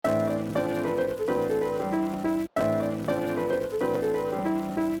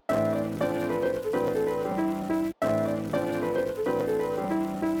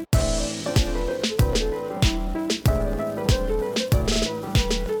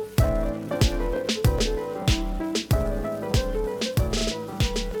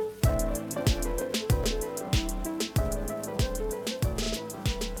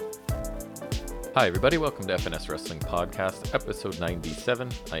Hi, everybody. Welcome to FNS Wrestling Podcast, episode 97.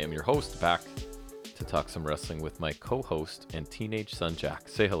 I am your host, back to talk some wrestling with my co-host and teenage son, Jack.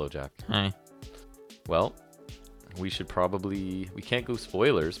 Say hello, Jack. Hi. Well, we can't go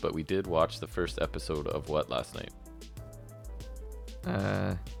spoilers, but we did watch the first episode of what last night?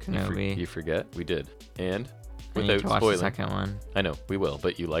 Kenobi. You forget? We did. And I need without to watch spoiling. the second one. I know, we will,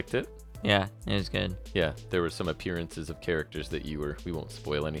 but you liked it? Yeah, it was good. Yeah, there were some appearances of characters that we won't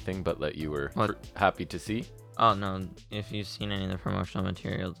spoil anything, but that you were happy to see. Oh no, if you've seen any of the promotional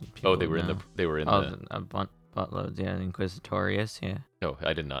materials, Oh, they were in the buttloads, yeah, Inquisitorius, yeah. No,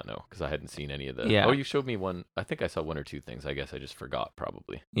 I did not know because I hadn't seen any of the. Yeah. Oh, you showed me one. I think I saw one or two things. I guess I just forgot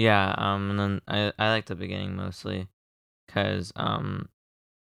probably. Yeah, and then I like the beginning mostly, cause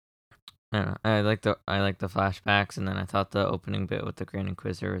I don't know, I like the flashbacks, and then I thought the opening bit with the Grand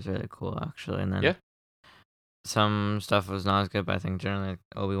Inquisitor was really cool actually, and then Yeah. some stuff was not as good, but I think generally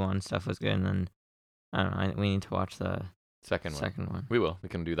Obi-Wan stuff was good, and then I don't know, we need to watch the Second one. We will. We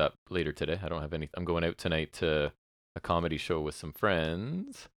can do that later today. I don't have any. I'm going out tonight to a comedy show with some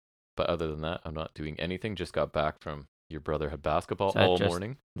friends. But other than that, I'm not doing anything. Just got back from your brother had basketball all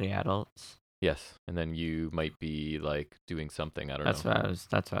morning. The adults. Yes, and then you might be like doing something. I don't know. That's what I was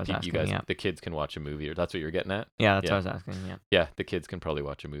asking. You guys, yeah. the kids can watch a movie, or that's what you're getting at. Yeah, that's what I was asking. Yeah. Yeah, the kids can probably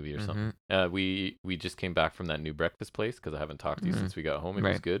watch a movie or something. We just came back from that new breakfast place because I haven't talked to you since we got home. It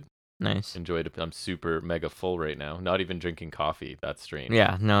was good. Nice. Enjoyed it. I'm super mega full right now. Not even drinking coffee. That's strange.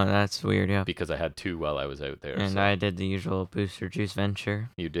 Yeah, no, that's weird. Yeah. Because I had two while I was out there. And I did the usual Booster Juice venture.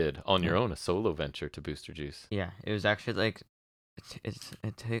 You did on your own, a solo venture to Booster Juice. Yeah, it was actually like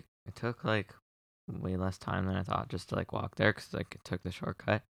it took like way less time than I thought just to like walk there because like it took the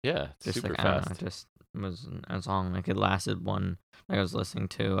shortcut. Yeah, it's just super like, fast. I don't know, it just wasn't as long. Like it lasted one. Like I was listening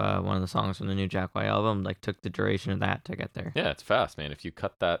to one of the songs from the new Jack White album. Like took the duration of that to get there. Yeah, it's fast, man. If you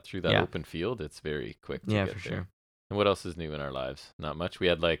cut that through that open field, it's very quick to get for there. Sure. And what else is new in our lives? Not much. We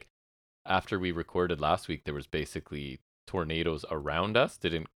had like after we recorded last week, there was basically tornadoes around us.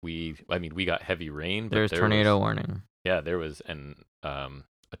 Didn't we? I mean, we got heavy rain. But There's tornado warning. Yeah, there was, and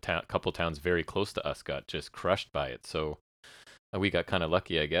couple towns very close to us got just crushed by it. So we got kind of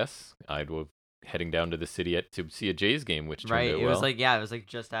lucky, I guess. I was heading down to the city to see a Jays game, which turned out well. It was like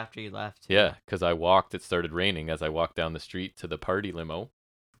just after you left. Yeah, because I walked. It started raining as I walked down the street to the party limo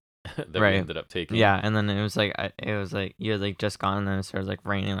that we ended up taking. Yeah, and then it was like you had like just gone, and then it started like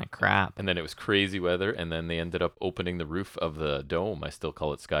raining like crap. And then it was crazy weather, and then they ended up opening the roof of the dome. I still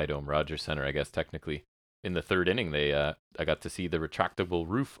call it Sky Dome, Rogers Center, I guess technically. In the third inning, I got to see the retractable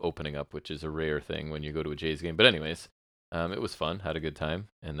roof opening up, which is a rare thing when you go to a Jays game. But anyways, it was fun. Had a good time.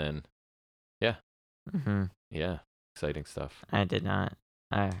 And then, yeah. Yeah, exciting stuff. I did not.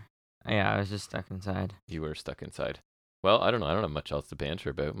 I was just stuck inside. You were stuck inside. Well, I don't know. I don't have much else to banter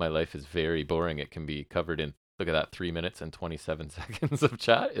about. My life is very boring. It can be covered in, look at that, 3 minutes and 27 seconds of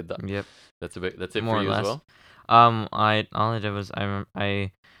chat. Yep. That's it More for you as well? All I did was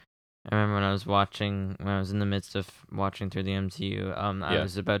I remember when I was in the midst of watching through the MCU, I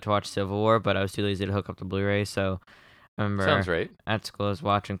was about to watch Civil War, but I was too lazy to hook up the Blu-ray, so I remember Sounds right. At school I was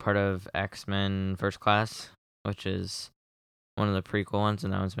watching part of X-Men First Class, which is one of the prequel ones,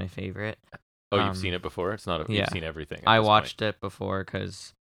 and that was my favorite. Oh, you've seen it before? It's not you've seen everything. I watched it before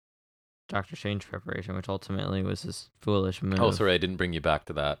because Doctor Strange preparation, which ultimately was this foolish move. Oh, sorry, I didn't bring you back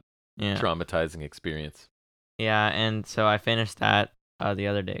to that traumatizing experience. Yeah, and so I finished that the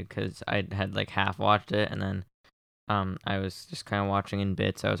other day because I had like half watched it, and then I was just kind of watching in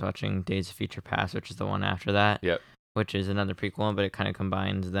bits. I was watching Days of Future Past, which is the one after that. Yep. Which is another prequel one, but it kind of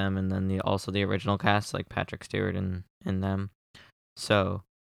combines them and then also the original cast, like Patrick Stewart and them. So,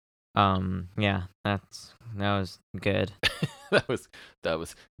 yeah, that was good. that was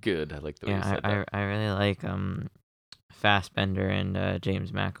good. I like the way you said that. I really like Fassbender and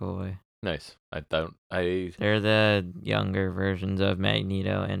James McAvoy. Nice. They're the younger versions of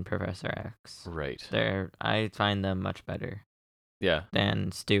Magneto and Professor X. Right. I find them much better. Yeah.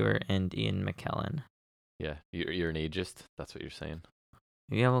 Than Stewart and Ian McKellen. Yeah, you're an ageist. That's what you're saying.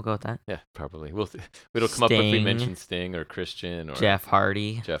 Yeah, we'll go with that. Yeah, probably. It'll come up if we mention Sting or Christian or Jeff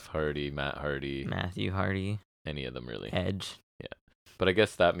Hardy, Matt Hardy, Matthew Hardy, any of them really. Edge. Yeah, but I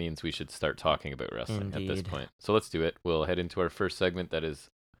guess that means we should start talking about wrestling at this point. So let's do it. We'll head into our first segment that is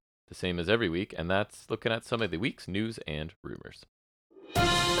the same as every week, and that's looking at some of the week's news and rumors.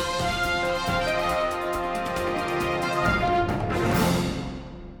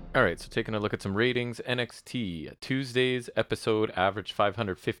 All right, so taking a look at some ratings, NXT Tuesday's episode averaged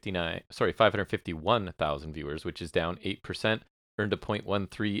 551,000 viewers, which is down 8%, earned a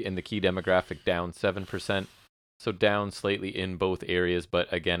 .13 in the key demographic, down 7%. So down slightly in both areas,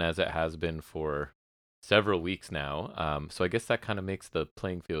 but again, as it has been for several weeks now. So I guess that kind of makes the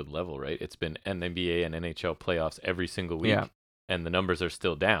playing field level, right? It's been NBA and NHL playoffs every single Yeah. week, and the numbers are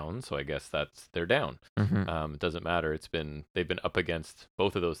still down. So I guess they're down. Mm-hmm. It doesn't matter. They've been up against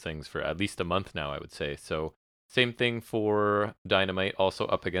both of those things for at least a month now, I would say. So same thing for Dynamite, also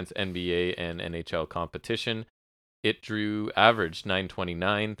up against NBA and NHL competition. It averaged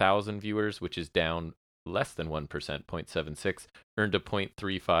 929,000 viewers, which is down less than 1%, 0.76, earned a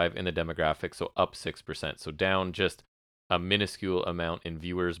 0.35 in the demographic, so up 6%. So down just a minuscule amount in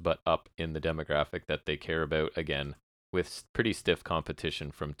viewers, but up in the demographic that they care about, again, with pretty stiff competition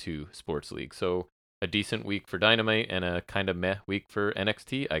from two sports leagues. So a decent week for Dynamite and a kind of meh week for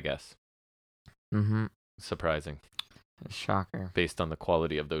NXT, I guess. Mm-hmm. Surprising. Shocker. Based on the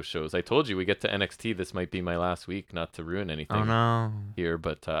quality of those shows. I told you we get to NXT. This might be my last week, not to ruin anything Oh no. here,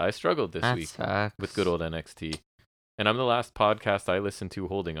 but I struggled this That week sucks. with good old NXT. And I'm the last podcast I listen to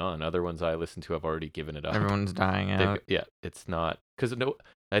holding on. Other ones I listen to have already given it up. Everyone's dying out. Yeah, it's not because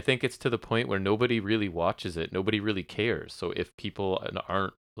I think it's to the point where nobody really watches it. Nobody really cares. So if people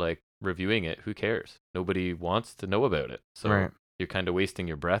aren't like reviewing it, who cares? Nobody wants to know about it. So Right. you're kind of wasting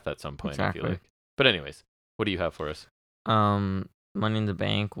your breath at some point. I feel Exactly. like. But anyways, what do you have for us? Money in the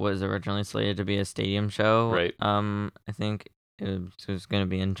Bank was originally slated to be a stadium show. Right. I think it was going to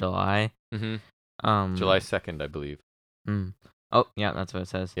be in July. Mm-hmm. July 2nd, I believe. Oh, yeah, that's what it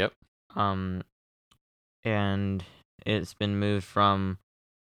says. Yep. And it's been moved from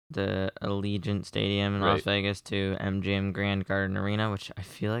the Allegiant Stadium in Las Vegas to MGM Grand Garden Arena, which I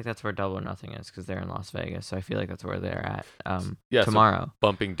feel like that's where Double or Nothing is because they're in Las Vegas. So I feel like that's where they're at tomorrow. So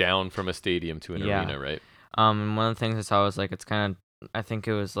bumping down from a stadium to an arena, right? And one of the things I saw was like it's kind of, I think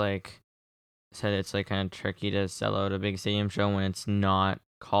it was like said it's like kind of tricky to sell out a big stadium show when it's not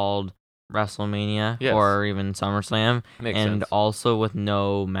called WrestleMania or even SummerSlam, Makes and sense. also with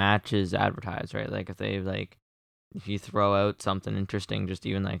no matches advertised, right? Like if you throw out something interesting, just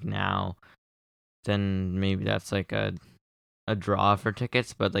even like now, then maybe that's like a draw for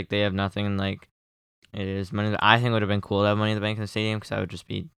tickets. But like they have nothing. Like it is money. I think it would have been cool to have Money in the Bank in the stadium because that would just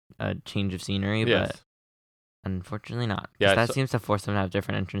be a change of scenery. Yes. But unfortunately not. Yeah, that seems to force them to have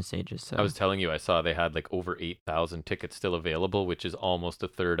different entrance stages. So I was telling you, I saw they had like over 8,000 tickets still available, which is almost a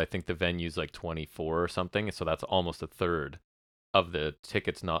third. I think the venue's like 24 or something, so that's almost a third of the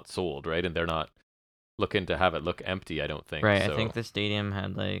tickets not sold, right? And they're not looking to have it look empty, I don't think. Right, so. I think the stadium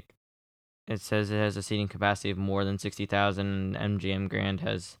had like, it says it has a seating capacity of more than 60,000, and MGM Grand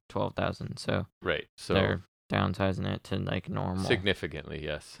has 12,000. So right, so they're downsizing it to like normal. Significantly,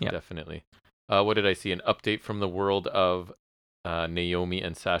 yes, definitely. What did I see? An update from the world of Naomi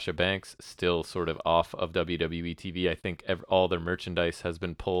and Sasha Banks, still sort of off of WWE TV. I think all their merchandise has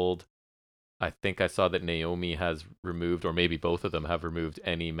been pulled. I think I saw that Naomi has removed, or maybe both of them have removed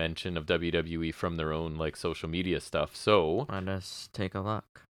any mention of WWE from their own like social media stuff. So let us take a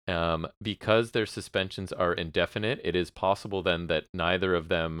look. Because their suspensions are indefinite, it is possible then that neither of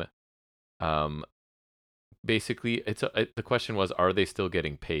them basically the question was, are they still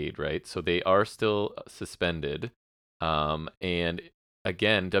getting paid, right? So they are still suspended, and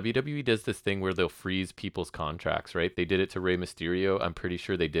again, WWE does this thing where they'll freeze people's contracts, right? They did it to Rey Mysterio. I'm pretty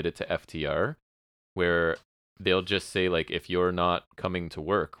sure they did it to FTR, where they'll just say like, if you're not coming to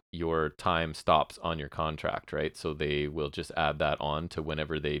work, your time stops on your contract, right? So they will just add that on to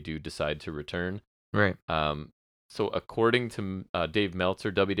whenever they do decide to return, right? So according to Dave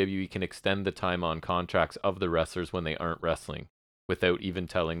Meltzer, WWE can extend the time on contracts of the wrestlers when they aren't wrestling without even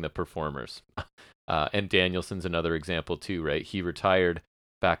telling the performers. And Danielson's another example too, right? He retired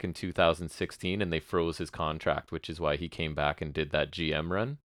back in 2016 and they froze his contract, which is why he came back and did that GM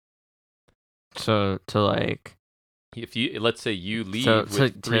run. So to like, if you, let's say you leave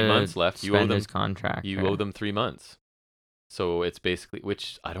with 3 months left, you owe them his contract. You owe them 3 months. So it's basically,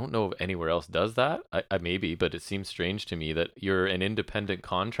 which I don't know if anywhere else does that. I maybe, but it seems strange to me that you're an independent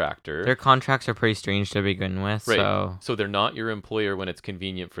contractor. Their contracts are pretty strange to begin with. Right. So they're not your employer when it's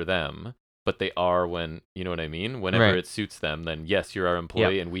convenient for them, but they are when, you know what I mean? Whenever it suits them, then yes, you're our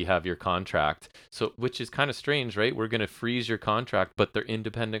employee and we have your contract. So, which is kind of strange, right? We're going to freeze your contract, but they're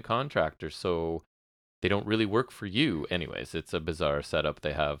independent contractors. So they don't really work for you. Anyways, it's a bizarre setup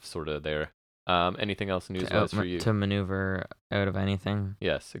they have sort of there. Anything else news-wise for you? To maneuver out of anything.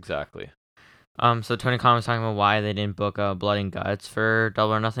 Yes, exactly. So Tony Khan was talking about why they didn't book Blood and Guts for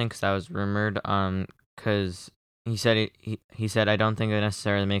Double or Nothing, because that was rumored. Because he said he said I don't think it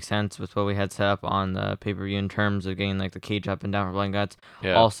necessarily makes sense with what we had set up on the pay-per-view in terms of getting like the cage up and down for Blood and Guts.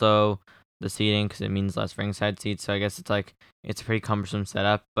 Yeah. Also, the seating because it means less ringside seats. So I guess it's a pretty cumbersome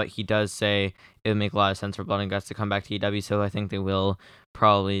setup. But he does say it would make a lot of sense for Blood and Guts to come back to EW. So I think they will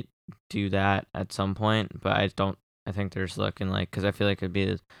probably do that at some point. But I think they're just looking because I feel like it'd be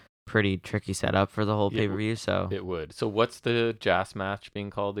a pretty tricky setup for the whole pay per view. So it would. So what's the Jazz match being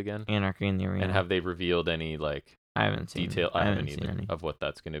called again? Anarchy in the Arena. And have they revealed any I haven't seen detail? I haven't seen either any of what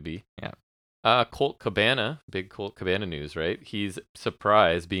that's going to be. Yeah. Colt Cabana, big Colt Cabana news, right? He's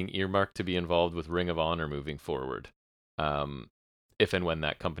surprised being earmarked to be involved with Ring of Honor moving forward. If and when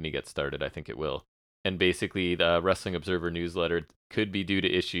that company gets started, I think it will. And basically, the Wrestling Observer newsletter could be due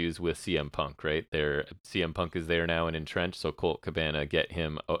to issues with CM Punk, right? CM Punk is there now and entrenched, so Colt Cabana get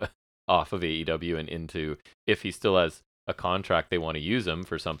him off of AEW and into, if he still has a contract, they want to use him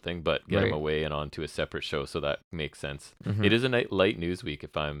for something, but get him away and onto a separate show, so that makes sense. Mhm. It is a light news week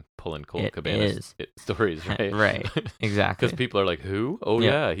if I'm pulling Colt Cabana's stories, right? Right, exactly. Because people are like, who? Oh,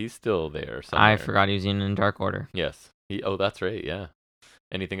 yeah, he's still there somewhere. I forgot he was in Dark Order. Yes. That's right, yeah.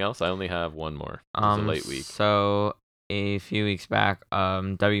 Anything else? I only have one more. It was a light week. So a few weeks back,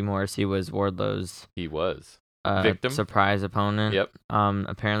 W. Morrissey was Wardlow's victim surprise opponent. Yep.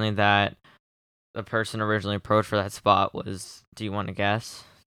 Apparently that the person originally approached for that spot was, do you want to guess?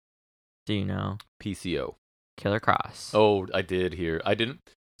 Do you know? PCO. Killer Kross. Oh, I did hear. I didn't.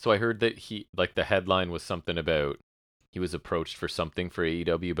 So I heard that the headline was something about he was approached for something for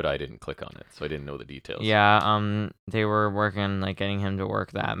AEW, but I didn't click on it, so I didn't know the details. Yeah, they were working getting him to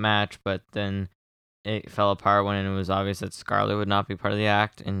work that match, but then it fell apart when it was obvious that Scarlett would not be part of the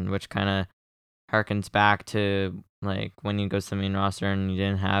act, and which kind of harkens back to when you go to the main roster and you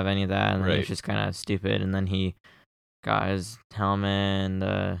didn't have any of that, and then it's just kind of stupid, and then he got his helmet and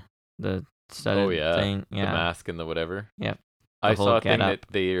the studded thing, the mask and the whatever. Yep. I saw a thing that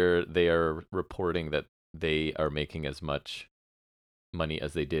they are reporting that they are making as much money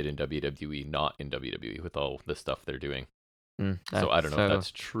as they did in WWE, not in WWE, with all the stuff they're doing. So I don't know if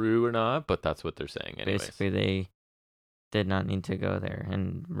that's true or not, but that's what they're saying anyways. Basically, they did not need to go there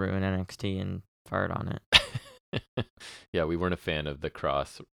and ruin NXT and fart on it. Yeah, we weren't a fan of the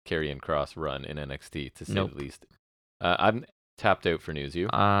Karrion Kross run in NXT, to say the least. I'm tapped out for news. You?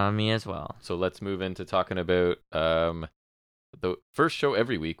 Me as well. So let's move into talking about the first show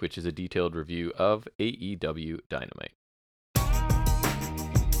every week, which is a detailed review of AEW Dynamite.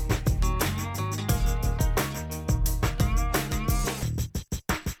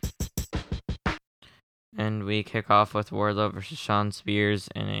 And we kick off with Wardlow versus Shawn Spears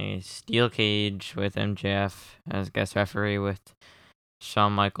in a steel cage with MJF as guest referee, with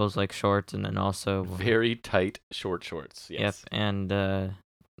Shawn Michaels shorts, and then also very tight short shorts. Yes. Yep, and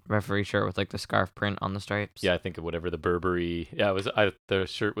referee shirt with the scarf print on the stripes. Yeah, I think of whatever the Burberry. Yeah, the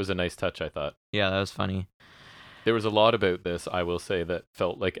shirt was a nice touch, I thought. Yeah, that was funny. There was a lot about this, I will say, that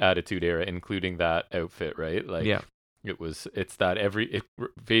felt like Attitude Era, including that outfit, right? Yeah. It's that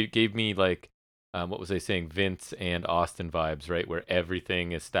it gave me what was I saying? Vince and Austin vibes, right? Where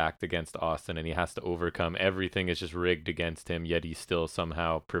everything is stacked against Austin and he has to overcome. Everything is just rigged against him, yet he still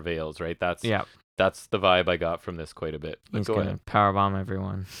somehow prevails, right? That's the vibe I got from this quite a bit. He's going to powerbomb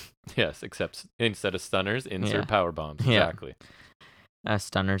everyone. Yes, except instead of stunners, insert power bombs. Exactly. A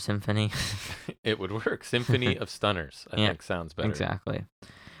stunner symphony. It would work. Symphony of stunners. I think sounds better. Exactly.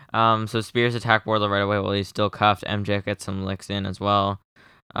 So Spears attack Wardlow right away while he's still cuffed. MJF gets some licks in as well.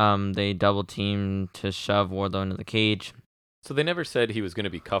 They double team to shove Wardlow into the cage. So they never said he was going to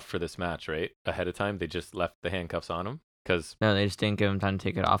be cuffed for this match, right? Ahead of time, they just left the handcuffs on him? No, they just didn't give him time to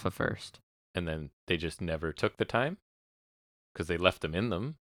take it off at first. And then they just never took the time? Because they left him in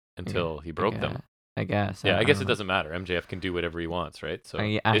them until he broke them. I guess. Yeah, I guess it doesn't matter. MJF can do whatever he wants, right? So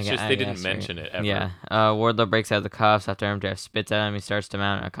it's just they didn't mention it ever. Yeah. Wardlow breaks out of the cuffs after MJF spits at him. He starts to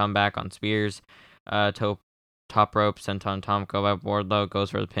mount a comeback on Spears. Top rope, senton Tom go by Wardlow,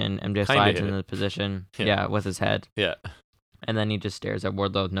 goes for the pin. MJF slides into the position. Yeah, with his head. Yeah. And then he just stares at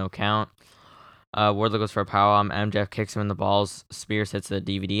Wardlow with no count. Wardlow goes for a powerbomb. MJF kicks him in the balls. Spears hits the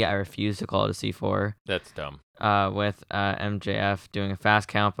DVD. I refuse to call it a C4. That's dumb. With MJF doing a fast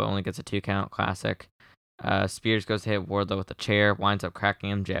count, but only gets a 2 count. Classic. Spears goes to hit Wardlow with a chair, winds up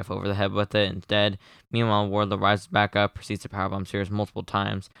cracking MJF over the head with it instead. Meanwhile, Wardlow rises back up, proceeds to powerbomb Spears multiple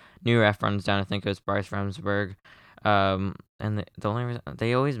times. New ref runs down, I think it was Bryce Remsburg. And the only reason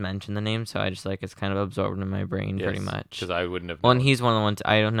they always mention the name, so I just it's kind of absorbed in my brain pretty much. Because I wouldn't have known. Well, and he's one of the ones,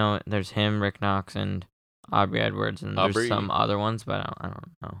 I don't know, there's him, Rick Knox, and Aubrey Edwards, and there's some other ones, but I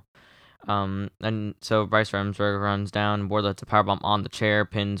don't know. And so Bryce Remsburg runs down, Wardlow hits a powerbomb on the chair,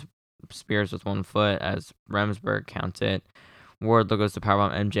 pins Spears with 1 foot as Remsburg counts it. Wardlow goes to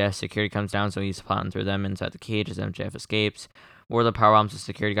powerbomb MJF. Security comes down, so he's plowing through them inside the cage as MJF escapes. Wardlow powerbombs the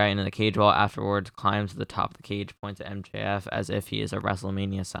security guy into the cage wall. Afterwards, climbs to the top of the cage, points at MJF as if he is a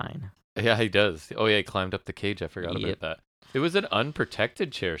WrestleMania sign. Yeah, he does. Oh yeah, he climbed up the cage. I forgot Yep. about that. It was an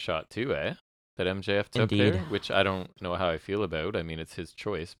unprotected chair shot too, eh? That MJF took Indeed. there, which I don't know how I feel about. I mean, it's his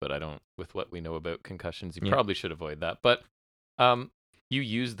choice, but I don't. With what we know about concussions, you Yep. probably should avoid that. But you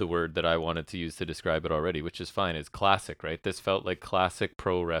used the word that I wanted to use to describe it already, which is fine. Is classic, right? This felt like classic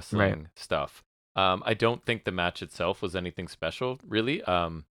pro wrestling stuff. I don't think the match itself was anything special, really.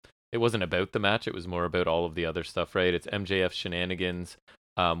 It wasn't about the match. It was more about all of the other stuff, right? It's MJF shenanigans.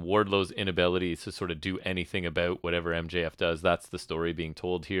 Wardlow's inability to sort of do anything about whatever MJF does. That's the story being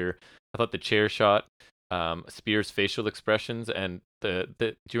told here. I thought the chair shot, Spears' facial expressions, and do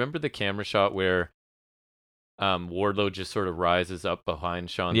you remember the camera shot where Wardlow just sort of rises up behind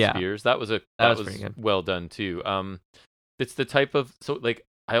Sean Spears? That was pretty good. well done too. It's the type of, so like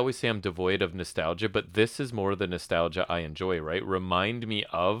I always say I'm devoid of nostalgia, but this is more the nostalgia I enjoy, right? Remind me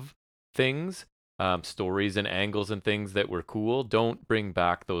of things, stories and angles and things that were cool. Don't bring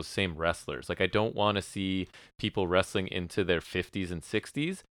back those same wrestlers. Like I don't want to see people wrestling into their 50s and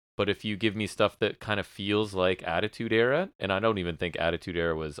 60s. But if you give me stuff that kind of feels like Attitude Era, and I don't even think Attitude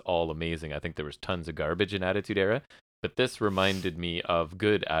Era was all amazing. I think there was tons of garbage in Attitude Era. But this reminded me of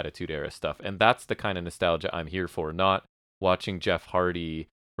good Attitude Era stuff. And that's the kind of nostalgia I'm here for, not watching Jeff Hardy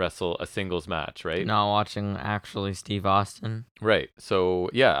wrestle a singles match, right? Not watching actually Steve Austin. Right. So,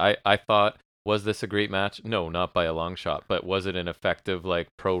 yeah, I thought, was this a great match? No, not by a long shot. But was it an effective, like,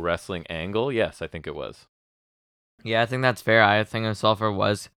 pro wrestling angle? Yes, I think it was. Yeah, I think that's fair. I think the Sulfur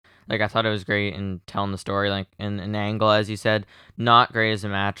was, like, I thought it was great in telling the story, like, in an angle, as you said. Not great as a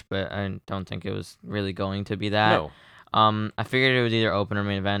match, but I don't think it was really going to be that. No. I figured it was either open or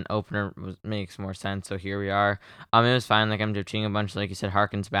main event. Opener makes more sense, so here we are. It was fine. Like, MJF cheating a bunch, like you said,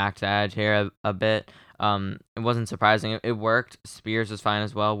 harkens back to Edge here a bit. It wasn't surprising. It worked. Spears was fine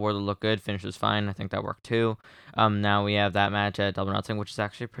as well. Wardlow looked good. Finish was fine. I think that worked too. Now we have that match at Double or Nothing, which is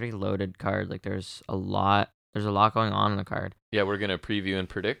actually a pretty loaded card. Like, there's a lot going on in the card. Yeah, we're gonna preview and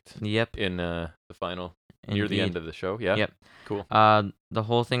predict. Yep. In the final, near the end of the show. Yeah. Yep. Cool. The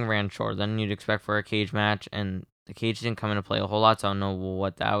whole thing ran short than you'd expect for a cage match, and the cage didn't come into play a whole lot, so I don't know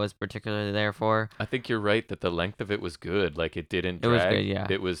what that was particularly there for. I think you're right that the length of it was good. Like it didn't drag. It was good,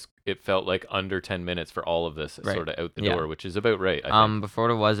 yeah. It felt like under 10 minutes for all of this sort of out the Yeah. door, which is about right. I think. Before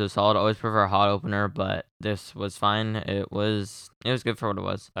it was solid. I always prefer a hot opener, but this was fine. It was good for what it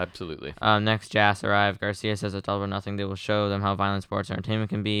was. Absolutely. Next, Jazz arrived. Garcia says at Double or Nothing they will show them how violent sports entertainment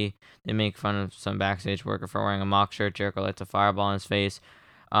can be. They make fun of some backstage worker for wearing a mock shirt. Jericho lights a fireball in his face.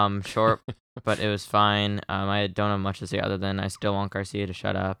 Short, but it was fine. I don't have much to say other than I still want Garcia to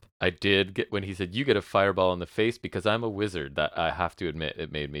shut up. I did get when he said you get a fireball in the face because I'm a wizard. That I have to admit, it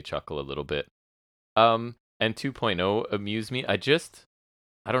made me chuckle a little bit. And 2.0 amused me. I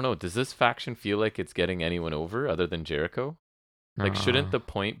don't know. Does this faction feel like it's getting anyone over other than Jericho? Like, shouldn't the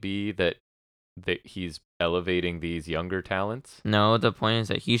point be that he's elevating these younger talents? No, the point is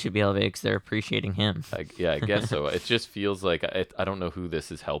that he should be elevated because they're appreciating him. I guess so. It just feels like I don't know who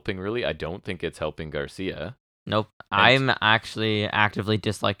this is helping, really. I don't think it's helping Garcia. Nope. I'm actually actively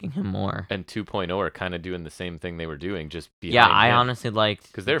disliking him more. And 2.0 are kind of doing the same thing they were doing, just behind Yeah, I him. honestly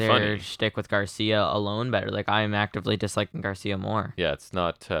liked 'Cause they're their funny. shtick with Garcia alone better. Like, I'm actively disliking Garcia more. Yeah, it's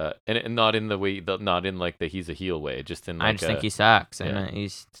not, and not in the way, not in like the he's a heel way, just in like I just think he sucks, and yeah.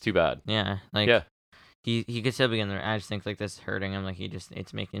 he's It's too bad. yeah, like Yeah. he could still be in there. I just think like this is hurting him. Like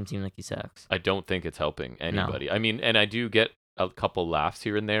it's making him seem like he sucks. I don't think it's helping anybody. I mean, and I do get a couple laughs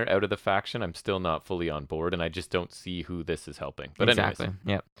here and there out of the faction. I'm still not fully on board, and I just don't see who this is helping. But exactly. anyways.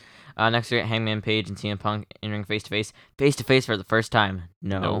 Yep. Next we get Hangman Page and CM Punk entering face to face for the first time.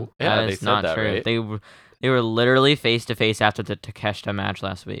 No, Yeah, that they is said not that, true. right? They were literally face to face after the Takeshita match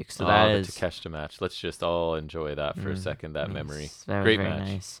last week. So that the is Takeshita match. Let's just all enjoy that for a second. That memory. That was Great very match.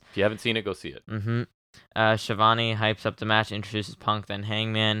 nice. If you haven't seen it, go see it. Shivani hypes up the match, introduces Punk, then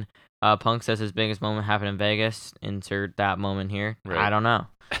Hangman. Punk says his biggest moment happened in Vegas. Insert that moment here. Right. I don't know.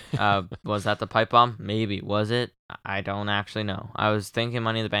 Was that the pipe bomb? Maybe. Was it? I don't actually know. I was thinking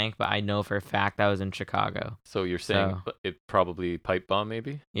Money in the Bank, but I know for a fact that was in Chicago. So you're saying it probably pipe bomb,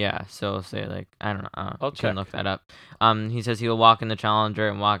 maybe? Yeah, so say like I don't know. I'll Couldn't check. look that up. He says he will walk in the challenger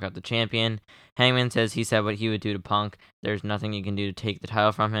and walk out the champion. Hangman says he said what he would do to Punk. There's nothing you can do to take the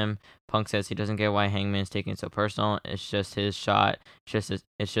title from him. Punk says he doesn't get why Hangman is taking it so personal. It's just his shot.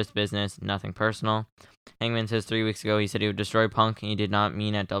 It's just business, nothing personal. Hangman says 3 weeks ago he said he would destroy Punk, and he did not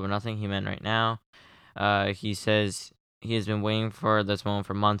mean at Double or Nothing. He meant right now. He says he has been waiting for this moment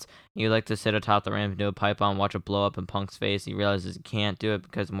for months. He would like to sit atop the ramp and do a pipe bomb, watch it blow up in Punk's face. He realizes he can't do it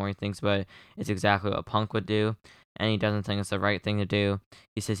because the more he thinks about it, it's exactly what Punk would do. and he doesn't think it's the right thing to do.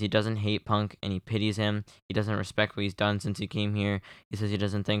 He says he doesn't hate Punk, and he pities him. He doesn't respect what he's done since he came here. He says he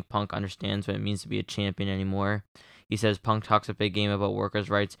doesn't think Punk understands what it means to be a champion anymore. He says Punk talks a big game about workers'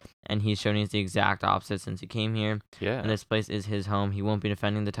 rights, and he's shown he's the exact opposite since he came here. Yeah. And this place is his home. He won't be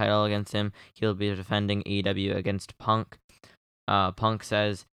defending the title against him. He'll be defending AEW against Punk. Punk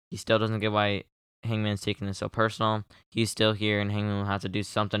says he still doesn't get why Hangman's taking this so personal. He's still here, and Hangman will have to do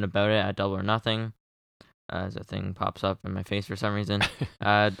something about it at Double or Nothing. As a thing pops up in my face for some reason.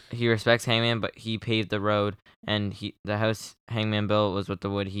 He respects Hangman, but he paved the road, and the house Hangman built was with the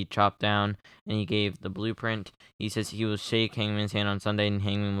wood he chopped down, and he gave the blueprint. He says he will shake Hangman's hand on Sunday, and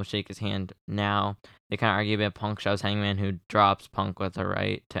Hangman will shake his hand now. They kind of argue about Punk shoves Hangman, who drops Punk with a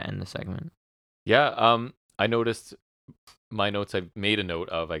right to end the segment. Yeah, I noticed my notes. I made a note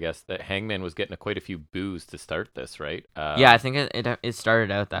of, I guess, that Hangman was getting quite a few boos to start this, right? Yeah, I think it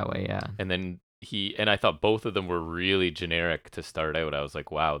started out that way, yeah. And then I thought both of them were really generic to start out. I was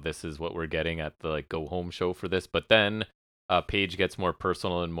like, wow, this is what we're getting at the like go home show for this. But then Page gets more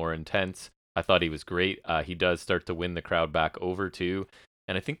personal and more intense. I thought he was great. He does start to win the crowd back over too.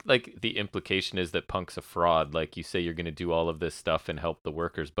 And I think like the implication is that Punk's a fraud. Like you say, you're going to do all of this stuff and help the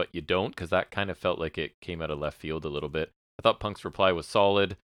workers, but you don't, because that kind of felt like it came out of left field a little bit. I thought Punk's reply was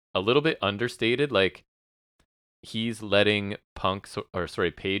solid, a little bit understated. Like he's letting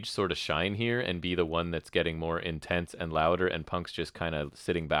Page sort of shine here and be the one that's getting more intense and louder, and Punk's just kind of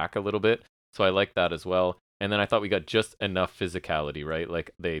sitting back a little bit. So I like that as well. And then I thought we got just enough physicality, right?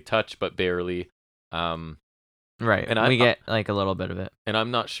 Like they touch but barely. Right, and we get like a little bit of it. And I'm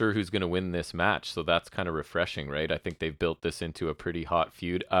not sure who's going to win this match, so that's kind of refreshing, right? I think they've built this into a pretty hot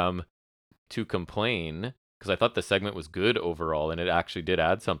feud. To complain, because I thought the segment was good overall, and it actually did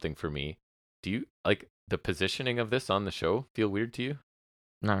add something for me. Do you like the positioning of this on the show? Feel weird to you?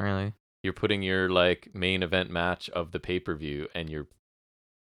 Not really. You're putting your like main event match of the pay-per-view, and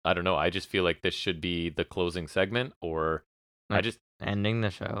I don't know. I just feel like this should be the closing segment, or like ending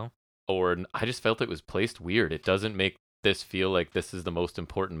the show. Or I just felt it was placed weird. It doesn't make this feel like this is the most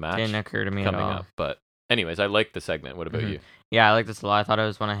important match. Didn't occur to me coming at all. up. But anyways, I like the segment. What about you? Yeah, I like this a lot. I thought it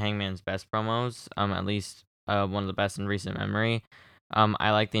was one of Hangman's best promos. At least one of the best in recent memory.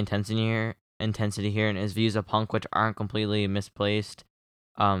 I like the intensity here, and his views of Punk, which aren't completely misplaced.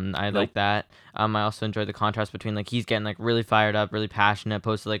 Like that. I also enjoyed the contrast between like he's getting like really fired up, really passionate,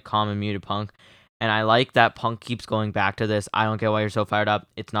 opposed to like calm and muted Punk. And I like that Punk keeps going back to this. I don't get why you're so fired up.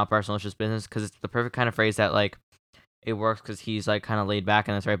 It's not personal. It's just business. Because it's the perfect kind of phrase that, like, it works because he's, like, kind of laid back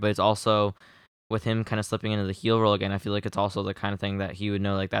in this, right? But it's also, with him kind of slipping into the heel role again, I feel like it's also the kind of thing that he would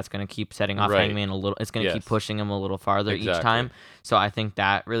know, like, that's going to keep setting off Hangman a little. It's going to keep pushing him a little farther each time. So I think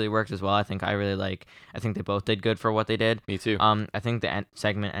that really worked as well. I think they both did good for what they did. Me too. I think the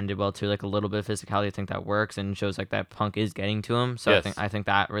segment ended well too, like a little bit of physicality. I think that works and shows like that Punk is getting to him. So I think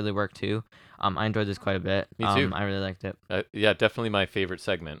that really worked too. I enjoyed this quite a bit. Me too. I really liked it. Yeah, definitely my favorite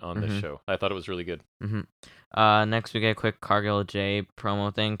segment on this show. I thought it was really good. Next we get a quick Cargill Jay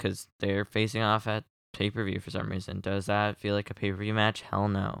promo thing because they're facing off at pay-per-view for some reason. Does that feel like a pay-per-view match? Hell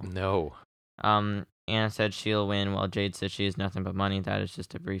no. No. Anna said she'll win while Jade said she has nothing but money. That is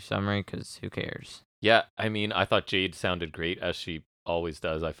just a brief summary because who cares? Yeah, I mean, I thought Jade sounded great, as she always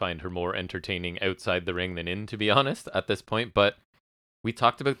does. I find her more entertaining outside the ring than in, to be honest, at this point. But we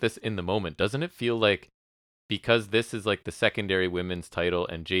talked about this in the moment. Doesn't it feel like, because this is like the secondary women's title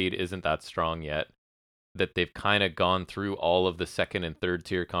and Jade isn't that strong yet, that they've kind of gone through all of the second and third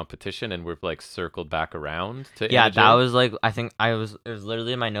tier competition and we've like circled back around to Anna Jay? That was like, I think it was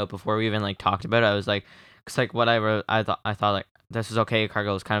literally in my note before we even like talked about it. I was like, cause like what I wrote, I thought like this was okay.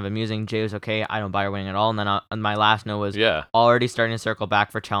 Cargill was kind of amusing. Jay was okay. I don't buy her winning at all. And then my last note was already starting to circle back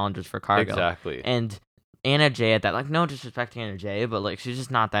for challenges for Cargill. Exactly. And Anna Jay at that, like, no disrespect to Anna Jay, but like she's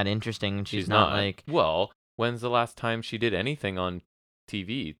just not that interesting, and she's not like. Well, when's the last time she did anything on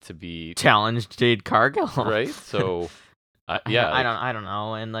TV to be challenged Jade Cargill? Right. So, I don't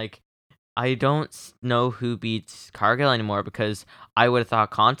know, and like, I don't know who beats Cargill anymore because I would have thought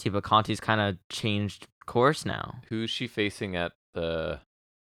Conti, but Conti's kind of changed course now. Who's she facing at the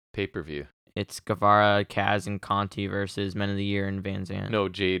pay-per-view? It's Guevara, Kaz, and Conti versus Men of the Year and Van Zandt. No,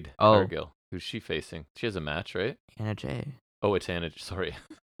 Jade Cargill. Who's she facing? She has a match, right? Anna Jay. Oh, it's Anna. Sorry.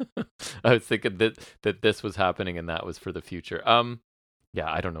 I was thinking that this was happening and that was for the future.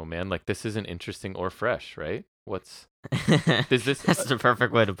 Yeah, I don't know, man. Like, this isn't interesting or fresh, right? Is this? That's the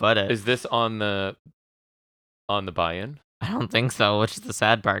perfect way to put it. Is this on the buy-in? I don't think so, which is the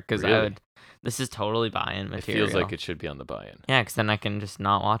sad part, because this is totally buy-in material. It feels like it should be on the buy-in. Yeah, because then I can just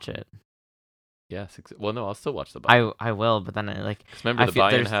not watch it. Yeah, well, no, I'll still watch the buy-in. I will, but then I like. 'Cause remember, I the feel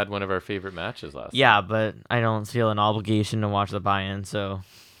buy-in there's had one of our favorite matches last yeah, night. but I don't feel an obligation to watch the buy-in. So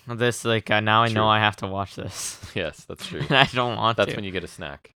this like now I know True. I have to watch this, Yes, that's true. and I don't want That's to. when you get a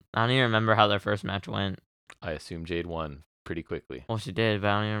snack. I don't even remember how their first match went. I assume Jade won pretty quickly. Well, she did, but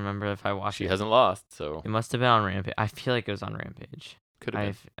I don't even remember if I watched She it. hasn't lost, so It must have been on Rampage. I feel like it was on Rampage. could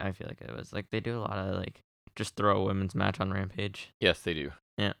have been. I feel like it was like they do a lot of like just throw a women's match on Rampage. Yes, they do.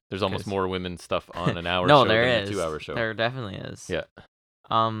 Yeah, There's almost 'cause- more women's stuff on an hour no, show there than is. a 2-hour show. There definitely is. Yeah.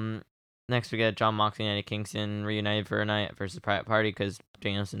 Next we get John Moxley and Eddie Kingston reunited for a night versus Private Party because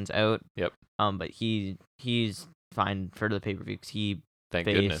Danielson's out. Yep. But he's fine for the pay-per-view because he Thank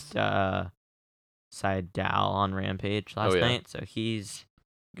goodness. faced Seidel on Rampage last yeah. night, so he's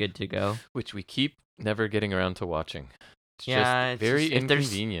good to go. Which we keep never getting around to watching. It's Yeah, just very if there's-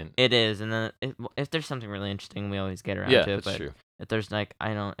 inconvenient. It is, and then if there's something really interesting, we always get around Yeah, to it. that's But true. if there's like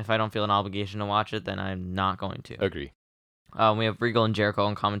if I don't feel an obligation to watch it, then I'm not going to. Agree. We have Regal and Jericho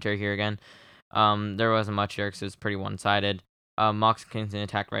on commentary here again. There wasn't much here because it was pretty one-sided. Mox and Kingston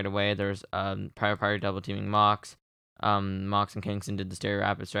attacked right away. There's Private Party double teaming Mox. Mox and Kingston did the stereo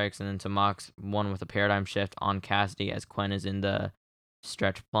rapid strikes, and then so Mox won with a paradigm shift on Cassidy as Quen is in the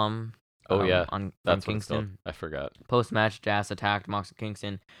stretch plum. Oh yeah, on that's what it's called. Kingston. I forgot. Post-match, Jazz attacked Mox and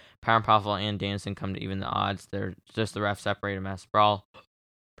Kingston. Power and Powerful and Danielson come to even the odds. They're just the ref separate a mass brawl.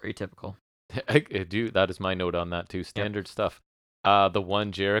 Pretty typical. I do. That is my note on that too. Standard stuff. The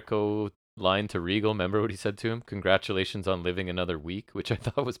one Jericho line to Regal. Remember what he said to him? Congratulations on living another week, which I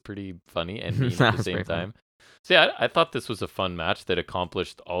thought was pretty funny and mean at the same time. So yeah, I thought this was a fun match that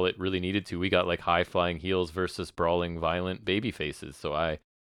accomplished all it really needed to. We got like high flying heels versus brawling violent baby faces. So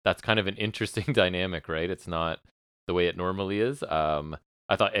that's kind of an interesting dynamic, right? It's not the way it normally is.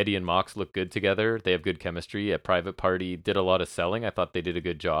 I thought Eddie and Mox looked good together. They have good chemistry. At Private Party did a lot of selling. I thought they did a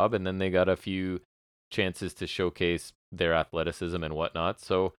good job, and then they got a few chances to showcase their athleticism and whatnot.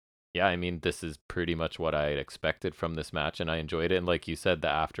 So yeah, I mean, this is pretty much what I had expected from this match, and I enjoyed it. And like you said, the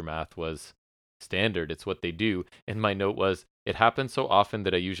aftermath was standard. It's what they do. And my note was, it happens so often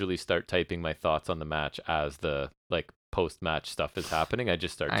that I usually start typing my thoughts on the match as the like post-match stuff is happening. I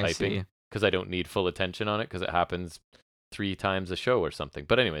just start typing because I don't need full attention on it because it happens 3 times a show or something.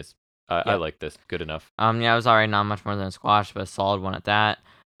 But anyways, I like this. Good enough. Yeah, it was alright. Not much more than a squash, but a solid one at that.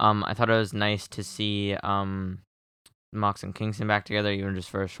 I thought it was nice to see Mox and Kingston back together, even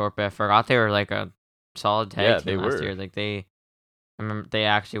just for a short bit. I forgot they were like a solid tag team last year. Like I remember they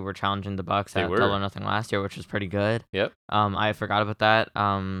actually were challenging the Bucks at Double or Nothing last year, which was pretty good. Yep. I forgot about that.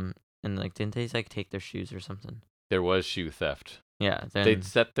 And like, didn't they like take their shoes or something? There was shoe theft. Yeah. They'd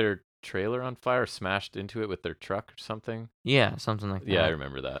set their trailer on fire, smashed into it with their truck or something. Yeah, something like that. Yeah, I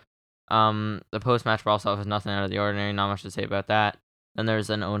remember that. The post-match brawl stuff was nothing out of the ordinary. Not much to say about that. Then there's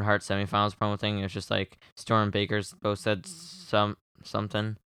an Owen Hart semifinals promo thing. It's just like Storm and Baker's both said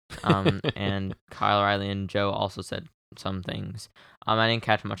something. And Kyle O'Reilly and Joe also said some things. I didn't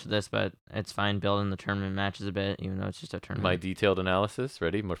catch much of this, but it's fine building the tournament matches a bit, even though it's just a tournament. My detailed analysis,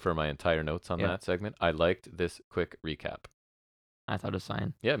 ready for my entire notes on that segment. I liked this quick recap. I thought it was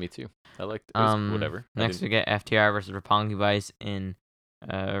fine. Yeah, me too. I liked it. Whatever. Next we get FTR versus Roppongi Vice in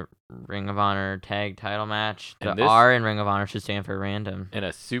Ring of Honor tag title match. The R in Ring of Honor should stand for random. And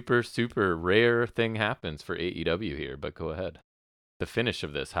a super, super rare thing happens for AEW here, but go ahead. The finish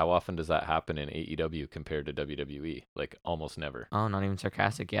of this, how often does that happen in AEW compared to WWE? Like almost never. Oh, not even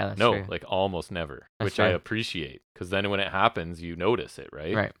sarcastic. Yeah, that's true. No, like almost never, that's which true. I appreciate because then when it happens, you notice it,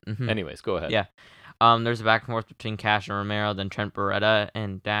 right? Right. Mm-hmm. Anyways, go ahead. Yeah. There's a back and forth between Cash and Romero, then Trent Beretta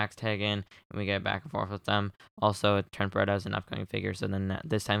and Dax tag in, and we get back and forth with them. Also, Trent Beretta is an upcoming figure, so then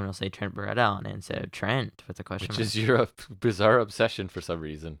this time it'll say Trent Beretta on it instead of Trent with a question mark. Which is your bizarre obsession for some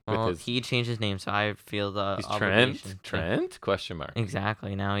reason. Well, he changed his name, so I feel the he's obligation. Trent? Question mark.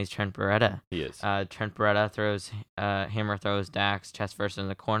 Exactly. Now he's Trent Beretta. He is. Trent Beretta throws Dax chest first in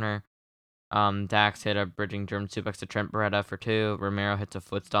the corner. Dax hit a bridging German suplex to Trent Beretta for 2. Romero hits a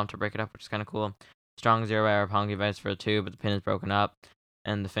foot stomp to break it up, which is kind of cool. Strong zero by Roppongi Vice for 2, but the pin is broken up.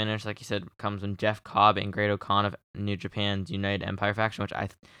 And the finish, like you said, comes when Jeff Cobb and Great-O-Khan of New Japan's United Empire faction, which I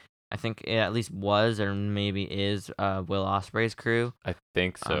think it at least was or maybe is Will Ospreay's crew. I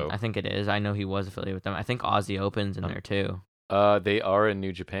think so. I think it is. I know he was affiliated with them. I think Aussie Open's in there too. They are in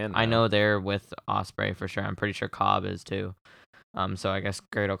New Japan now. I know they're with Ospreay for sure. I'm pretty sure Cobb is too. So I guess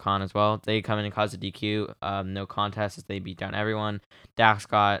Great-O-Khan as well. They come in and cause a DQ. No contest as they beat down everyone. Dax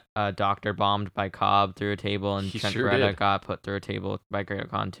got doctor bombed by Cobb through a table, and Trent Beretta got put through a table by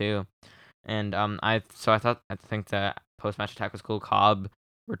Great-O-Khan too. And I think the post match attack was cool. Cobb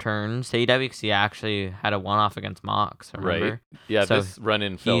returns to AEW because he actually had a one-off against Mox. Remember? Right. Yeah, So this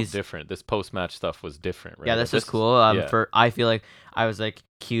run-in felt he's- different. This post-match stuff was different, right? Yeah, Like, this was cool. yeah. I feel like I was like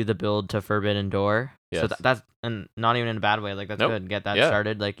cue the build to Forbidden Door. So Yes. that's and not even in a bad way. Like that's Nope. good. Get that Yeah.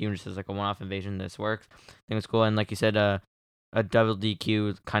 started. Like even just as like a one-off invasion, this works. I think it's cool. And like you said, a double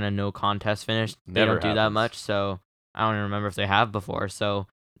DQ kind of no contest finish. They Never don't do that happens. much. So I don't even remember if they have before. So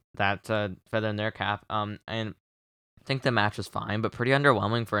that's a feather in their cap. And I think the match was fine, but pretty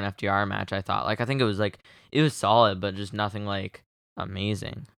underwhelming for an FTR match. I thought. Like I think it was solid, but just nothing like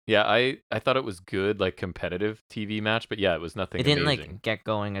amazing. Yeah, I thought it was good, like competitive TV match, but yeah, it was nothing It didn't amazing. like get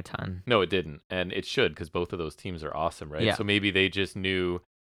going a ton. No, it didn't, and it should because both of those teams are awesome, right? Yeah. So maybe they just knew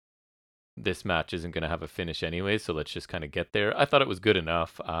this match isn't going to have a finish anyway, so let's just kind of get there. I thought it was good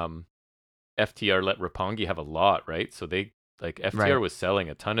enough. FTR let Roppongi have a lot, right? So they like FTR Right. was selling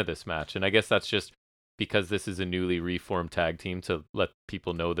a ton of this match, and I guess that's just because this is a newly reformed tag team to let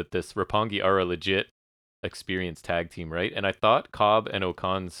people know that this Roppongi are a legit experienced tag team, right? And I thought Cobb and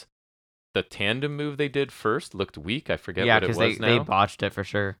Okan's the tandem move they did first looked weak. I forget Yeah, what it because was they now. botched it for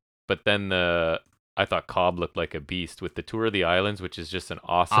sure. But then I thought Cobb looked like a beast with the Tour of the Islands, which is just an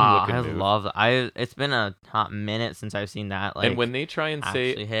awesome looking I move. love. It's been a hot minute since I've seen that. Like and when they try and say,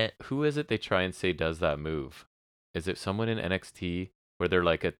 actually hit. who is it they try and say does that move? Is it someone in NXT where they're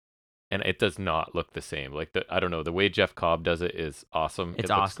like and it does not look the same. Like I don't know, the way Jeff Cobb does it is awesome. It's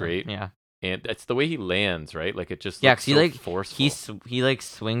it looks awesome. great. Yeah. And it's the way he lands, right? Like it just Yeah, looks 'cause he, so like, forceful. He like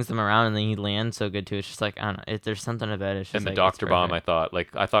swings them around and then he lands so good too. It's just like I don't know. There's something about it. It's just And the like, Doctor it's Bomb, I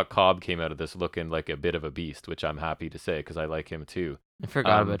perfect. thought Cobb came out of this looking like a bit of a beast, which I'm happy to say because I like him too. I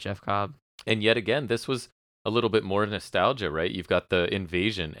forgot um, about Jeff Cobb. And yet again, this was a little bit more nostalgia, right? You've got the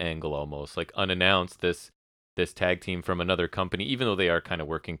invasion angle almost, like unannounced. This tag team from another company, even though they are kind of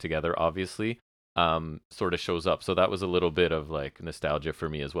working together, obviously, sort of shows up. So that was a little bit of like nostalgia for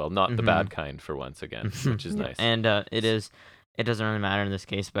me as well. Not the bad kind for once again, which is Yeah, nice. And it doesn't really matter in this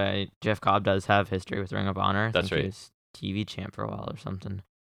case, but Jeff Cobb does have history with Ring of Honor. I That's think right. He was TV champ for a while or something.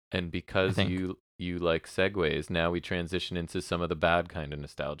 And because think. you like segues, now we transition into some of the bad kind of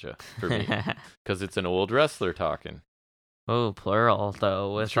nostalgia for me because it's an old wrestler talking. Oh, plural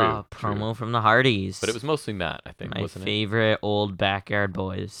though, with True, a promo from the Hardys. But it was mostly Matt, I think, my wasn't favorite old backyard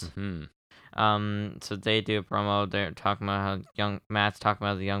boys. it? Mm-hmm. So they do a promo. They're talking about how Matt's talking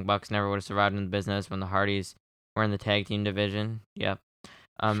about the Young Bucks never would have survived in the business when the Hardys were in the tag team division. Yep.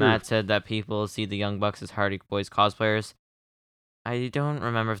 True. Matt said that people see the Young Bucks as Hardy Boys cosplayers. I don't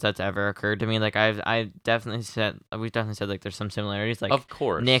remember if that's ever occurred to me. Like we've definitely said like there's some similarities. Like Of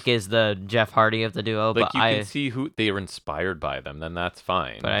course. Nick is the Jeff Hardy of the duo, Like but you can see who they were inspired by them, then that's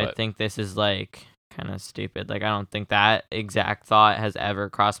fine. But I think this is like kind of stupid. Like I don't think that exact thought has ever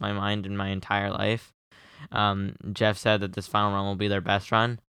crossed my mind in my entire life. Jeff said that this final run will be their best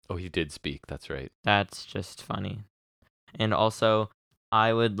run. Oh, he did speak. That's right. That's just funny. And also,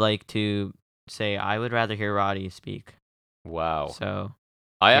 I would like to say I would rather hear Roddy speak. Wow. So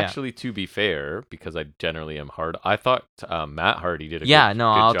I yeah. actually, to be fair, because I generally am hard, I thought Matt Hardy did a good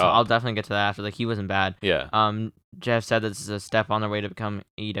I'll job. I'll definitely get to that after. Like he wasn't bad. Yeah. Jeff said this is a step on their way to become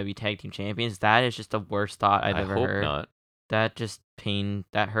AEW Tag Team Champions. That is just the worst thought I've ever hope heard. not. That just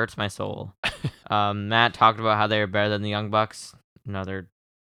that hurts my soul. Matt talked about how they are better than the Young Bucks. Another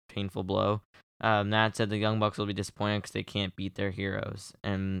painful blow. Matt said the Young Bucks will be disappointed because they can't beat their heroes.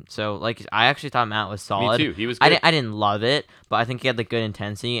 And so, like, I actually thought Matt was solid. Me too. He was good. I didn't love it, but I think he had the good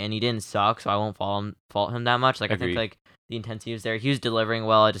intensity, and he didn't suck, so I won't fault him that much. Like, Agreed. I think, like, the intensity was there. He was delivering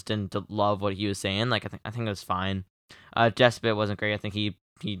well. I just didn't love what he was saying. Like, I think it was fine. Jespit wasn't great. I think he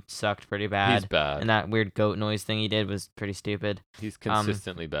sucked pretty bad. He's bad. And that weird goat noise thing he did was pretty stupid. He's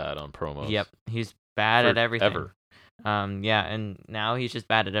consistently bad on promos. Yep. He's bad at everything. Ever. Yeah, and now he's just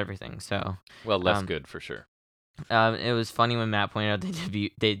bad at everything. So, well, less good for sure. It was funny when Matt pointed out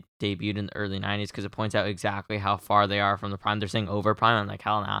they debuted in the early '90s because it points out exactly how far they are from the prime. They're saying over prime. I'm like,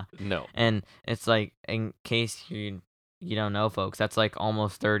 hell nah. No. And it's like, in case you don't know, folks, that's like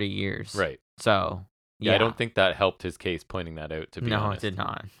almost 30 years. Right. So. Yeah, I don't think that helped his case pointing that out, to be honest. No, it did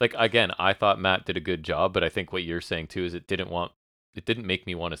not. Like, again, I thought Matt did a good job, but I think what you're saying, too, is it didn't make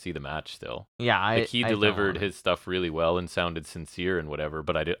me want to see the match still. Yeah, he delivered his stuff really well and sounded sincere and whatever,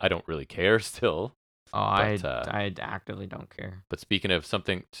 but I don't really care still. Oh, I actively don't care. But speaking of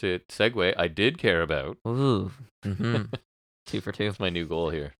something to segue, I did care about. Ooh. Mm-hmm. 2 for 2. That's my new goal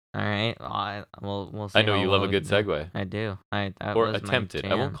here. All right. We'll see. I know you love a good segue. I do. Or attempted.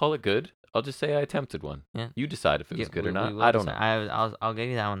 I won't call it good. I'll just say I attempted one. Yeah. You decide if it was good or not. I don't know. I'll give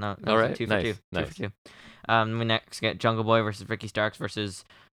you that one though. All right. 2 for 2. Nice. 2 for 2. We next get Jungle Boy versus Ricky Starks versus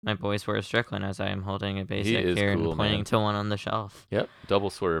my boy Swerve Strickland as I am holding a basic is here cool, and pointing man. to one on the shelf. Yep, double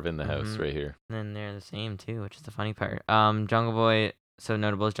swerve in the house Mhm. right here. And they're the same too, which is the funny part. Jungle Boy. So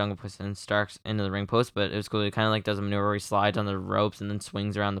notable is Jungle Boy sends Starks into the ring post, but it was cool. He kind of like does a maneuver where he slides on the ropes and then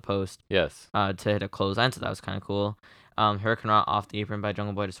swings around the post Yes. to hit a clothesline. So that was kind of cool. Hurricane Rana off the apron by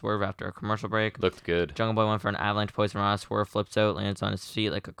Jungle Boy to Swerve after a commercial break. Looked good. Jungle Boy went for an avalanche poison Rana. Swerve flips out, lands on his feet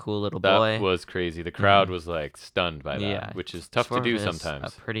like a cool little That boy. was crazy. The crowd Mhm. was like stunned by that, Yeah, which is tough Swerve to do is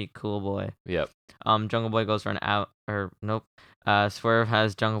sometimes. a pretty cool boy. Yep. Jungle Boy goes for an out or nope. Swerve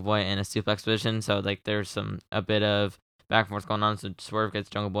has Jungle Boy in a suplex position, so like there's a bit of back and forth going on. So Swerve gets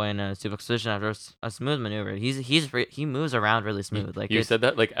Jungle Boy in a suplex position after a smooth maneuver. He moves around really smooth. Like You said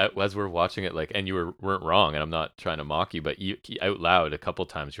that like as we're watching it, like, and you weren't wrong, and I'm not trying to mock you, but you out loud a couple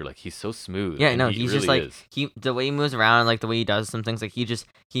times you're like, he's so smooth. Yeah, and no, he he's really just like is. the way he moves around, like the way he does some things, like he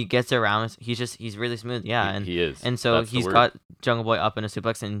gets around. He's really smooth. Yeah, He is. and so That's the he's word. got Jungle Boy up in a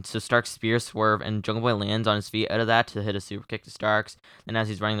suplex, and so Starks spears Swerve, and Jungle Boy lands on his feet out of that to hit a super kick to Starks. And as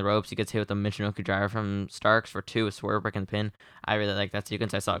he's running the ropes, he gets hit with a Michinoku driver from Starks for 2 with Swerve breaking the pin. I really like that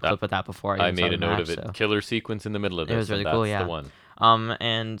sequence. I saw a clip of that before. I even saw made the a note match, of it. so. Killer sequence in the middle of this. It was really and cool, that's yeah. the one.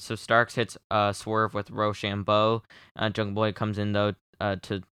 And so Starks hits Swerve with Rochambeau. Jungle Boy comes in though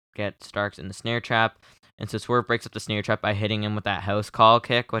to get Starks in the snare trap. And so Swerve breaks up the snare trap by hitting him with that house call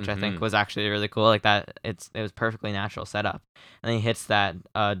kick, which I think was actually really cool. Like that, it was perfectly natural setup. And then he hits that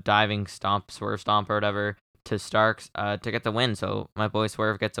diving stomp, Swerve stomp or whatever to Starks to get the win. So my boy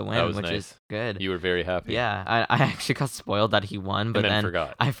Swerve gets a win, which is good. You were very happy. Yeah, I actually got spoiled that he won, but and then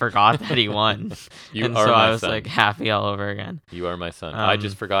forgot. I forgot that he won. You and are so my I was son. like happy all over again. You are my son. I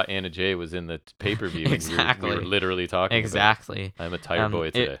just forgot Anna Jay was in the pay-per-view. Exactly. We were literally talking Exactly. about it. I'm a tired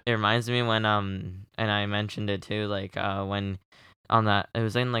boy today. It reminds me when and I mentioned it too, like when on that it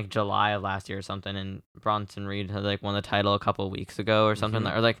was in like July of last year or something, and Bronson Reed had like won the title a couple weeks ago or something,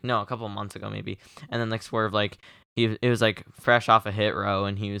 or like no, a couple months ago maybe, and then like Swerve like it was like fresh off a Hit Row,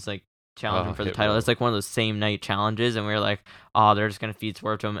 and he was like challenging for the Hit title. Row. It's like one of those same night challenges, and we were like, oh, they're just gonna feed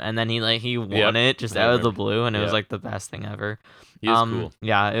Swerve to him, and then he won it just out of the blue, and it was like the best thing ever. He is cool.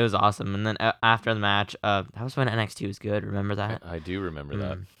 Yeah, it was awesome. And then after the match, that was when NXT was good. Remember that? I do remember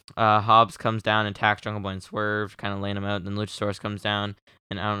that. Hobbs comes down and attacks Jungle Boy and Swerve, kind of laying him out. Then Luchasaurus comes down,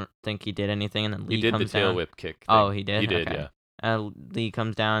 and I don't think he did anything. And then Lee did comes the tail down. whip kick. Oh, he did. He did, okay. yeah. Lee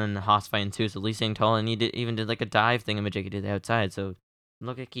comes down and Haas fighting too. So Lee staying tall, and he even did like a dive thing. He did the outside. So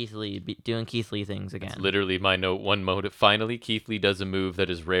look at Keith Lee doing Keith Lee things again. It's literally my note. One motive. Finally, Keith Lee does a move that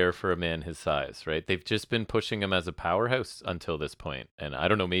is rare for a man his size. Right? They've just been pushing him as a powerhouse until this point, and I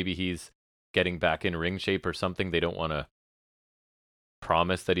don't know. Maybe he's getting back in ring shape or something. They don't want to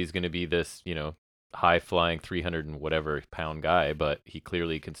promise that he's going to be this, high flying 300 and whatever pound guy, but he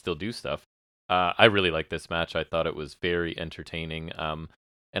clearly can still do stuff. I really like this match. I thought it was very entertaining.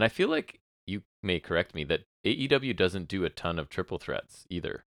 And I feel like you may correct me that AEW doesn't do a ton of triple threats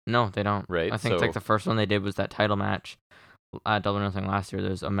either. No, they don't. Right? I think like the first one they did was that title match. Double or Nothing last year.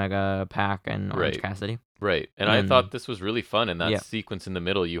 There's Omega Pac and Orange Cassidy. Right. And I thought this was really fun, and that sequence in the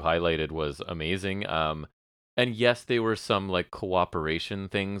middle you highlighted was amazing. And yes, there were some like cooperation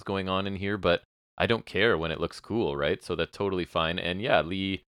things going on in here, but I don't care when it looks cool, right? So that's totally fine. And yeah,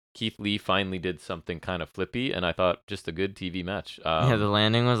 Keith Lee finally did something kind of flippy, and I thought just a good TV match. The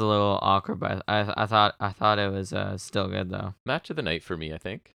landing was a little awkward, but I thought it was still good though. Match of the night for me, I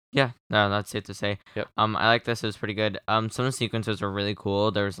think. Yeah, no, that's safe to say. Yep. I like this. It was pretty good. Some of the sequences were really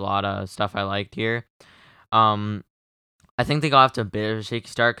cool. There's a lot of stuff I liked here. I think they got off to a bit of a shaky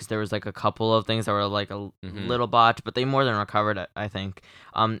start because there was like a couple of things that were like a little botched, but they more than recovered it, I think.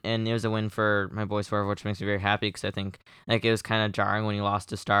 And it was a win for my boy Swerve, which makes me very happy because I think like it was kind of jarring when he lost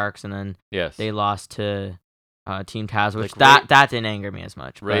to Starks, and then they lost to Team Taz, which that didn't anger me as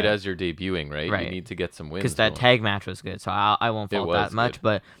much. Right as you're debuting, right? You need to get some wins. Because that tag match was good, so I won't fault that much,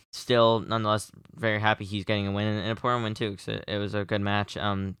 but still, nonetheless, very happy he's getting a win, and an important win too, because it was a good match,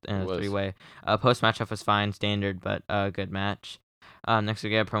 in a three-way. Post-match stuff was fine, standard, but a good match. Next we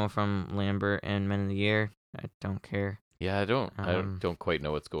get a promo from Lambert and Men of the Year. I don't care. Yeah, I don't quite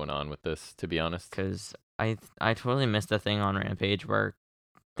know what's going on with this, to be honest. Because I totally missed the thing on Rampage where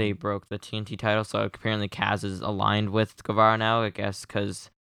they broke the TNT title, so apparently Kaz is aligned with Guevara now, I guess, because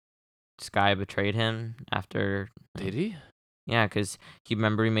Sky betrayed him after... Did he? Yeah, because he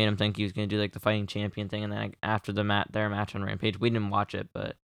made him think he was going to do like the fighting champion thing, and then like, after their match on Rampage, we didn't watch it,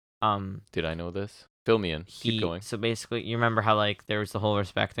 but... Did I know this? Fill me in. Keep going. So basically, you remember how like there was the whole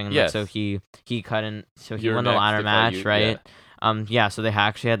respect thing, and like, so he cut in, so he won the ladder match, right? Yeah. So they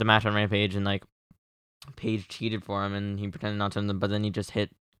actually had the match on Rampage, and like Paige cheated for him, and he pretended not to, but then he just hit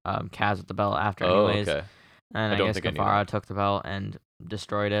Kaz with the belt after, anyways. Okay. And I guess Guevara took the belt, and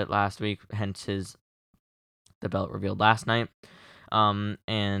destroyed it last week. Hence the belt revealed last night.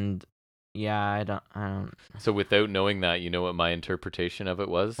 And yeah, I don't. So without knowing that, you know what my interpretation of it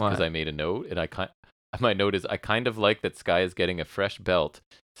was? Because What? I made a note, and my note is I kind of like that Sky is getting a fresh belt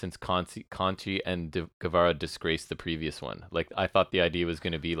since Conti and Guevara disgraced the previous one. Like, I thought the idea was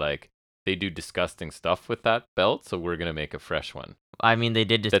going to be like, they do disgusting stuff with that belt, so we're going to make a fresh one. I mean, they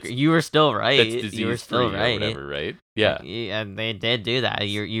did. You were still right. That's You were still disease-free or right. whatever, right? Yeah. Yeah, they did do that.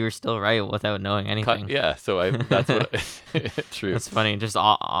 You were still right without knowing anything. Yeah, so that's what true. That's funny. Just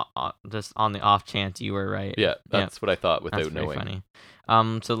on the off chance you were right. Yeah, that's what I thought without That's very knowing.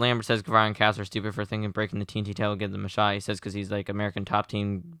 funny. So Lambert says Guevara and Cass are stupid for thinking breaking the TNT title will give them a shot. He says because he's like American top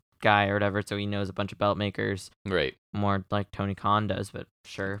team guy or whatever, so he knows a bunch of belt makers. Right. More like Tony Khan does, but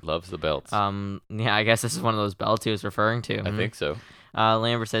sure. Loves the belts. Yeah, I guess this is one of those belts he was referring to. I think so.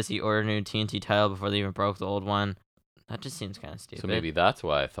 Lambert says he ordered a new TNT title before they even broke the old one. That just seems kind of stupid. So maybe that's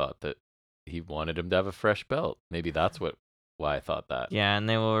why I thought that he wanted him to have a fresh belt. Maybe that's why I thought that. Yeah, and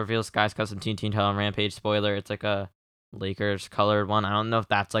they will reveal Sky's custom TNT title on Rampage. Spoiler, it's like a Lakers colored one. I don't know if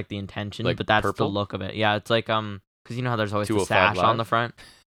that's like the intention, Like but that's purple? the look of it. Yeah, it's like because you know how there's always the 205 sash on Live? the front.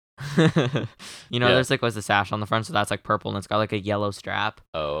 Yeah. There's like always the sash on the front, so that's like purple, and it's got like a yellow strap.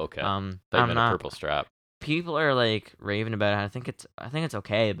 Oh, okay. I'm Thought you meant not. a purple strap. People are like raving about it. I think it's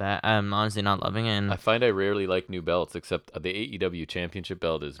okay, but I'm honestly not loving it. And I find I rarely like new belts, except the AEW Championship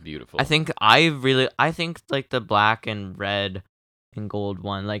belt is beautiful. I think like the black and red and gold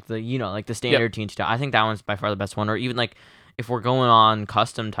one, like like the standard TNT title. I think that one's by far the best one. Or even like if we're going on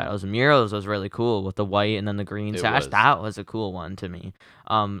custom titles, Miro's was really cool with the white and then the green sash. That was a cool one to me.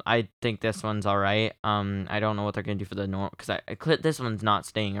 I think this one's all right. I don't know what they're gonna do for the norm because this one's not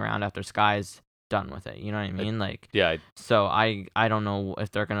staying around after Sky's done with it. You know what I mean? So I don't know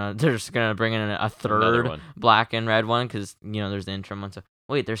if they're just gonna bring in a third one. black and red one because there's the interim one. So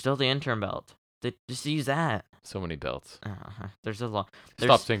wait, there's still the interim belt. They just use that. So many belts. There's a lot.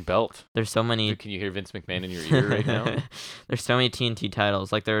 Stop saying belt. There's so many. Dude, can you hear Vince McMahon in your ear right now? There's so many TNT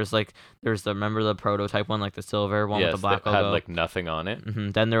titles. Like there's remember the prototype one, like the silver one with the black that logo. had like nothing on it.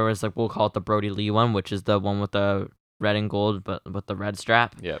 Then there was like we'll call it the Brody Lee one, which is the one with the red and gold, but with the red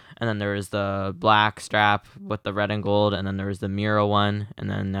strap. Yep. And then there was the black strap with the red and gold, and then there was the Miro one, and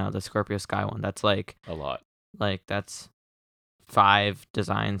then now the Scorpio Sky one. That's like a lot. Like that's 5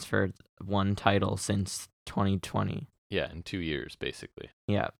 designs for one title since 2020. Yeah, in 2 years, basically.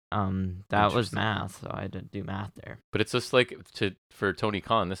 Yeah. That was math, so I had to do math there. But it's just like for Tony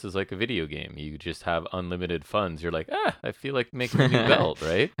Khan, this is like a video game. You just have unlimited funds. You're like, I feel like making a new belt,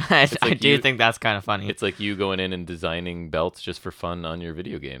 right? I do think that's kind of funny. It's like you going in and designing belts just for fun on your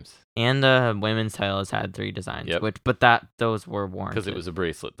video games. And the women's title has had 3 designs, but those were warranted. Because it was a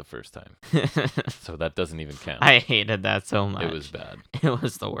bracelet the first time. So that doesn't even count. I hated that so much. It was bad. It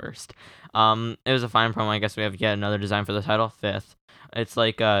was the worst. It was a fine promo. I guess we have yet another design for the title, 5th. It's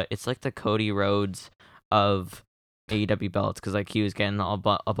like the Cody Rhodes of AEW belts because like he was getting a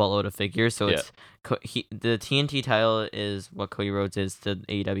buttload of figures. So it's the TNT title is what Cody Rhodes is to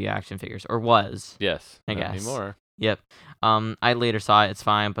AEW action figures or was. Yes, I not guess. anymore. Yep. I later saw it. It's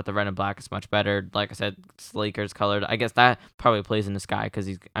fine, but the red and black is much better. Like I said, it's Lakers colored. I guess that probably plays in the sky because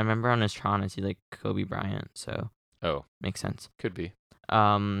I remember on his Tron I see like Kobe Bryant. So makes sense. Could be.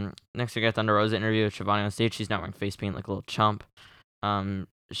 Next we got Thunder Rosa interview with Shivani on stage. She's not wearing face paint like a little chump.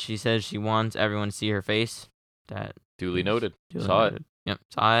 She says she wants everyone to see her face. That duly noted. Saw it. Yep,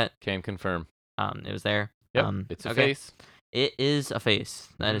 saw it. Can confirm. It was there. Yep, it's a face. It is a face.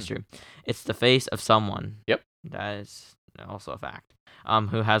 That is true. It's the face of someone. Yep. That is also a fact.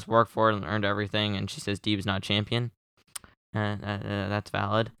 Who has worked for it and earned everything, and she says Deeb's not champion. That's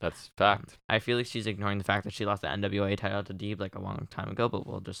valid. That's fact. I feel like she's ignoring the fact that she lost the NWA title to Deeb like a long time ago, but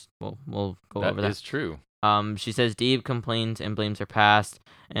we'll go over that. That is true. She says Deeb complains and blames her past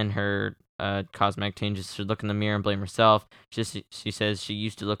and her cosmetic changes. Should look in the mirror and blame herself. She says she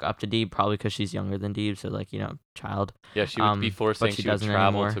used to look up to Deeb probably because she's younger than Deeb, so like child. Yeah, she would before saying she would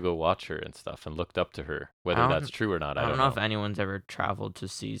travel anymore. to go watch her and stuff and looked up to her. Whether that's true or not, I don't know. If anyone's ever traveled to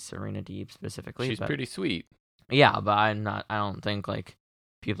see Serena Deeb specifically. She's pretty sweet. Yeah, but I don't think like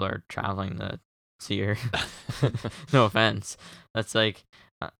people are traveling to see her. No offense. That's like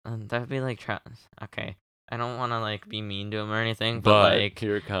that'd be like okay. I don't want to like be mean to him or anything, but like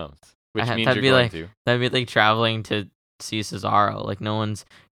here it comes. Which means that'd you're be going to. That'd be like traveling to see Cesaro. Like no one's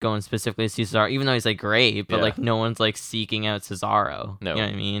going specifically to see Cesaro, even though he's like great, but like no one's like seeking out Cesaro. No, you know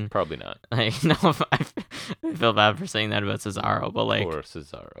what I mean? Probably not. Like no, I feel bad for saying that about Cesaro, but like or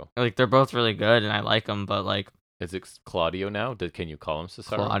Cesaro. Like they're both really good and I like them, but like. Is it Claudio now? Can you call him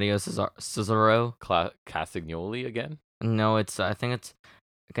Cesaro? Claudio Cesaro. Castagnoli again? No, I think it's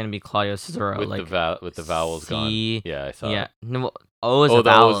gonna be Claudio Cesaro. with Like the vowels gone. C. Yeah, I saw Yeah. it. No. O is Oh, a the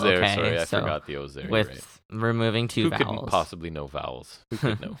vowel. O's there. Okay. Sorry, I So forgot the O's there. You're with right. removing two Who vowels. could possibly know vowels? Who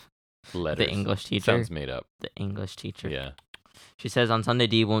could know letters? The English teacher. Sounds made up. The English teacher. Yeah. She says on Sunday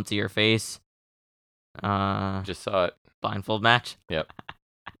D won't see your face. Just saw it. Blindfold match. Yep.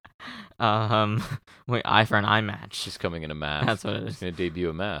 Wait, eye for an eye match. She's coming in a mask. That's what it She's is. gonna debut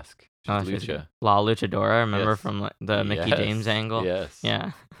a mask. She's Lucha. La Luchadora. Remember Yes. from the Mickey Yes. James angle? Yes.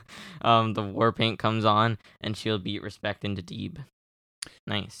 Yeah. The war paint comes on and she'll beat Respect into Deeb.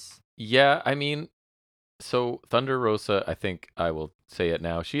 Nice. Yeah, I mean, so Thunder Rosa, I think I will say it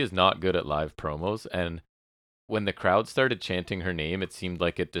now. She is not good at live promos, and when the crowd started chanting her name, it seemed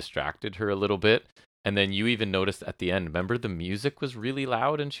like it distracted her a little bit. And then you even noticed at the end, remember the music was really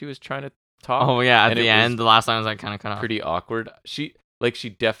loud and she was trying to talk? Oh yeah, at and the end, the last time I was like kind of cut off. Pretty awkward. She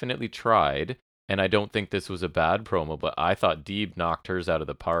definitely tried, and I don't think this was a bad promo, but I thought Deeb knocked hers out of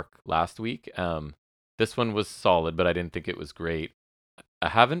the park last week. This one was solid, but I didn't think it was great. I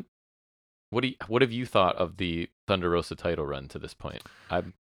haven't. What have you thought of the Thunder Rosa title run to this point? I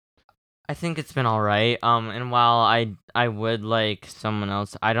think it's been all right. And while I would like someone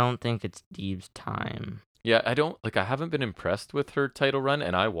else, I don't think it's Deeb's time. Yeah, I haven't been impressed with her title run,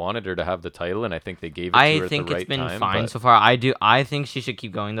 and I wanted her to have the title, and I think they gave it to her at the right time. I think it's been fine so far. I think she should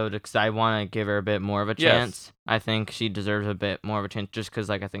keep going though, because I want to give her a bit more of a chance. Yes. I think she deserves a bit more of a chance, just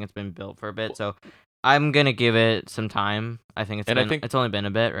because I think it's been built for a bit. So I'm gonna give it some time. I think it's only been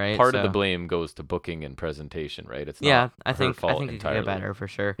a bit, right? Part of the blame goes to booking and presentation, right? It's not I think her fault it could entirely. get better for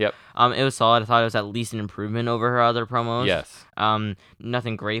sure. Yep. It was solid. I thought it was at least an improvement over her other promos. Yes.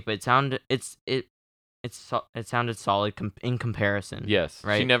 Nothing great, but it sounded solid in comparison. Yes.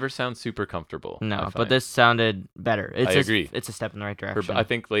 Right. She never sounds super comfortable. No, but this sounded better. I agree. It's a step in the right direction. I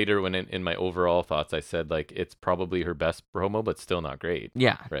think later when in my overall thoughts, I said like it's probably her best promo, but still not great.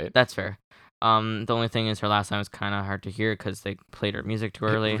 Yeah. Right. That's fair. The only thing is her last time was kind of hard to hear because they played her music too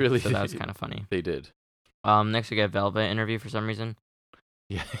early. Really? So that was kind of funny. They did. Next we get Velvet interview for some reason.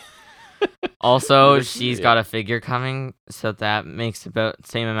 Yeah. Also, she's got a figure coming, so that makes about the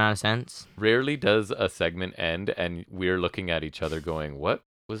same amount of sense. Rarely does a segment end, and we're looking at each other going, "What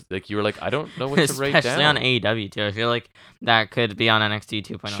was like?" You were like, "I don't know what to write down." Especially on AEW too. I feel like that could be on NXT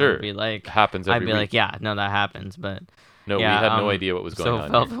 2.0. Sure. It'd be like happens every I'd be week. like, yeah, no, that happens, but. No, yeah, we had no idea what was going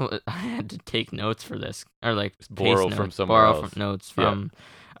on. So Velvet, I had to take notes for this, or like borrow notes from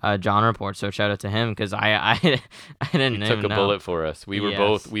John Report. So shout out to him because I didn't know. He took a bullet for us. We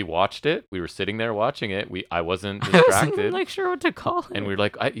were we watched it. We were sitting there watching it. I wasn't distracted. I wasn't even, like sure what to call it. And we were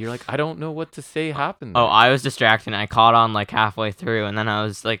like, you're like, I don't know what to say happened. Oh, I was distracted. And I caught on like halfway through, and then I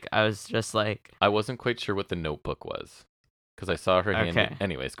was just like, I wasn't quite sure what the notebook was. Because I saw her hand. Okay.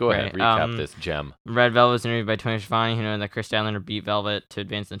 Anyways, go ahead. Recap this gem. Red Velvet was interviewed by Tony Schiavone, who noted that Chris Statlander beat Velvet to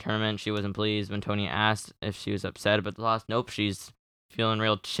advance in the tournament. She wasn't pleased when Tony asked if she was upset about the loss. Nope, she's feeling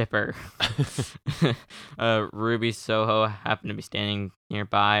real chipper. Ruby Soho happened to be standing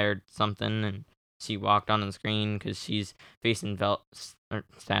nearby or something, and she walked onto the screen because she's facing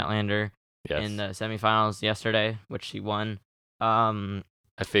Statlander in the semifinals yesterday, which she won.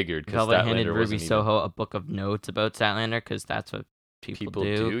 I figured because Velvet handed Ruby Soho a book of notes about Statlander because that's what people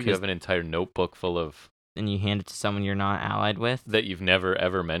do. You have an entire notebook full of... And you hand it to someone you're not allied with. That you've never,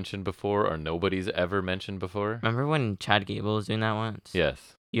 ever mentioned before or nobody's ever mentioned before. Remember when Chad Gable was doing that once?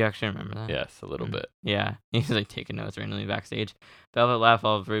 Yes. You actually remember that? Yes, a little bit. Yeah. He was like taking notes randomly backstage. Velvet laughed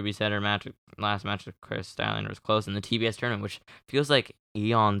while Ruby said her last match with Chris Statlander was close in the TBS tournament, which feels like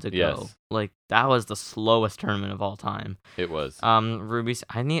eons ago. Yes. Like that was the slowest tournament of all time. It was. Ruby's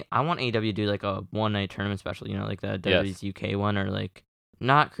I want AEW to do like a one night tournament special, like the WWE's UK one or like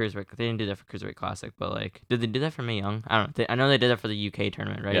not Cruiserweight. They didn't do that for Cruiserweight Classic, but like did they do that for Mae Young? I don't know. I know they did that for the UK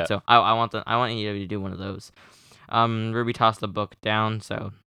tournament, right? Yeah. So I want AEW to do one of those. Ruby tossed the book down,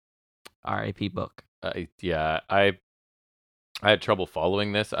 so R.I.P. book. I had trouble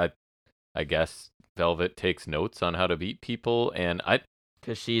following this. I guess Velvet takes notes on how to beat people, and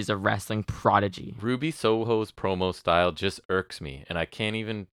because she's a wrestling prodigy. Ruby Soho's promo style just irks me, and I can't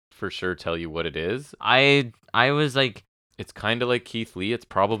even for sure tell you what it is. I was like, it's kind of like Keith Lee. It's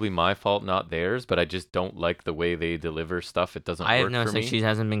probably my fault, not theirs, but I just don't like the way they deliver stuff. It doesn't work for me. I have noticed like she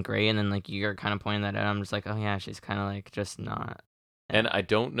hasn't been great, and then like you're kind of pointing that out. I'm just like, oh yeah, she's kind of like just not. And I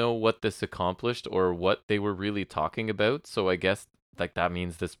don't know what this accomplished or what they were really talking about. So I guess like that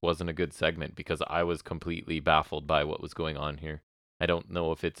means this wasn't a good segment because I was completely baffled by what was going on here. I don't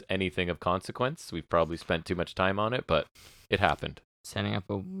know if it's anything of consequence. We've probably spent too much time on it, but it happened. Setting up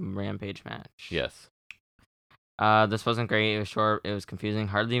a Rampage match. Yes. This wasn't great. It was short. It was confusing.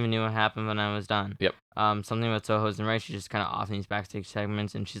 Hardly even knew what happened when I was done. Yep. Something about Soho's and right. She's just kind of off in these backstage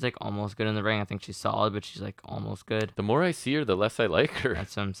segments, and she's like almost good in the ring. I think she's solid, but she's like almost good. The more I see her, the less I like her.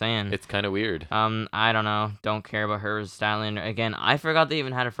 That's what I'm saying. It's kind of weird. I don't know. Don't care about her styling. Again, I forgot they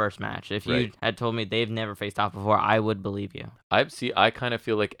even had a first match. If you Right. had told me they've never faced off before, I would believe you. I kind of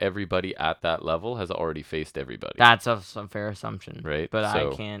feel like everybody at that level has already faced everybody. That's a fair assumption. Right, But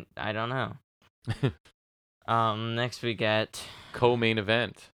so- I don't know. Next we get Co-main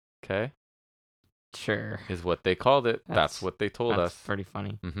event, okay, sure. is what they called it. That's what they told That's us. pretty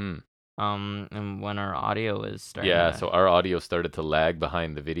funny. Mm-hmm. And when our audio is starting. Yeah, to- so our audio started to lag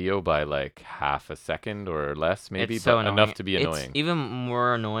behind the video by like half a second or less, maybe, it's so but annoying. enough to be It's annoying. even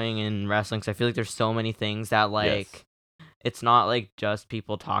more annoying in wrestling because I feel like there's so many things that like. Yes. It's not like just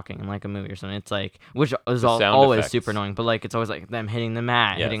people talking in like a movie or something. It's like, which is The sound always effects. super annoying, but like it's always like them hitting the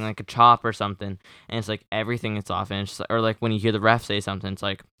mat, Yes. hitting like a chop or something, and it's like everything is off, and it's just, or like when you hear the ref say something, it's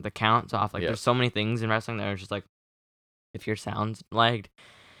like the count's off. Like Yes. there's so many things in wrestling that are just like, if your sound's lagged,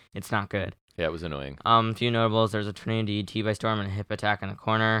 it's not good. Yeah, it was annoying. A few notables. There's a tornado DDT by Storm and a hip attack in the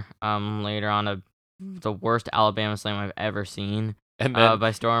corner. Later on, the worst Alabama slam I've ever seen. And then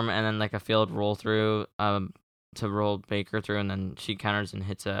By Storm, and then like a failed roll through to roll Baker through, and then she counters and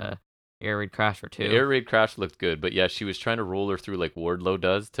hits a air raid crash for 2. the air raid crash looked good, but yeah, she was trying to roll her through like Wardlow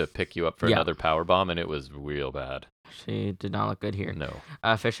does to pick you up for Yeah. another power bomb, and it was real bad. She did not look good here. No,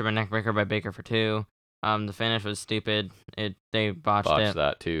 Fisherman neckbreaker by Baker for 2. The finish was stupid. They botched botched it.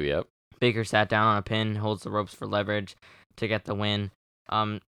 that too. Yep. Baker sat down on a pin, holds the ropes for leverage to get the win.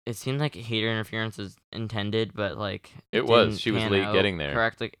 It seemed like hater interference was intended, but like It was. didn't She was pan late out getting there.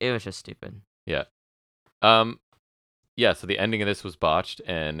 correctly. It was just stupid. Yeah, so the ending of this was botched,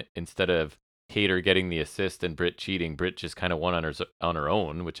 and instead of Hater getting the assist and Britt cheating, Britt just kind of won on her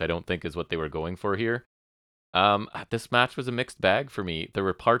own, which I don't think is what they were going for here. This match was a mixed bag for me. There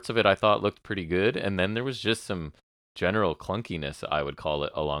were parts of it I thought looked pretty good, and then there was just some general clunkiness, I would call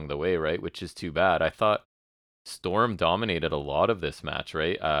it, along the way, right? Which is too bad. I thought Storm dominated a lot of this match,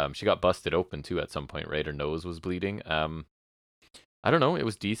 right? She got busted open too at some point, right? Her nose was bleeding. I don't know. It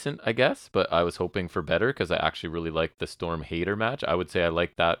was decent, I guess, but I was hoping for better because I actually really liked the Storm Hater match. I would say I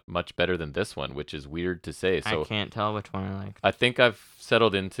liked that much better than this one, which is weird to say. So I can't tell which one I like. I think I've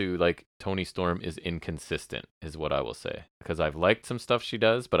settled into like Toni Storm is inconsistent, is what I will say, because I've liked some stuff she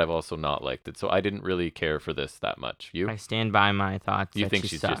does, but I've also not liked it. So I didn't really care for this that much. You? I stand by my thoughts. You that think she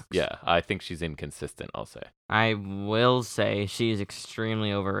she's sucks. just I think she's inconsistent. I'll say I will say she is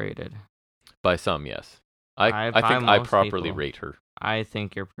extremely overrated. by some, yes. I By think I most properly people. rate her. I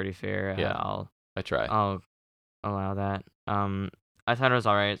think you're pretty fair. Yeah. I try. I'll allow that. I thought it was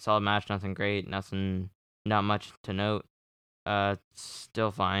alright. Solid match. Nothing great. Not much to note. Still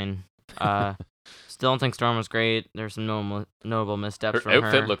fine. Still don't think Storm was great. There's some notable missteps Her from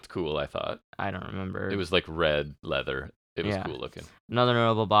outfit her. looked cool, I thought. I don't remember. It was like red leather. It was Yeah. cool looking. Another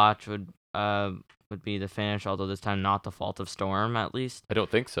notable botch would be the finish, although this time not the fault of Storm, at least. I don't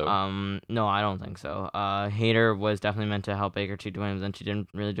think so. No, I don't think so. Hater was definitely meant to help Baker to win, but then she didn't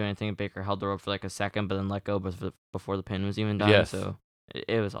really do anything. Baker held the rope for like a second, but then let go before the pin was even done. Yes. So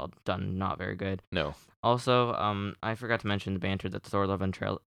it was all done not very good. No. Also, I forgot to mention the banter that the Thor Love and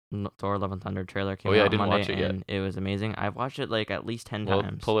Thunder trailer came Oh, yeah, out I didn't Monday, watch it yet. and it was amazing. I've watched it like at least 10 Well,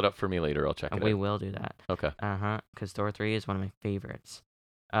 times. pull it up for me later. I'll check it We out. will do that. Okay. Because Thor 3 is one of my favorites.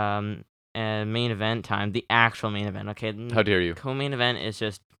 And main event time, the actual main event. Okay. How dare you? Co-main event is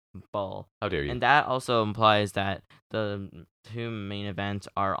just bull. How dare you? And that also implies that the two main events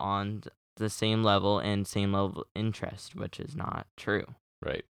are on the same level and same level of interest, which is not true.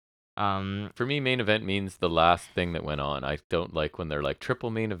 Right. Um, For me, main event means the last thing that went on. I don't like when they're like triple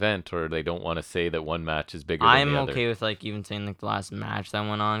main event, or they don't want to say that one match is bigger than I'm the other. okay with like even saying like the last match that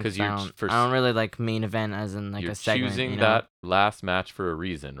went on 'Cause because you're I don't really like main event as in like You're a segment. choosing you know? that last match for a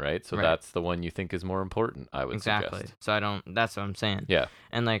reason, right? So Right. that's the one you think is more important, I would Exactly. suggest. So I don't. That's what I'm saying. Yeah.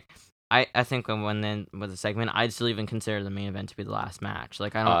 And like, I think when then with a segment, I'd still even consider the main event to be the last match.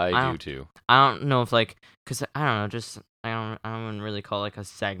 Like I do too. I don't know if like, cause I don't know, just I don't really call like a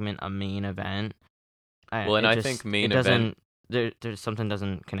segment a main event. Well, and I think main it doesn't, event- there's something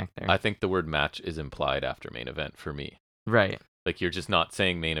doesn't connect there. I think the word match is implied after main event for me. Right. Like you're just not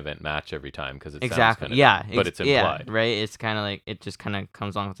saying main event match every time because it Exactly. sounds Yeah. but it's implied. Yeah. Right. It's kind of like it just kind of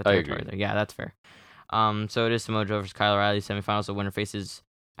comes along with the I territory agree. there. Yeah, that's fair. So it is Samoa Joe versus Kyle O'Reilly semifinals. The winner faces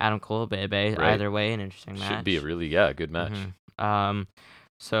Adam Cole, Bebe. Right. Either way, an interesting match. Should be a really good match. Mhm.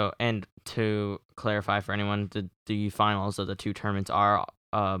 So, and to clarify for anyone, the finals of the two tournaments are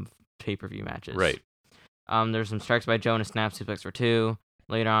pay-per-view matches. Right. There's some strikes by Joe and a snap suplex for 2.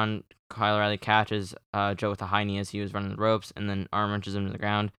 Later on, Kyle O'Reilly catches Joe with a high knee as he was running the ropes, and then arm wrenches him to the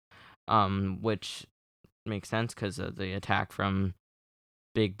ground, which makes sense because of the attack from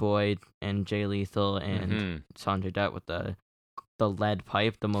Big Boy and Jay Lethal and Mhm. Sanjay Dutt with the lead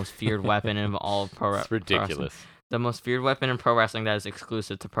pipe, the most feared weapon in all of pro It's wrestling. ridiculous. The most feared weapon in pro wrestling that is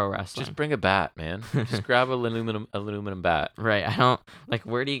exclusive to pro wrestling. Just bring a bat, man. Just grab a aluminum bat. Right. I don't like.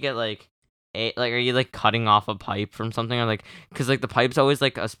 Where do you get like are you like cutting off a pipe from something, or like because like the pipe's always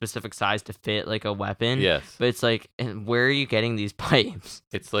like a specific size to fit like a weapon. Yes. But it's like, where are you getting these pipes?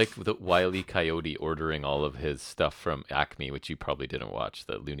 It's like the Wile E. Coyote ordering all of his stuff from Acme, which you probably didn't watch,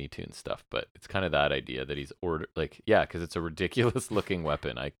 the Looney Tunes stuff, but it's kind of that idea that he's because it's a ridiculous looking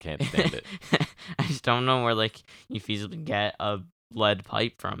weapon. I can't stand it. I just don't know where like you feasibly get a lead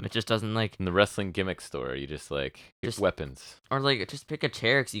pipe from. It just doesn't like. In the wrestling gimmick store, you just weapons. Or like just pick a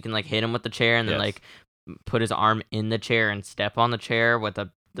chair because you can like hit him with the chair and then Yes. like put his arm in the chair and step on the chair with the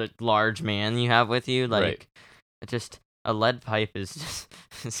large man you have with you. Like Right. it just a lead pipe is just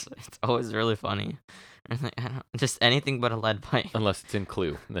it's always really funny. Like, I don't, just anything but a lead pipe. Unless it's in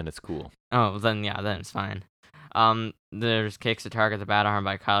Clue, then it's cool. Oh, then it's fine. There's kicks to target the bat arm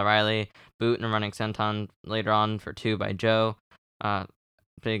by Kyle O'Reilly, boot and a running senton later on for 2 by Joe.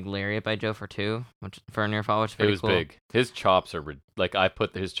 Big lariat by Joe for 2, which for a near fall, which is It pretty was cool. big. His chops are I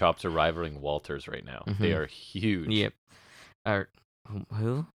put his chops are rivaling Walter's right now. They Mhm. are huge. Yep. Or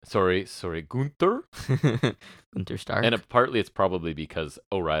who? Sorry, Gunther. Gunther Stark. And partly it's probably because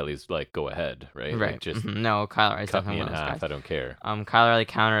O'Reilly's like, go ahead, right? right. Like, just No, Kyle O'Reilly's cut me definitely in one of those half. guys. I don't care. Kyle O'Reilly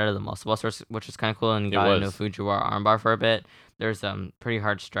countered out of the muscle buster, which is kind of cool, and he It got into a was. Fujiwara armbar for a bit. There's pretty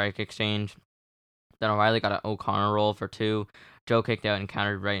hard strike exchange. Then O'Reilly got an O'Connor roll for 2. Joe kicked out and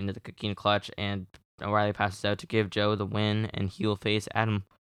countered right into the Coquina clutch, and O'Reilly passes out to give Joe the win and heel face Adam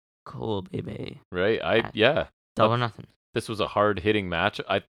Cole, baby. Right? Double or nothing. This was a hard hitting match.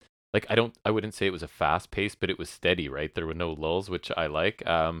 I wouldn't say it was a fast pace, but it was steady, right? There were no lulls, which I like.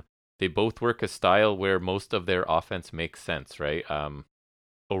 They both work a style where most of their offense makes sense, right?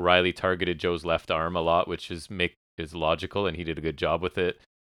 O'Reilly targeted Joe's left arm a lot, which is logical, and he did a good job with it.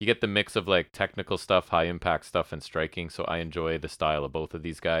 You get the mix of like technical stuff, high impact stuff, and striking. So I enjoy the style of both of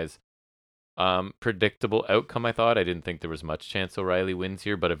these guys. Predictable outcome, I thought. I didn't think there was much chance O'Reilly wins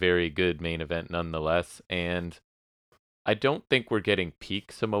here, but a very good main event nonetheless. And I don't think we're getting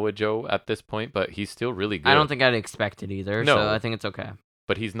peak Samoa Joe at this point, but he's still really good. I don't think I'd expect it either, No. so I think it's okay.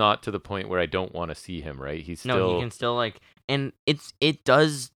 But he's not to the point where I don't want to see him, right? He's still... No, he can still like, and he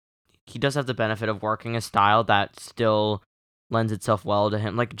does have the benefit of working a style that still lends itself well to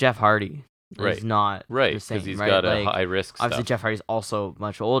him. Like Jeff Hardy is not right, the same, because he's right? got like, a high risk stuff. obviously Jeff Hardy's also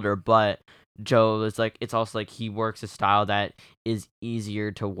much older, but Joe is like, it's also like he works a style that is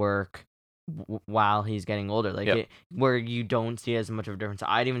easier to work while he's getting older, like where you don't see as much of a difference.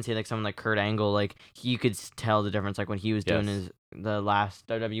 I'd even say like someone like Kurt Angle, like you could tell the difference, like when he was doing the last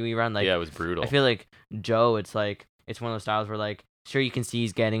WWE run, like it was brutal. I feel like Joe, it's like it's one of those styles where like sure you can see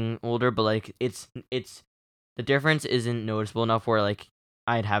he's getting older, but like it's the difference isn't noticeable enough where like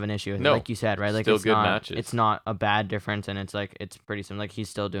I'd have an issue with it, like you said, right? Like still it's good not, matches. It's not a bad difference, and it's like it's pretty similar. Like he's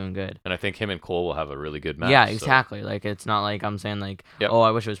still doing good. And I think him and Cole will have a really good match. Yeah, exactly. So. Like it's not like I'm saying like, Yep. oh, I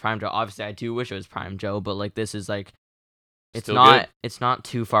wish it was Prime Joe. Obviously, I do wish it was Prime Joe, but like this is like, it's still not good. It's not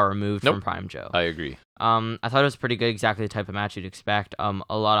too far removed Nope. from Prime Joe. I agree. I thought it was pretty good, exactly the type of match you'd expect. A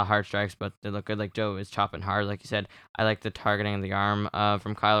lot of hard strikes, but they look good. Like Joe is chopping hard, like you said. I like the targeting of the arm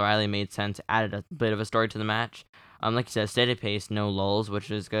from Kyle O'Reilly, made sense, added a bit of a story to the match. Like you said, steady pace, no lulls,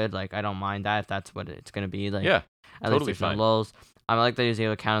 which is good. Like I don't mind that if that's what it's gonna be. Like yeah, at totally least there's fine. no lulls. I like that he was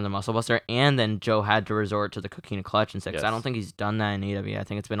able to counter the muscle buster, and then Joe had to resort to the Coquina clutch and 6. Yes. I don't think he's done that in AEW. I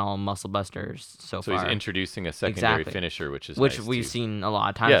think it's been all muscle busters so far. So he's introducing a secondary Exactly. finisher, which we've nice seen a lot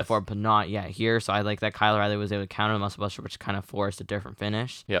of times Yes. before, but not yet here. So I like that Kyle O'Reilly was able to counter the muscle buster, which kind of forced a different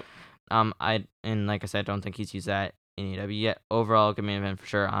finish. Yep. And like I said, I don't think he's used that in AEW yet. Overall, good main event for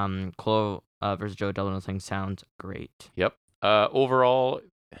sure. Cole versus Joe Double Nothing sounds great. Yep. Overall,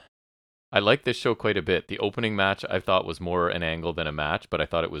 I like this show quite a bit. The opening match I thought was more an angle than a match, but I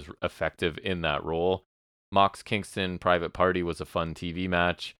thought it was effective in that role. Mox Kingston Private Party was a fun TV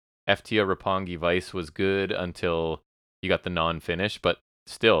match. FTR Roppongi Vice was good until you got the non-finish, but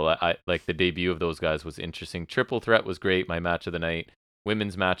still, I like the debut of those guys was interesting. Triple Threat was great, my match of the night.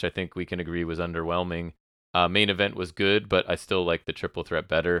 Women's match, I think we can agree, was underwhelming. Main event was good, but I still like the Triple Threat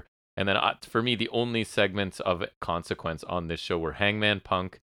better. And then for me, the only segments of consequence on this show were Hangman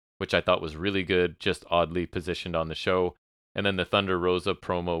Punk, which I thought was really good, just oddly positioned on the show. And then the Thunder Rosa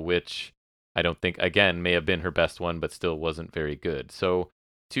promo, which I don't think, again, may have been her best one, but still wasn't very good. So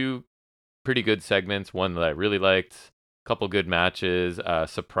 2 pretty good segments, one that I really liked. Couple good matches.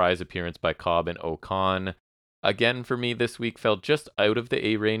 Surprise appearance by Cobb and Okan. Again, for me, this week fell just out of the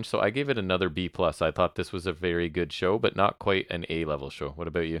A range, so I gave it another B+. I thought this was a very good show, but not quite an A-level show. What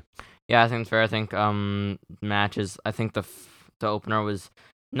about you? Yeah, I think it's fair. I think matches. I think the opener was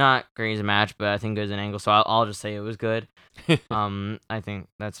not great as a match, but I think it was an angle, so I'll just say it was good. I think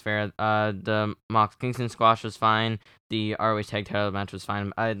that's fair. The Mox Kingston squash was fine. The ROH tag title match was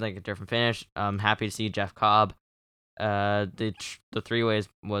fine. I'd like a different finish. I'm happy to see Jeff Cobb. The three ways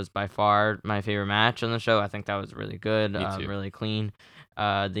was by far my favorite match on the show. I think that was really good. Me too. Really clean.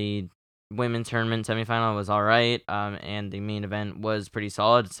 The women's tournament semifinal was all right. And the main event was pretty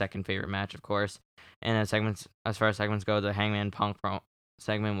solid. Second favorite match, of course. And as far as segments go, the Hangman Punk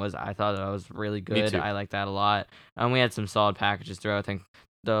segment I thought that was really good. Me too. I liked that a lot. We had some solid packages throughout. I think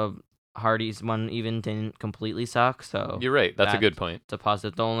the Hardy's one even didn't completely suck. So You're right. That's a good point. it's a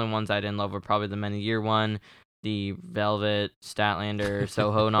positive. The only ones I didn't love were probably the Men of Year one, the Velvet Statlander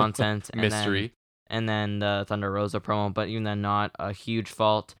Soho nonsense, and Mystery. then the Thunder Rosa promo. But even then, not a huge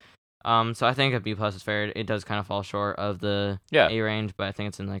fault. So I think a B+ is fair. It does kind of fall short of the A range, but I think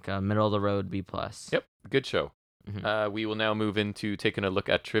it's in like a middle of the road B+. Yep, good show. Mm-hmm. We will now move into taking a look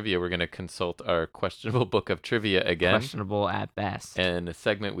at trivia. We're going to consult our questionable book of trivia again. Questionable at best. And a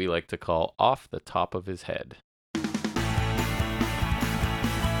segment we like to call Off the Top of His Head.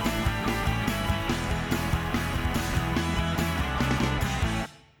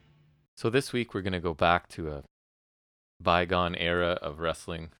 So this week we're going to go back to a bygone era of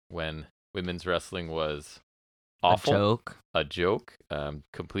wrestling when women's wrestling was awful. A joke.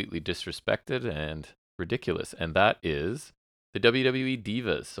 Completely disrespected and ridiculous. And that is the WWE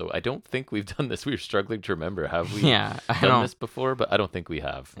Divas. So I don't think we've done this. We were struggling to remember. Have we done this before? But I don't think we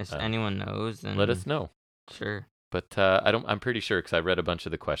have. If anyone knows, then let us know. Sure. But I'm pretty sure because I read a bunch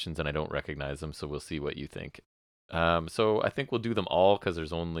of the questions and I don't recognize them. So we'll see what you think. So I think we'll do them all because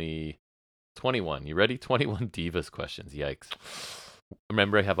there's only 21. You ready? 21 Divas questions. Yikes.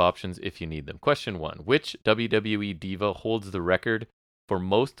 Remember, I have options if you need them. Question 1. Which WWE Diva holds the record for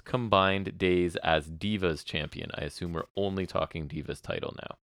most combined days as Divas champion? I assume we're only talking Divas title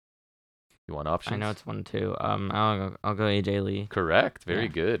now. You want options? I know it's 1, 2. I'll go AJ Lee. Correct. Very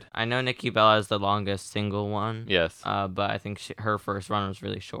good. I know Nikki Bella is the longest single one. Yes. But I think her first run was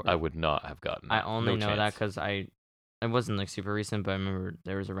really short. I would not have gotten that. I only know that because it wasn't like super recent, but I remember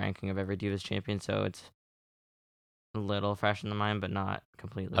there was a ranking of every Divas champion, so it's a little fresh in the mind, but not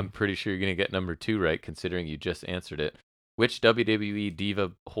completely. I'm pretty sure you're going to get number 2 right, considering you just answered it. Which WWE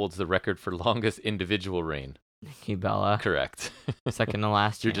Diva holds the record for longest individual reign? Nikki Bella. Correct. Second to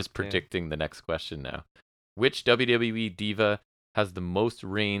last. You're just predicting the next question now. Which WWE Diva has the most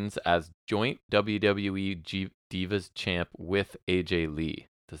reigns as joint WWE Divas champ with AJ Lee?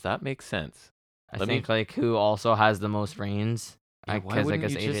 Does that make sense? I think like who also has the most reigns? Yeah, because I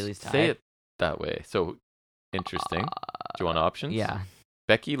guess AJ Lee's tied. Say it that way. So interesting. Do you want options? Yeah.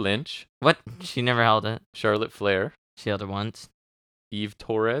 Becky Lynch. What? She never held it. Charlotte Flair. She held it once. Eve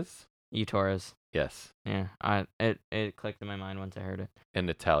Torres. Yes. Yeah. It clicked in my mind once I heard it. And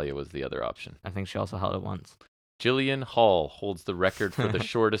Natalya was the other option. I think she also held it once. Jillian Hall holds the record for the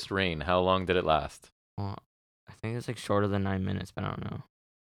shortest reign. How long did it last? Well, I think it's like shorter than 9 minutes, but I don't know.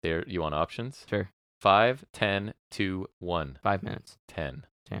 There, you want options? Sure. 5, 10, 2, 1. 5 minutes. 10.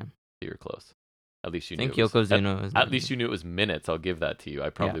 Damn. You're close. At least you knew. I think Yokozuna was. At least you knew it was minutes. I'll give that to you. I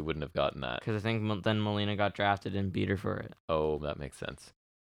probably wouldn't have gotten that. Because I think then Melina got drafted and beat her for it. Oh, that makes sense.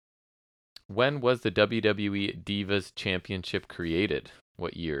 When was the WWE Divas Championship created?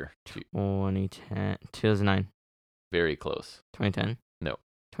 What year? 2009. Very close. 2010? No.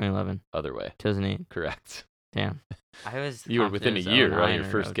 2011. Other way. 2008. Correct. Damn. You were within a year on your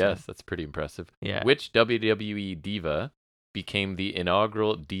first guess. That's pretty impressive. Yeah. Which WWE Diva became the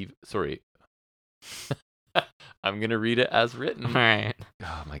inaugural Diva... Sorry. I'm going to read it as written. All right.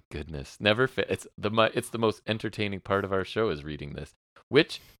 Oh, my goodness. Never fit. It's the most entertaining part of our show is reading this.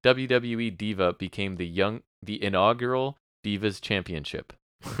 Which WWE Diva became the inaugural Divas Championship?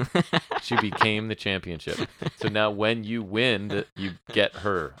 She became the championship. So now when you win, you get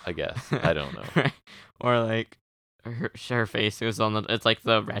her, I guess. I don't know. Or like her face was it's like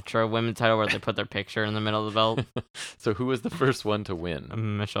the retro women's title where they put their picture in the middle of the belt. So who was the first one to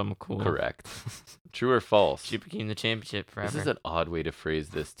win? Michelle McCool. Correct. True or false? She became the championship forever. This is an odd way to phrase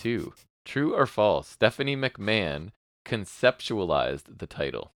this too. True or false? Stephanie McMahon conceptualized the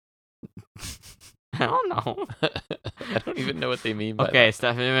title. I don't know. I don't even know what they mean by Okay, that.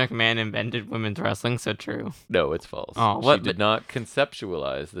 Stephanie McMahon invented women's wrestling, so true. No, it's false. Oh, She what? did not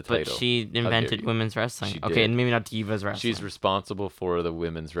conceptualize the But title. she invented you. women's wrestling. She Okay, did. maybe not Divas wrestling. She's responsible for the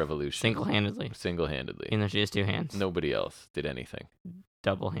women's revolution. Single-handedly. Single-handedly. Even though she has two hands. Nobody else did anything.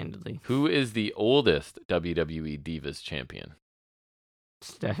 Double-handedly. Who is the oldest WWE Divas champion?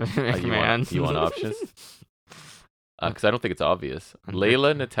 Stephanie McMahon. You want options? Because I don't think it's obvious. Okay.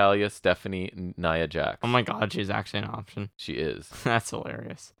 Layla, Natalia, Stephanie, Nia Jax. Oh my god, she's actually an option. She is. That's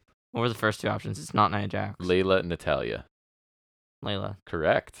hilarious. What were the first two options? It's not Nia Jax. Layla, Natalia. Layla.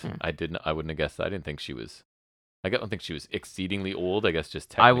 Correct. Yeah. I wouldn't have guessed that. I didn't think she was. I don't think she was exceedingly old. I guess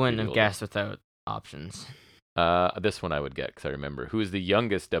just I technically wouldn't have older. guessed without options. This one I would get because I remember. Who is the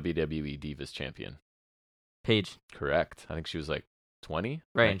youngest WWE Divas champion? Paige. Correct. I think she was like 20.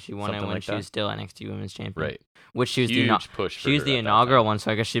 Right, and she won it something when like she that. was still NXT Women's Champion. Right. Which she was Huge push. For she was her the at that inaugural time. one,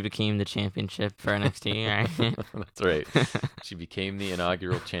 so I guess she became the championship for NXT, right? That's right. She became the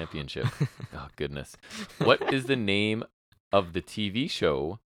inaugural championship. Oh goodness. What is the name of the TV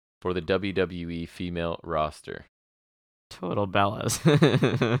show for the WWE female roster? Total Bellas.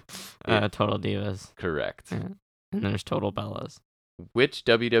 Total Divas. Correct. Yeah. And then there's Total Bellas. Which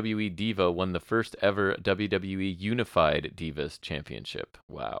WWE diva won the first ever WWE Unified Divas Championship?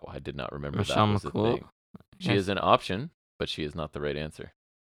 Wow, I did not remember Michelle that was a McCool. thing. She is an option, but she is not the right answer.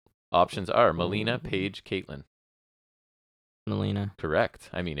 Options are Melina, Ooh. Paige, Caitlyn. Melina. Correct.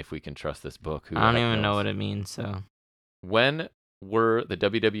 I mean, if we can trust this book, who I the don't heck even know knows? what it means, so. When were the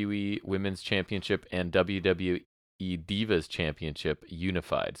WWE Women's Championship and WWE Divas Championship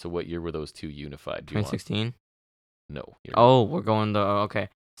unified? So what year were those two unified? Do you want? 2016? No. Oh, we're going okay.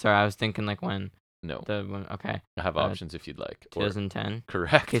 Sorry, I was thinking like when. No. Okay. I have options if you'd like. Or- 2010?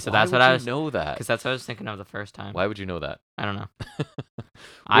 Correct. Okay, so Why that's would what I you was- know that. Because that's what I was thinking of the first time. Why would you know that? I don't know.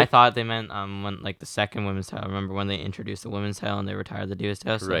 I thought they meant when like the second women's title. Remember when they introduced the women's title and they retired the Divas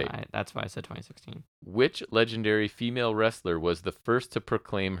title? So Right. that's why I said 2016. Which legendary female wrestler was the first to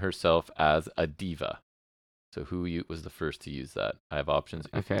proclaim herself as a diva? So who was the first to use that? I have options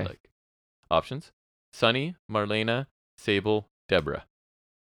if you'd Okay. like. Options? Sunny, Marlena, Sable, Deborah.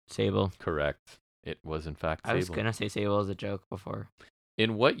 Sable. Correct. It was in fact Sable. I was gonna say Sable as a joke before.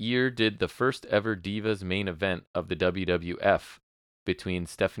 In what year did the first ever Divas main event of the WWF between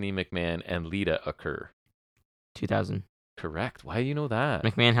Stephanie McMahon and Lita occur? 2000. Correct. Why do you know that?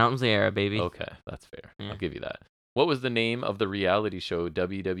 McMahon Helmsley era, baby. Okay, that's fair. Yeah. I'll give you that. What was the name of the reality show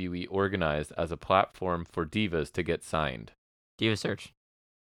WWE organized as a platform for divas to get signed? Diva Search.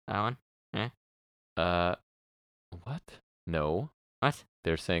 That one? What? No. What?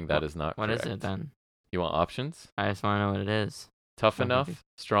 They're saying that is not What correct. is it then? You want options? I just want to know what it is. Tough I'm enough, confused.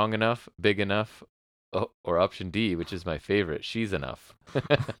 strong enough, big enough, or option D, which is my favorite, she's enough.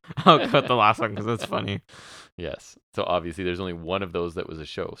 I'll go with the last one because it's funny. Yes. So obviously there's only one of those that was a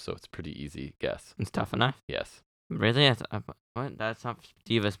show, so it's pretty easy guess. It's tough enough. Yes. Really? What? That's not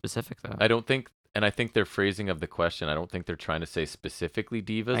Diva specific though. I don't think, and I think their phrasing of the question, I don't think they're trying to say specifically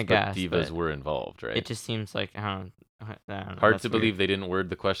divas, I but guess, divas but were involved, right? It just seems like I don't know, Hard that's to weird. believe they didn't word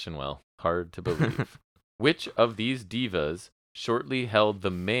the question well. Hard to believe. Which of these divas shortly held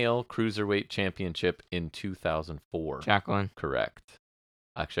the male cruiserweight championship in 2004? Jacqueline. Correct.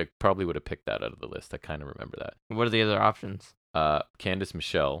 Actually, I probably would have picked that out of the list. I kind of remember that. What are the other options? Candice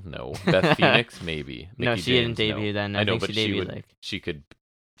Michelle, no. Beth Phoenix, maybe. No, Mickey she didn't James, no. debut then. I know, think but she debuted would. like She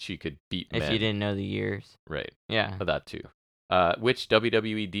could beat if men. you didn't know the years. Right. Yeah. That too. Which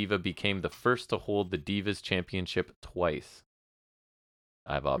WWE diva became the first to hold the Divas Championship twice?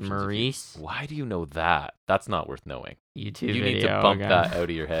 I have options. Maurice. Why do you know that? That's not worth knowing. YouTube You video. need to bump again. that out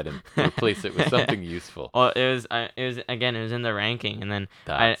of your head and replace it with something useful. Well, it was in the ranking, and then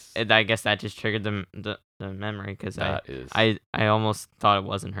That's, I guess that just triggered the memory because that is I almost thought it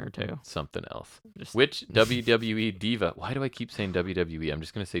wasn't her too. something else. Just Which WWE diva? Why do I keep saying WWE? I'm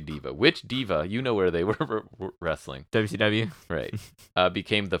just gonna say diva. Which diva? You know where they were wrestling, WCW. right?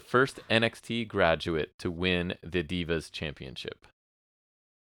 Became the first NXT graduate to win the Divas Championship.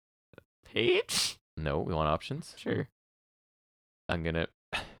 Paige. No, we want options. Sure. I'm gonna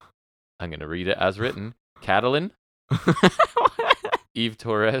read it as written. Catalan, Eve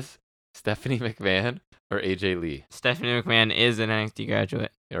Torres, Stephanie McMahon, or AJ Lee. Stephanie McMahon is an NXT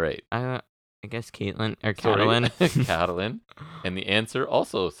graduate. All right. I guess Caitlyn or Sorry. Catalan. Catalan. And the answer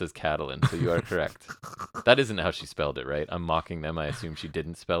also says Catalan, so you are correct. That isn't how she spelled it, right? I'm mocking them. I assume she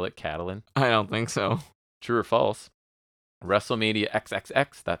didn't spell it Catalan. I don't think so. True or false? WrestleMania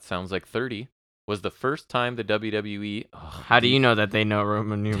XXX, that sounds like 30, was the first time the WWE How do you know that they know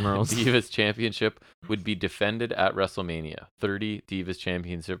Roman numerals? Divas Championship would be defended at WrestleMania. 30 Divas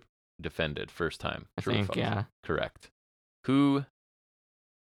Championship defended first time. I True or think, false? yeah. Correct. Who?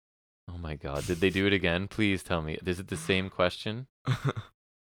 Oh my God! Did they do it again? Please tell me. Is it the same question?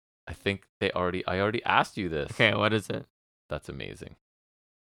 I think I already asked you this. Okay, what is it? That's amazing.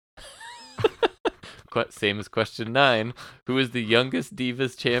 Same as question 9. Who is the youngest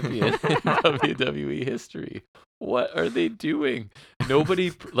Divas champion in WWE history? What are they doing?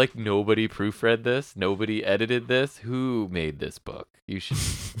 Nobody proofread this. Nobody edited this. Who made this book? You should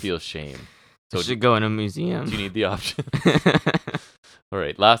feel shame. So it should go in a museum. Do you need the option? All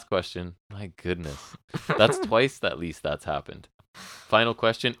right, last question. My goodness. That's twice at least that's happened. Final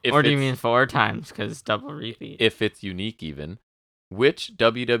question. Or do you mean 4 times? Because double repeat. If it's unique even. Which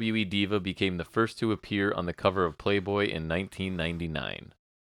WWE diva became the first to appear on the cover of Playboy in 1999?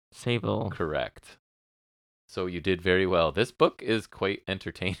 Sable. Correct. So you did very well. This book is quite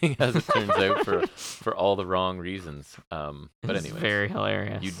entertaining, as it turns out, for all the wrong reasons. But anyway, very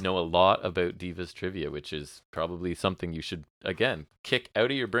hilarious. You'd know a lot about Divas trivia, which is probably something you should, again, kick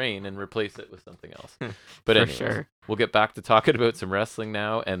out of your brain and replace it with something else. But anyways, sure. We'll get back to talking about some wrestling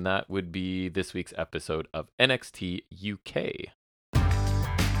now, and that would be this week's episode of NXT UK.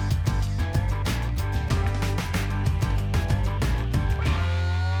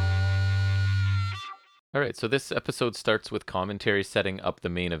 All right, so this episode starts with commentary setting up the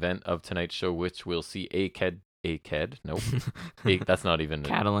main event of tonight's show, which we'll see Nope. That's not even...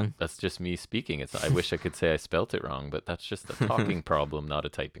 Catalan. That's just me speaking. I wish I could say I spelt it wrong, but that's just a talking problem, not a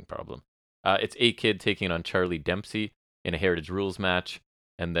typing problem. It's A-Kid taking on Charlie Dempsey in a Heritage Rules match,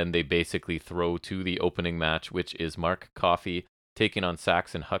 and then they basically throw to the opening match, which is Mark Coffey taking on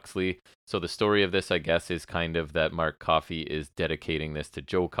Saxon Huxley. So the story of this, I guess, is kind of that Mark Coffey is dedicating this to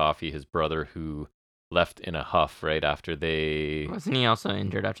Joe Coffey, his brother, who left in a huff right after they... Wasn't he also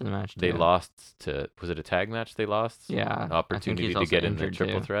injured after the match, too? They lost to... Was it a tag match they lost? Yeah. Opportunity to get in the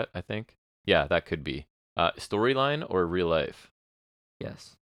triple threat, I think. Yeah, that could be. Storyline or real life?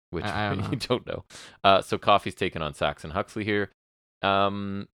 Yes. Which I don't know. you don't know. So Coffey's taking on Saxon Huxley here.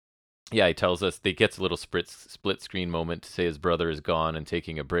 Yeah, he tells us they gets a little split screen moment to say his brother is gone and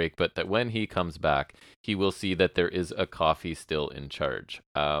taking a break, but that when he comes back, he will see that there is a Coffey still in charge.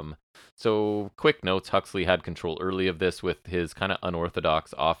 So quick notes, Huxley had control early of this with his kind of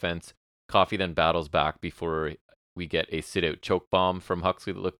unorthodox offense. Coffey then battles back before we get a sit-out choke bomb from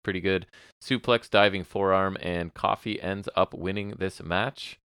Huxley that looked pretty good. Suplex, diving forearm, and Coffey ends up winning this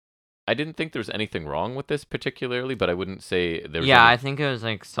match. I didn't think there was anything wrong with this particularly, but I wouldn't say there was I think it was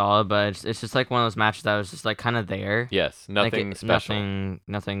like solid, but it's just like one of those matches that was just like kind of there. Yes, nothing special.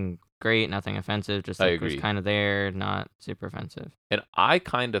 Nothing great, nothing offensive, just like it was kind of there, not super offensive. And I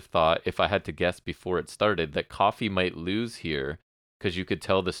kind of thought, if I had to guess before it started, that Coffey might lose here because you could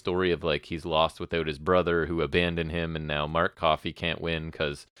tell the story of like he's lost without his brother who abandoned him, and now Mark Coffey can't win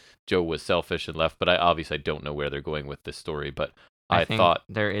because Joe was selfish and left. But I don't know where they're going with this story, but I thought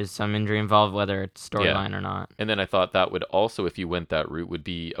there is some injury involved, whether it's storyline or not. And then I thought that would also, if you went that route, would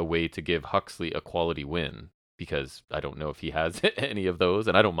be a way to give Huxley a quality win, because I don't know if he has any of those,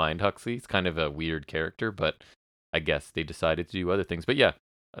 and I don't mind Huxley. He's kind of a weird character, but I guess they decided to do other things. But yeah,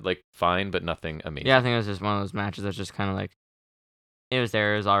 like fine, but nothing amazing. Yeah, I think it was just one of those matches that's just kind of like, it was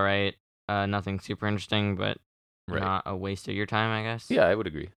there, it was all right. Nothing super interesting, but not a waste of your time, I guess. Yeah, I would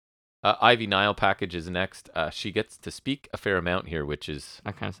agree. Ivy Nile package is next. She gets to speak a fair amount here, which is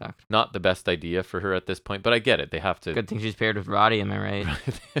that kind of sucked. Not the best idea for her at this point, but I get it. They have to. Good thing she's paired with Roddy, am I right?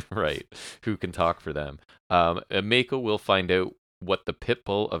 Right. Who can talk for them? Mako will find out what the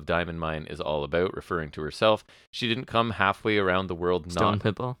Pitbull of Diamond Mine is all about, referring to herself. She didn't come halfway around the world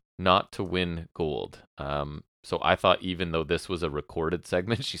Pitbull? Not to win gold. So I thought even though this was a recorded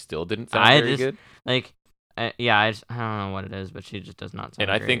segment, she still didn't sound very good. Like. I don't know what it is, but she just does not sound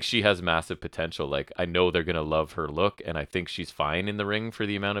And I great. think she has massive potential. Like, I know they're going to love her look, and I think she's fine in the ring for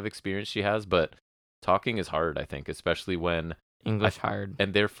the amount of experience she has, but talking is hard, I think, especially when... English hard.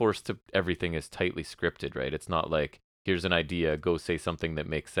 And they're forced to... Everything is tightly scripted, right? It's not like, here's an idea, go say something that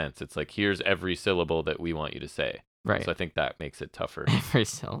makes sense. It's like, here's every syllable that we want you to say. Right. So I think that makes it tougher. Every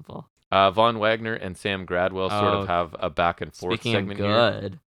syllable. Von Wagner and Sam Gradwell sort of have a back and forth segment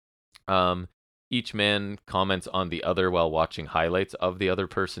good. Here. Each man comments on the other while watching highlights of the other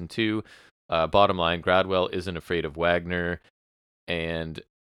person too. Bottom line, Gradwell isn't afraid of Wagner, and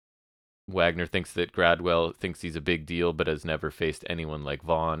Wagner thinks that Gradwell thinks he's a big deal but has never faced anyone like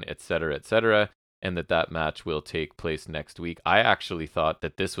Vaughn, etc., and that match will take place next week. I actually thought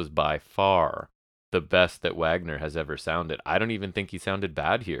that this was by far the best that Wagner has ever sounded. I don't even think he sounded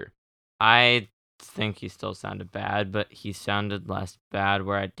bad here. I think he still sounded bad, but he sounded less bad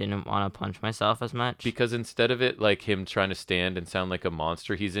where I didn't want to punch myself as much. Because instead of it like him trying to stand and sound like a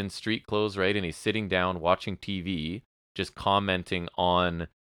monster, he's in street clothes, right? And he's sitting down watching TV, just commenting on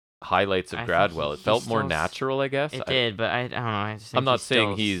highlights of I think Gradwell. It he felt more still natural, I guess. It did, but I don't know. I just think I'm not he saying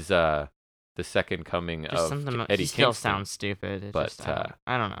still he's the second coming just of something. Eddie He still Kingston, sounds stupid. It but just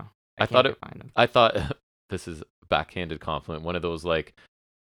I don't know. I I thought can't it. find him. I thought this is backhanded compliment. One of those like,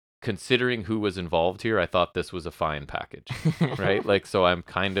 considering who was involved here, I thought this was a fine package, right? Like, so I'm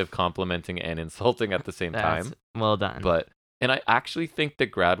kind of complimenting and insulting at the same That's time. well done. But and I actually think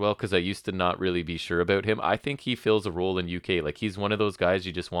that Gradwell, because I used to not really be sure about him, I think he fills a role in UK. Like he's one of those guys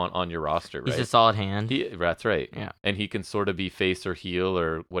you just want on your roster, right? he's a solid hand. That's right. Yeah. And he can sort of be face or heel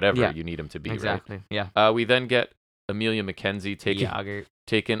or whatever Yeah. you need him to be, Exactly. Yeah. right? We then get Amelia McKenzie Yager.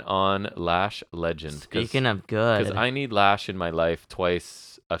 taken on Lash Legend. Speaking of good, Because I need Lash in my life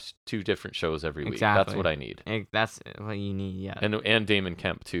twice, 2 different shows every week. That's Exactly. what I need. That's what you need. Yeah. And Damon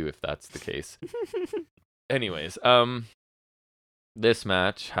Kemp too, if that's the case. Anyways, this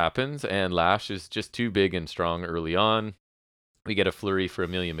match happens, and Lash is just too big and strong early on. We get a flurry for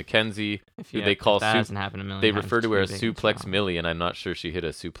Amelia McKenzie. If they call if that hasn't happened a million They times, refer to her as too big and Suplex strong. Millie, and I'm not sure she hit a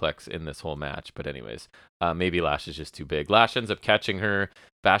suplex in this whole match. But anyways, maybe Lash is just too big. Lash ends up catching her,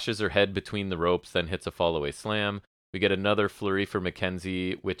 bashes her head between the ropes, then hits a fallaway slam. We get another flurry for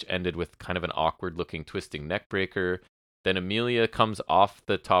McKenzie, which ended with kind of an awkward-looking twisting neck breaker. Then Amelia comes off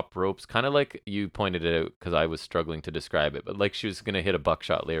the top ropes, kind of like you pointed it out because I was struggling to describe it, but like she was going to hit a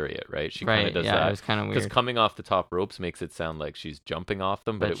buckshot lariat, right? She kind of Right. does Yeah. It that. was kind of Because weird. coming off the top ropes makes it sound like she's jumping off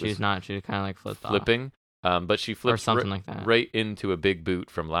them, but But it she's was not. She kind of like flipped off. flipping. But she Or flips something like that. right into a big boot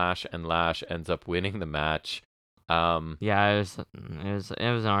from Lash, and Lash ends up winning the match. Yeah, it was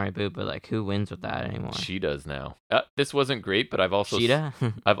an alright boot, but like who wins with that anymore? She does now. This wasn't great, but I've also Sheeta?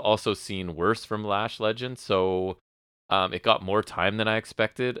 I've also seen worse from Lash Legend, so it got more time than I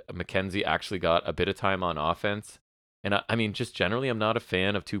expected. McKenzie actually got a bit of time on offense. And I mean, just generally, I'm not a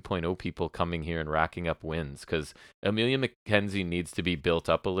fan of 2.0 people coming here and racking up wins because Amelia McKenzie needs to be built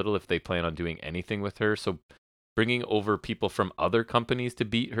up a little if they plan on doing anything with her. So bringing over people from other companies to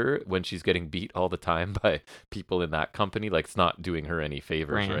beat her when she's getting beat all the time by people in that company, like it's not doing her any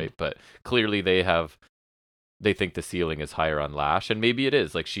favors, Brand. right? But clearly they think the ceiling is higher on Lash, and maybe it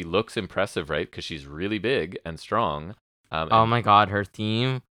is. Like she looks impressive, right? Because she's really big and strong. Oh my god, her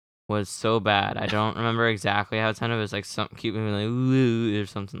theme was so bad. I don't remember exactly how it sounded. It was like some keep moving like ooh or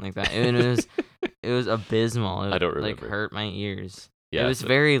something like that. And it was abysmal. It I don't like remember. hurt my ears. Yeah, it was so-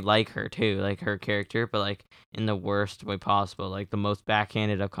 very like her too, like her character, but like in the worst way possible, like the most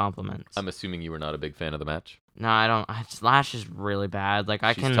backhanded of compliments. I'm assuming you were not a big fan of the match. No, I don't. Lash is really bad. Like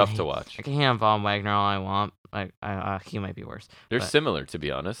I She's can tough to watch. I can hate on Von Wagner all I want. Like he might be worse. They're but similar, to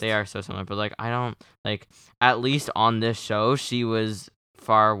be honest. They are so similar, but like I don't like. At least on this show, she was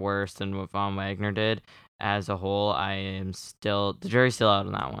far worse than what Von Wagner did. As a whole, I am still the jury's still out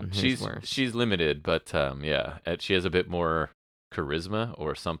on that one. Who's worse? She's limited, but yeah, she has a bit more charisma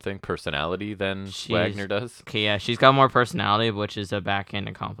or something, personality than Wagner does. Okay, yeah, she's got more personality, which is a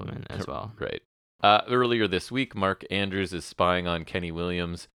backhanded compliment as well. Right. Earlier this week, Mark Andrews is spying on Kenny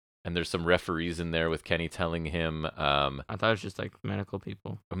Williams, and there's some referees in there with Kenny telling him, I thought it was just like medical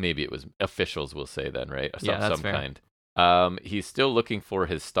people. or maybe it was officials, we'll say then, right? Yeah, that's some fair. kind. He's still looking for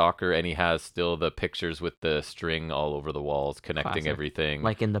his stalker, and he has still the pictures with the string all over the walls, connecting Classic. everything.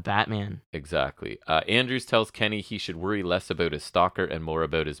 Like in the Batman. Exactly. Andrews tells Kenny he should worry less about his stalker and more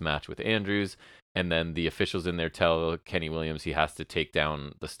about his match with Andrews. And then the officials in there tell Kenny Williams he has to take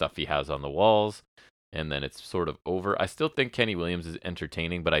down the stuff he has on the walls. And then it's sort of over. I still think Kenny Williams is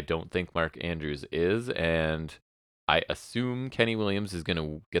entertaining, but I don't think Mark Andrews is. And I assume Kenny Williams is going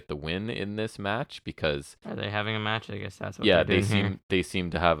to get the win in this match because Are they having a match? I guess that's what yeah, they're doing here. they seem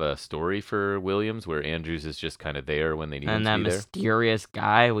to have a story for Williams where Andrews is just kind of there when they need him And to that be there. mysterious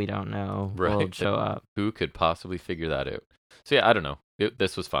guy we don't know will Right. show up. Who could possibly figure that out? So yeah, I don't know.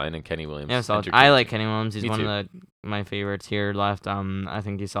 This was fine, and Kenny Williams. Yeah, solid. entertained I like me. Kenny Williams. He's Me one too. of my favorites here left. I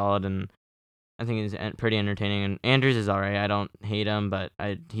think he's solid, and I think he's pretty entertaining. And Andrews is alright. I don't hate him, but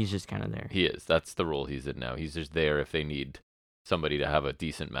he's just kind of there. He is. That's the role he's in now. He's just there if they need somebody to have a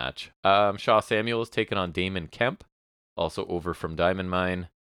decent match. Shaw Samuels taking on Damon Kemp, also over from Diamond Mine.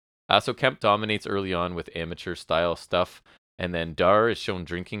 So Kemp dominates early on with amateur style stuff, and then Dar is shown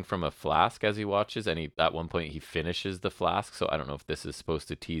drinking from a flask as he watches, and at one point he finishes the flask. So I don't know if this is supposed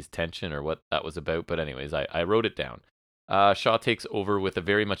to tease tension or what that was about, but anyways, I wrote it down. Shaw takes over with a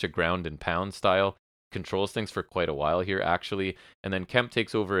very much a ground and pound style, controls things for quite a while here actually, and then Kemp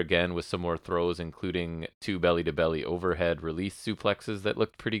takes over again with some more throws, including 2 belly-to-belly overhead release suplexes that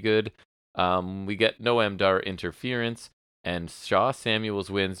looked pretty good. We get Noam Dar interference, and Shaw Samuels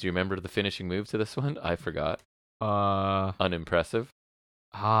wins. Do you remember the finishing move to this one? I forgot. Unimpressive.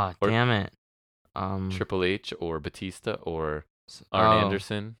 Or Damn it. Triple H or Batista or Arn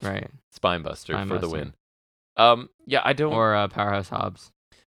Anderson. Right. Spinebuster for the win. Yeah, I don't. Or Powerhouse Hobbs.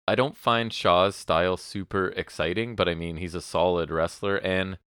 I don't find Shaw's style super exciting, but I mean, he's a solid wrestler.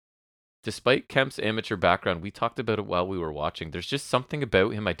 And despite Kemp's amateur background, we talked about it while we were watching. There's just something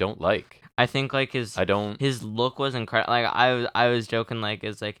about him I don't like. I think like his look was incredible. Like I was joking, like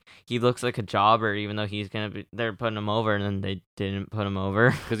it's like he looks like a jobber, even though they're putting him over, and then they didn't put him over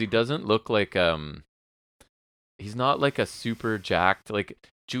because he doesn't look like he's not like a super jacked like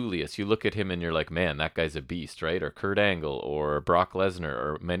Julius. You look at him and you're like, man, that guy's a beast, right? Or Kurt Angle or Brock Lesnar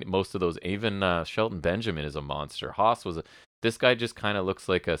or most of those. Even Shelton Benjamin is a monster. Haas was this guy just kind of looks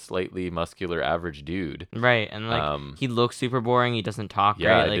like a slightly muscular average dude. Right, and like he looks super boring. He doesn't talk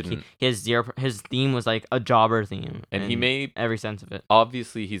yeah, great. Like his theme was like a jobber theme. And he made every sense of it.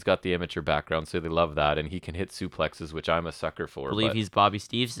 Obviously, he's got the amateur background, so they love that, and he can hit suplexes, which I'm a sucker for. I believe he's Bobby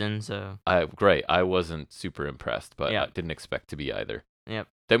Stevenson, so great. I wasn't super impressed, but yeah. I didn't expect to be either. Yep.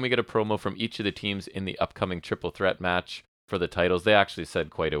 Then we get a promo from each of the teams in the upcoming triple threat match for the titles. They actually said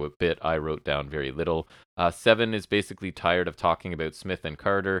quite a bit. I wrote down very little. Seven is basically tired of talking about Smith and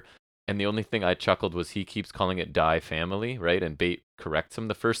Carter, and the only thing I chuckled was he keeps calling it Die Family, right? And Bate corrects him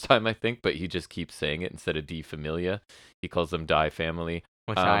the first time, I think, but he just keeps saying it instead of Die Familia. He calls them Die Family.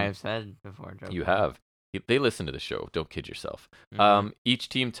 Which I have said before, Joe. You have. They listen to the show. Don't kid yourself. Mm-hmm. Each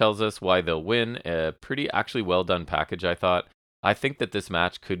team tells us why they'll win. A pretty actually well done package, I thought. I think that this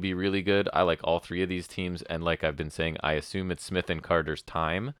match could be really good. I like all three of these teams, and like I've been saying, I assume it's Smith and Carter's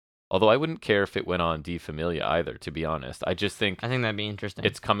time. Although I wouldn't care if it went on Die Familia either, to be honest. I think that'd be interesting.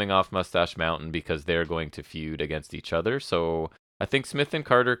 It's coming off Mustache Mountain because they're going to feud against each other. So I think Smith and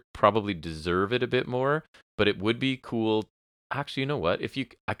Carter probably deserve it a bit more, but it would be cool. Actually, you know what?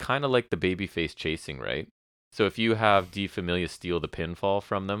 I kind of like the babyface chasing, right? So if you have Die Familia steal the pinfall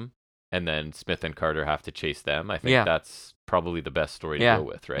from them, and then Smith and Carter have to chase them, I think that's probably the best story to go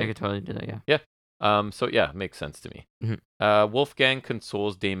with, right? I could totally do that, yeah. Yeah. So yeah, makes sense to me. Mm-hmm. Wolfgang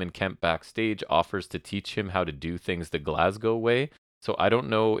consoles Damon Kemp backstage, offers to teach him how to do things the Glasgow way. So I don't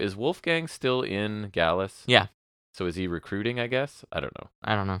know, is Wolfgang still in Gallus? Yeah. So is he recruiting, I guess? I don't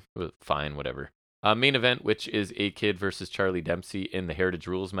know. Fine, whatever. Main event, which is A-Kid versus Charlie Dempsey in the Heritage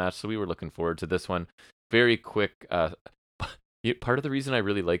Rules match. So we were looking forward to this one. Very quick. Part of the reason I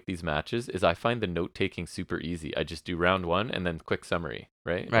really like these matches is I find the note taking super easy. I just do round one and then quick summary,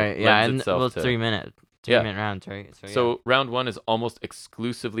 right? Right. Yeah. And it's 3 minutes. 3-minute rounds, right? So round one is almost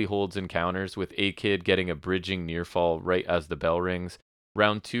exclusively holds encounters with A-Kid getting a bridging near fall right as the bell rings.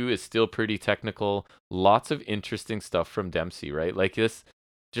 Round two is still pretty technical. Lots of interesting stuff from Dempsey, right? Like this.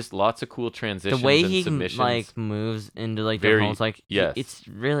 Just lots of cool transitions. The way and he submissions. like moves into like the holds, like it's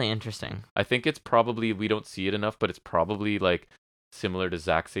really interesting. I think it's probably we don't see it enough, but it's probably like similar to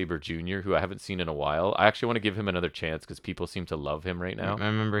Zack Sabre Jr., who I haven't seen in a while. I actually want to give him another chance because people seem to love him right now. I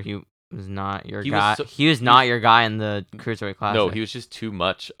remember he was not your guy. He was not your guy in the Cruiserweight Classic. No, he was just too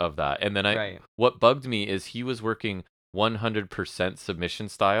much of that. And then what bugged me is he was working 100% submission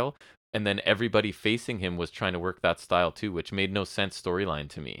style. And then everybody facing him was trying to work that style too, which made no sense storyline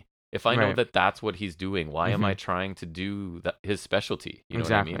to me. If I know that that's what he's doing, why am I trying to do his specialty? You know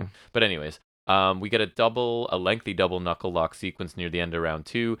what I mean? But anyways, we get a lengthy double knuckle lock sequence near the end of round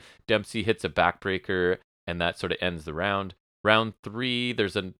two. Dempsey hits a backbreaker, and that sort of ends the round. Round three,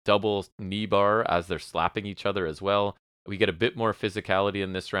 there's a double knee bar as they're slapping each other as well. We get a bit more physicality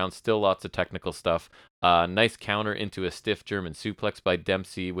in this round. Still lots of technical stuff. Nice counter into a stiff German suplex by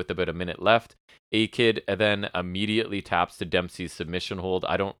Dempsey with about a minute left. A-Kid then immediately taps to Dempsey's submission hold.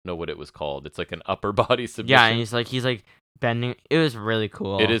 I don't know what it was called. It's like an upper body submission. Yeah, and he's like bending. It was really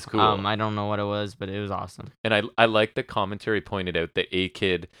cool. It is cool. I don't know what it was, but it was awesome. And I like the commentary pointed out that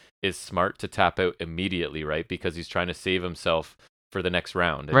A-Kid is smart to tap out immediately, right? Because he's trying to save himself for the next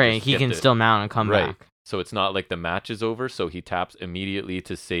round. Right, he can still mount and come back. So it's not like the match is over, so he taps immediately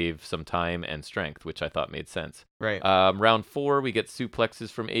to save some time and strength, which I thought made sense. Right. Round four, we get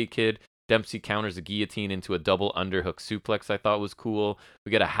suplexes from A-Kid. Dempsey counters a guillotine into a double underhook suplex I thought was cool.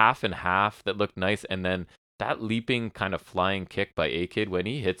 We get a half and half that looked nice, and then that leaping kind of flying kick by A-Kid, when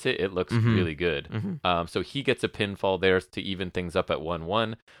he hits it, it looks really good. So he gets a pinfall there to even things up at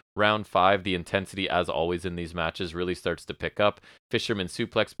 1-1. Round five, the intensity, as always in these matches, really starts to pick up. Fisherman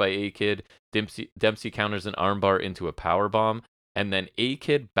suplex by A-Kid. Dempsey counters an armbar into a power bomb. And then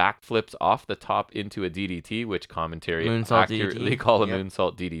A-Kid backflips off the top into a DDT, which commentary moonsault accurately DDT. call a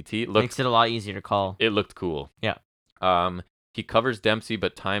moonsault DDT. Makes it a lot easier to call. It looked cool. Yeah. He covers Dempsey,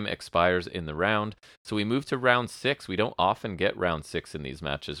 but time expires in the round. So we move to round 6. We don't often get round 6 in these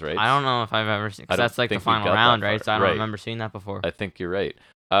matches, right? I don't know if I've ever seen, I because don't that's like the think we've final got that round, far. right? So I don't Right. remember seeing that before. I think you're right.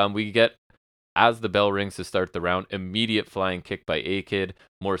 We get, as the bell rings to start the round, immediate flying kick by A-Kid,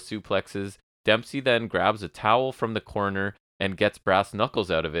 more suplexes. Dempsey then grabs a towel from the corner and gets brass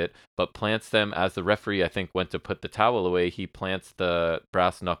knuckles out of it, but plants them as the referee, I think, went to put the towel away. He plants the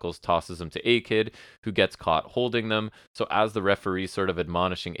brass knuckles, tosses them to A-Kid, who gets caught holding them. So as the referee sort of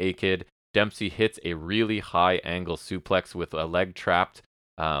admonishing A-Kid, Dempsey hits a really high angle suplex with a leg trapped,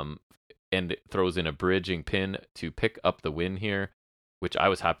 and throws in a bridging pin to pick up the win here, which I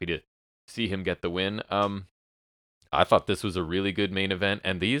was happy to see him get the win. I thought this was a really good main event,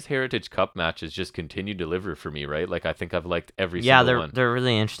 and these Heritage Cup matches just continue to deliver for me, right? Like, I think I've liked every single one. They're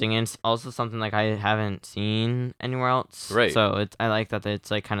really interesting, and it's also something like I haven't seen anywhere else. Right. So I like that it's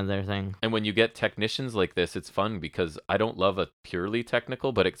like kind of their thing. And when you get technicians like this, it's fun because I don't love a purely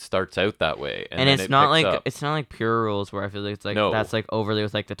technical, but it starts out that way, and then it's not picks like up. it's not like pure rules where I feel like it's like No. that's like overly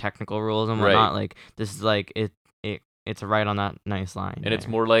with like the technical rules and Right. whatnot. Like this is like it's right on that nice line. And it's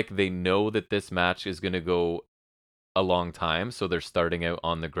more like they know that this match is going to go a long time, so they're starting out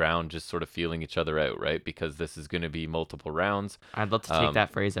on the ground just sort of feeling each other out, right? Because this is going to be multiple rounds. I'd love to take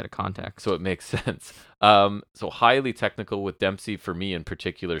that phrase out of context. So it makes sense. So highly technical with Dempsey, for me in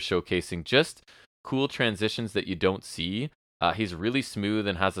particular, showcasing just cool transitions that you don't see. He's really smooth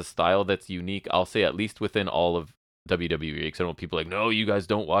and has a style that's unique, I'll say, at least within all of WWE. Because I don't want people like, no, you guys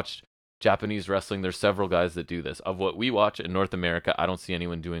don't watch Japanese wrestling. There's several guys that do this. Of what we watch in North America, I don't see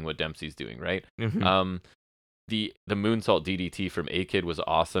anyone doing what Dempsey's doing, right? Mhm. The moonsault DDT from A-Kid was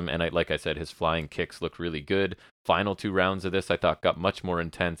awesome, and like I said, his flying kicks look really good. Final 2 rounds of this, I thought, got much more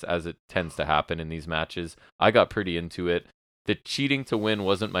intense, as it tends to happen in these matches. I got pretty into it. The cheating to win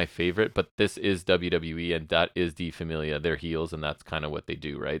wasn't my favorite, but this is WWE, and that is Die Familia. They're heels, and that's kind of what they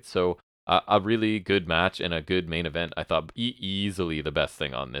do, right? So a really good match and a good main event. I thought easily the best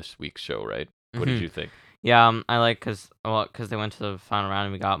thing on this week's show, right? What did you think? Yeah, I like because they went to the final round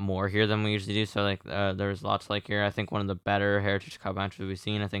and we got more here than we usually do. So like, there's lots to like here. I think one of the better Heritage Cup matches we've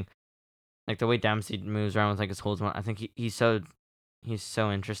seen. I think like the way Dempsey moves around with like his holds. I think he's so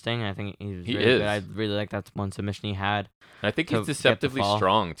interesting. I think he's He really is. good. I really like that one submission he had. And I think to he's get the deceptively fall.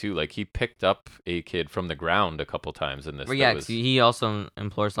 strong too. Like, he picked up A-Kid from the ground a couple times in this. Well, that yeah, was- 'cause he also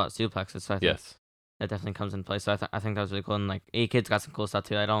implores a lot of suplexes. So I think yes. that definitely comes in play. So I think that was really cool. And like A-Kid's got some cool stuff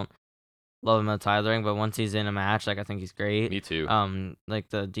too. I don't love him outside the ring, but once he's in a match, like I think he's great. Me too. Like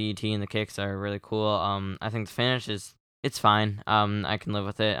the DDT and the kicks are really cool. I think the finish it's fine. I can live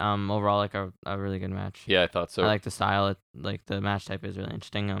with it. Overall, like a really good match. Yeah, I thought so. I like the style. Like the match type is really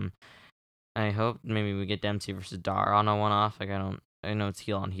interesting. I hope maybe we get Dempsey versus Dar on a one-off. Like I know it's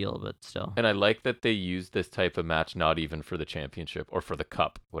heel on heel, but still. And I like that they use this type of match not even for the championship or for the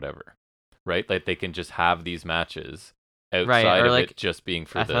cup, whatever. Right? Like, they can just have these matches outside or of like, it just being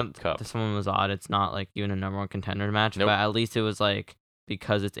for I the thought cup. this one was odd. It's not like even a number one contender match, Nope. but at least it was like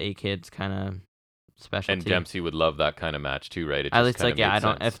because it's A-Kid's kind of specialty. And Dempsey would love that kind of match too, right? It At just least kinda like, yeah, made I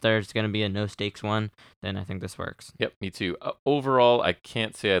don't. sense. If there's gonna be a no stakes one, then I think this works. Yep, me too. Overall, I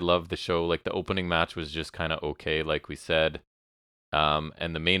can't say I love the show. Like, the opening match was just kind of okay, like we said.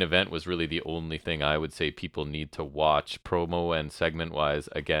 And the main event was really the only thing I would say people need to watch, promo and segment wise.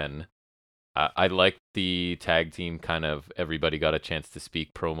 Again, I liked the tag team, kind of everybody got a chance to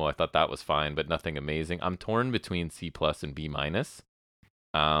speak promo. I thought that was fine, but nothing amazing. I'm torn between C+ and B-.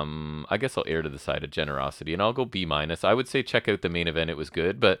 I guess I'll err to the side of generosity, and I'll go B-. I would say check out the main event. It was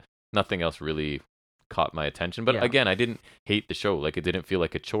good, but nothing else really caught my attention. But Yeah. again, I didn't hate the show. Like, it didn't feel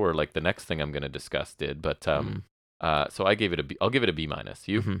like a chore like the next thing I'm going to discuss did. But so I gave it a B. I'll give it a B-.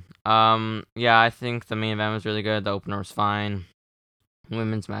 You? Yeah, I think the main event was really good. The opener was fine.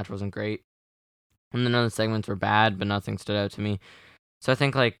 Women's match wasn't great. And then other segments were bad, but nothing stood out to me. So I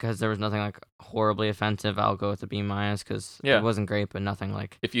think like because there was nothing like horribly offensive, I'll go with a B- because Yeah. it wasn't great, but nothing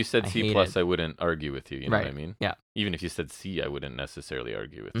like. If you said I C+, hate it. I wouldn't argue with you. You know what I Right, mean? yeah. Even if you said C, I wouldn't necessarily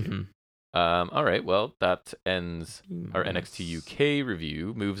argue with you. Mhm. All right. Well, that ends our B-. NXT UK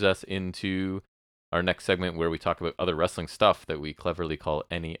review. Moves us into our next segment where we talk about other wrestling stuff that we cleverly call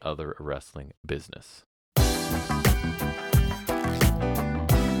any other wrestling business.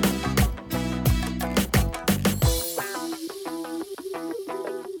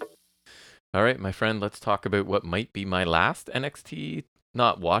 All right, my friend, let's talk about what might be my last NXT.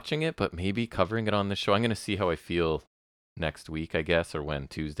 Not watching it, but maybe covering it on the show. I'm going to see how I feel next week, I guess, or when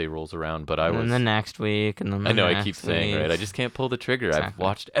Tuesday rolls around. But And then the next week, and then I know I next keep saying, right? I week. just can't pull the trigger. I've Exactly.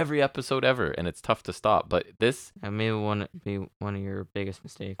 watched every episode ever, and it's tough to stop. But this, Maybe one of your biggest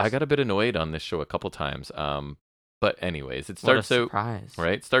mistakes. I got a bit annoyed on this show a couple times. But anyways, it What a starts out surprise.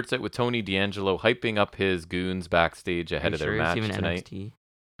 right. Starts out with Tony D'Angelo hyping up his goons backstage Are ahead you of their sure it's match even tonight.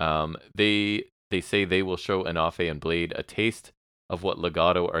 NXT? They say they will show Anafe and Blade a taste of what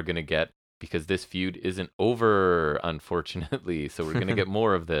Legado are gonna get because this feud isn't over, unfortunately. So we're gonna get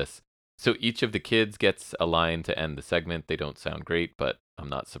more of this. So each of the kids gets a line to end the segment. They don't sound great, but I'm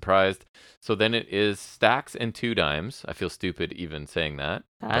not surprised. So then it is Stacks and Two Dimes. I feel stupid even saying that.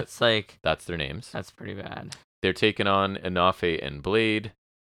 That's like, That's their names. that's pretty bad. They're taking on Anafe and Blade.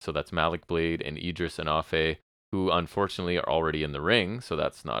 So that's Malik Blade and Idris Anafe, who unfortunately are already in the ring. So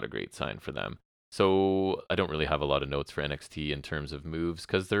that's not a great sign for them. So I don't really have a lot of notes for NXT in terms of moves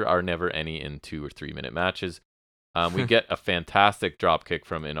because there are never any in 2 or 3 minute matches. We get a fantastic drop kick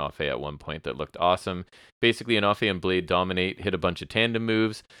from Anafe at one point that looked awesome. Basically, Anafe and Blade dominate, hit a bunch of tandem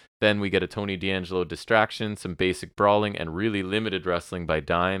moves. Then we get a Tony D'Angelo distraction, some basic brawling, and really limited wrestling by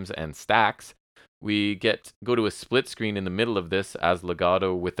Dimes and Stacks. We go to a split screen in the middle of this as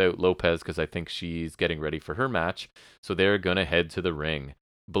Legado without Lopez because I think she's getting ready for her match. So they're going to head to the ring.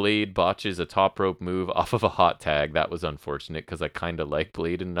 Blade botches a top rope move off of a hot tag. That was unfortunate because I kind of like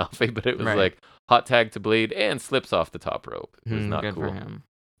Blade and Nafe, but it was Right. like hot tag to Blade and slips off the top rope. It was not Good cool. for him.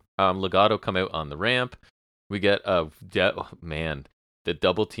 Legado come out on the ramp. We get the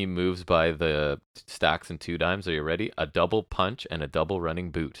double team moves by the Stacks and Two Dimes. Are you ready? A double punch and a double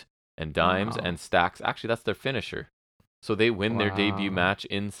running boot. And Dimes Wow. and Stacks, actually that's their finisher. So they win their debut Wow. match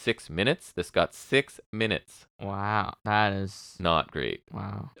in 6 minutes. This got 6 minutes. Wow. That is, Not great.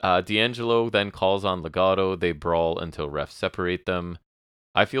 wow. D'Angelo then calls on Legado. They brawl until refs separate them.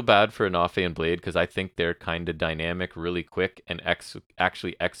 I feel bad for Anafe and Blade because I think they're kind of dynamic, really quick, and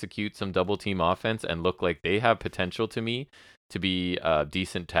actually execute some double team offense and look like they have potential to me to be a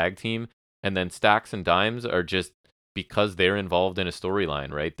decent tag team. And then Stacks and Dimes are just because they're involved in a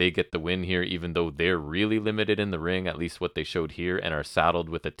storyline, right? They get the win here, even though they're really limited in the ring, at least what they showed here, and are saddled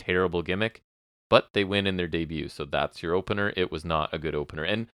with a terrible gimmick. But they win in their debut, so that's your opener. It was not a good opener.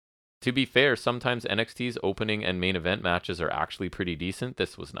 And to be fair, sometimes NXT's opening and main event matches are actually pretty decent.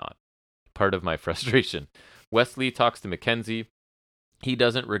 This was not. Part of my frustration. Wesley talks to Mackenzie. He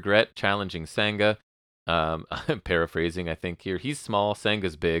doesn't regret challenging Sanga. I'm paraphrasing, I think, here. He's small,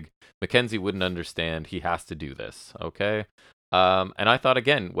 Sanga's big. Mackenzie wouldn't understand. He has to do this, okay? And I thought,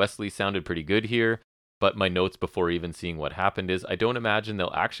 again, Wesley sounded pretty good here. But my notes before even seeing what happened is I don't imagine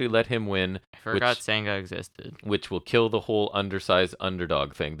they'll actually let him win. I forgot Sanga existed. Which will kill the whole undersized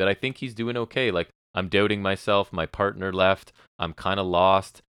underdog thing. That I think he's doing okay. Like, I'm doubting myself. My partner left. I'm kind of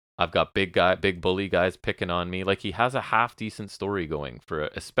lost. I've got big bully guys picking on me. Like, he has a half decent story going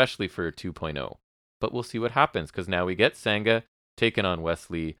especially for a 2.0. But we'll see what happens because now we get Sanga taking on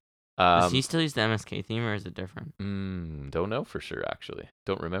Wesley. Does he still use the MSK theme or is it different? Don't know for sure, actually.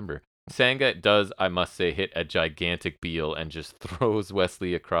 Don't remember. Sanga does, I must say, hit a gigantic Beal and just throws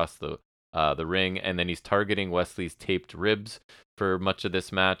Wesley across the ring, and then he's targeting Wesley's taped ribs for much of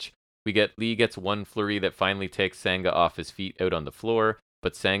this match. Lee gets one flurry that finally takes Sanga off his feet out on the floor,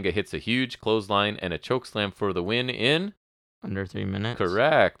 but Sanga hits a huge clothesline and a chokeslam for the win in Under 3 minutes?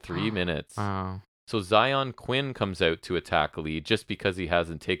 Correct, 3 minutes. Wow. So Zion Quinn comes out to attack Lee just because he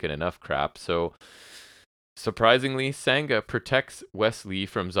hasn't taken enough crap. So surprisingly, Sanga protects Wesley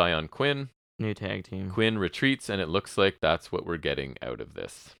from Zion Quinn. New tag team. Quinn retreats, and it looks like that's what we're getting out of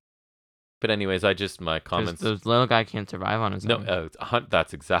this. But anyways, my comments. The little guy can't survive on his own. No,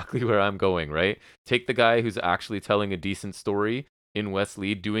 that's exactly where I'm going, right? Take the guy who's actually telling a decent story in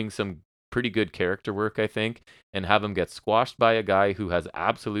Wesley, doing some pretty good character work, I think, and have him get squashed by a guy who has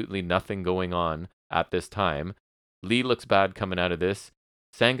absolutely nothing going on at this time. Lee looks bad coming out of this.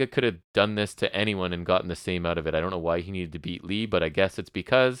 Sanga could have done this to anyone and gotten the same out of it. I don't know why he needed to beat Lee, but I guess it's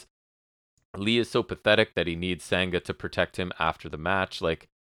because Lee is so pathetic that he needs Sanga to protect him after the match. Like,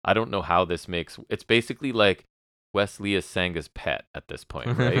 I don't know how this makes... It's basically like Wesley is Sanga's pet at this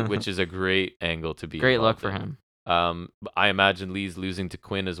point, right? Which is a great angle to be Great luck involved for in. him. I imagine Lee's losing to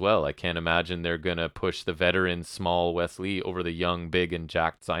Quinn as well. I can't imagine they're going to push the veteran small Wesley over the young, big, and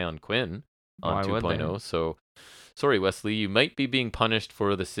jacked Zion Quinn on 2.0. So, sorry, Wesley, you might be being punished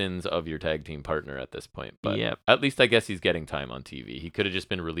for the sins of your tag team partner at this point. But Yep. At least I guess he's getting time on TV. He could have just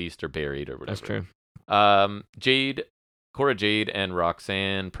been released or buried or whatever. That's true. Cora Jade and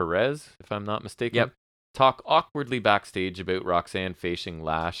Roxanne Perez, if I'm not mistaken. Yep. Talk awkwardly backstage about Roxanne facing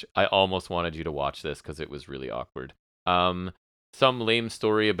Lash. I almost wanted you to watch this because it was really awkward. Some lame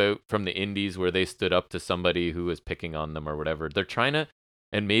story from the indies where they stood up to somebody who was picking on them or whatever. They're trying to,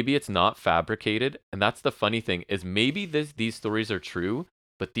 and maybe it's not fabricated. And that's the funny thing is maybe these stories are true,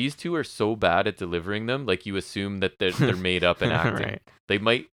 but these two are so bad at delivering them. Like you assume that they're made up and acting. Right. They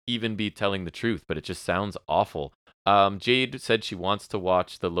might even be telling the truth, but it just sounds awful. Jade said she wants to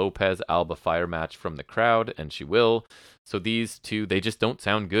watch the Lopez Alba Fire match from the crowd, and she will. So these two, they just don't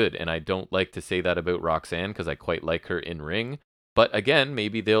sound good, and I don't like to say that about Roxanne because I quite like her in ring. But again,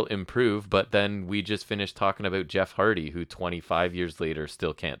 maybe they'll improve. But then we just finished talking about Jeff Hardy, who 25 years later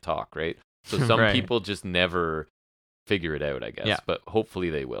still can't talk, right? So some Right. people just never figure it out, I guess. Yeah. But hopefully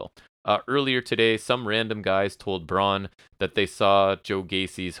they will. Earlier today, some random guys told Braun that they saw Joe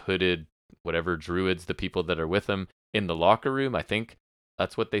Gacy's hooded, whatever, druids, the people that are with him, in the locker room. I think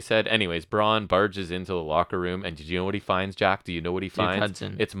that's what they said. Anyways, Braun barges into the locker room, and did you know what he finds, Jack? Do you know what he Duke finds?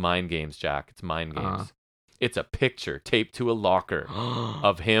 Hudson. It's mind games, Jack. It's mind games. Uh-huh. It's a picture taped to a locker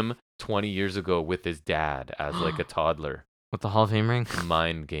of him 20 years ago with his dad as like a toddler. With the Hall of Fame ring?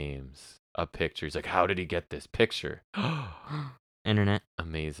 Mind games. A picture. He's like, how did he get this picture? Internet.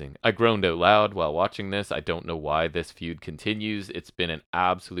 Amazing. I groaned out loud while watching this. I don't know why this feud continues. It's been an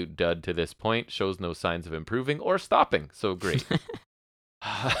absolute dud to this point. Shows no signs of improving or stopping. So great.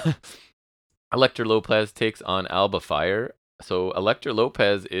 Electra Lopez takes on Alba Fire. So Electra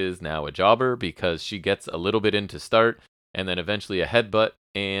Lopez is now a jobber because she gets a little bit into start and then eventually a headbutt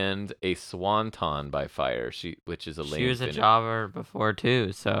and a swanton by Fire. Which is a lame She was a finish. jobber before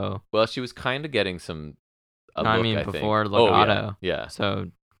too, so. Well, she was kind of getting some. No, I mean think. before Oh, Legato. yeah. So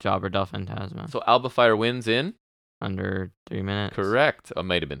jobber del Fantasma. So Alba Fire wins in Under 3 minutes. correct. It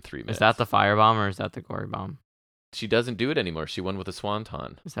might have been 3 minutes. Is that the firebomb or is that the gory bomb? She doesn't do it anymore. She won with a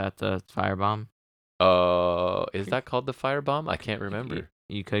swanton. Is that the firebomb? Is that called the firebomb? I can't remember.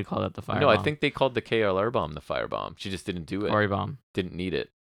 You could call that the firebomb. No, I think they called the KLR bomb the firebomb. She just didn't do it. gory bomb. Didn't need it.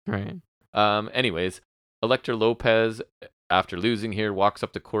 Right. Anyways, Electra Lopez, after losing here, walks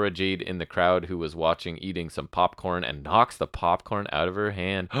up to Cora Jade in the crowd who was watching, eating some popcorn, and knocks the popcorn out of her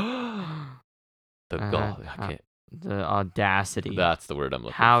hand. The gall. I can't. The audacity. That's the word I'm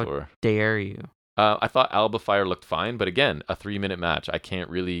looking How for. dare you? I thought Alba Fire looked fine, but again, a 3-minute match. I can't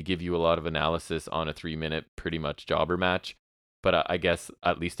really give you a lot of analysis on a 3-minute, pretty much jobber match. But I guess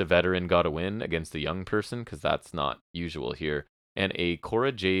at least a veteran got a win against a young person, because that's not usual here. And a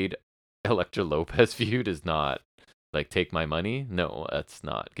Cora Jade Electra Lopez feud is not like take my money. No, that's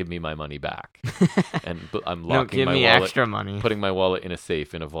not. Give me my money back. And I'm No, locking give my me wallet, extra money. putting my wallet in a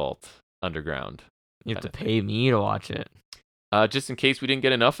safe in a vault underground. You have to kinda pay me to watch it. Just in case we didn't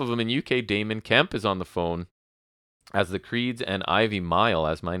get enough of them in UK, Damon Kemp is on the phone as the Creeds and Ivy Mile,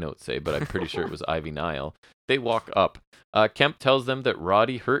 as my notes say, but I'm pretty sure it was Ivy Nile. They walk up. Kemp tells them that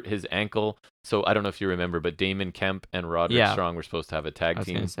Roddy hurt his ankle. So I don't know if you remember, but Damon Kemp and Roderick Strong were supposed to have a tag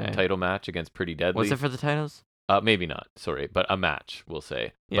team title match against Pretty Deadly. Was it for the titles? Maybe not. Sorry, but a match, we'll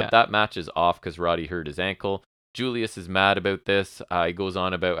say. Yeah. But that match is off because Roddy hurt his ankle. Julius is mad about this. He goes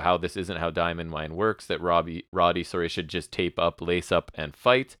on about how this isn't how Diamond Mine works, that Roddy should just tape up, lace up, and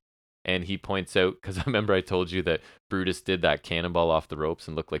fight. And he points out, because I remember I told you that Brutus did that cannonball off the ropes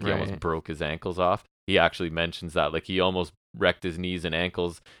and looked like he almost broke his ankles off. He actually mentions that, like he almost wrecked his knees and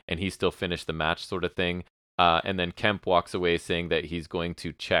ankles, and he still finished the match sort of thing. And then Kemp walks away saying that he's going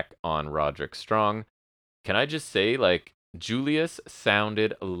to check on Roderick Strong. Can I just say, like, Julius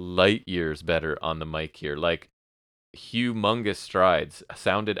sounded light years better on the mic here. Like, humongous strides.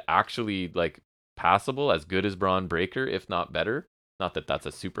 Sounded actually like passable, as good as Braun Breaker, if not better. Not that that's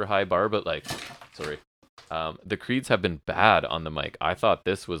a super high bar, but like, sorry. The Creeds have been bad on the mic. I thought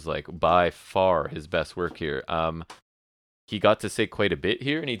this was like by far his best work here. He got to say quite a bit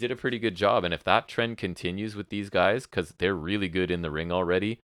here, and he did a pretty good job. And if that trend continues with these guys, because they're really good in the ring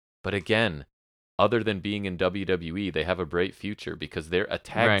already, but again, other than being in WWE, they have a bright future because they're a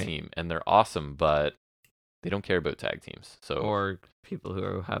tag team and they're awesome, but they don't care about tag teams. Or people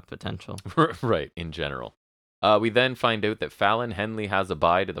who have potential. Right, in general. We then find out that Fallon Henley has a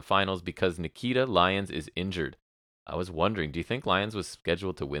bye to the finals because Nikita Lyons is injured. I was wondering, do you think Lyons was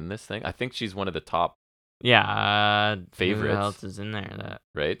scheduled to win this thing? I think she's one of the top favorites. Who else is in there that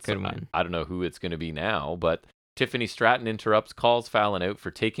right? could win? I don't know who it's going to be now, but Tiffany Stratton interrupts, calls Fallon out for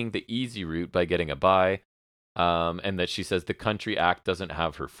taking the easy route by getting a bye, and that she says the country act doesn't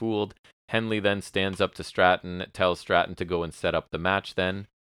have her fooled. Henley then stands up to Stratton, tells Stratton to go and set up the match then.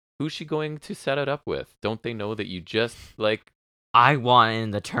 Who's she going to set it up with? Don't they know that you just, like... I want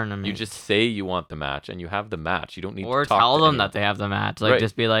in the tournament. You just say you want the match, and you have the match. You don't need to talk Or tell them that they have the match. Like, right.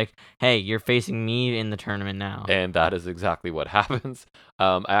 Just be like, hey, you're facing me in the tournament now. And that is exactly what happens.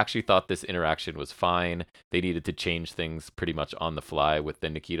 I actually thought this interaction was fine. They needed to change things pretty much on the fly with the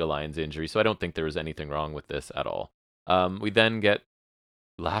Nikita Lyons injury, so I don't think there was anything wrong with this at all. We then get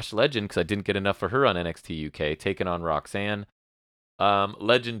Lash Legend, because I didn't get enough for her on NXT UK, taking on Roxanne.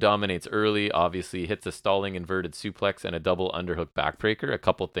 Legend dominates early, obviously hits a stalling inverted suplex and a double underhook backbreaker. A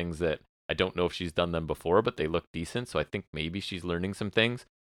couple things that I don't know if she's done them before, but they look decent. So I think maybe she's learning some things.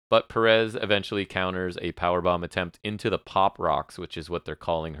 But Perez eventually counters a powerbomb attempt into the Pop Rocks, which is what they're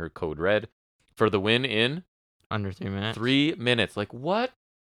calling her Code Red, for the win in Under 3 minutes. 3 minutes. Like, what?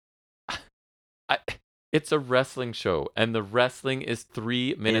 It's a wrestling show, and the wrestling is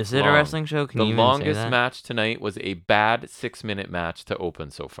 3 minutes long. Is it a wrestling show? Can the you even say longest that? match tonight was a bad 6-minute match to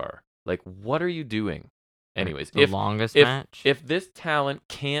open so far. Like, what are you doing? Anyways, The longest match? if this talent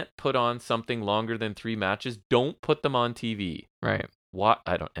can't put on something longer than 3 matches, don't put them on TV. Right. What?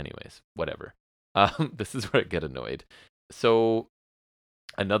 I don't. Anyways, whatever. This is where I get annoyed. So,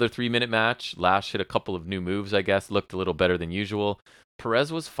 another 3-minute match. Lash hit a couple of new moves, I guess. Looked a little better than usual.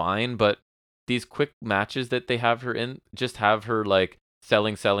 Perez was fine, but these quick matches that they have her in, just have her like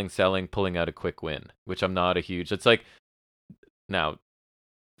selling, pulling out a quick win, which I'm not a huge. It's like, now,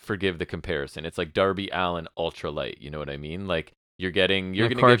 forgive the comparison. It's like Darby Allin ultralight. You know what I mean? Like, you're gonna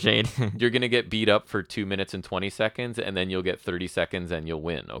get beat up for 2 minutes and 20 seconds, and then you'll get 30 seconds and you'll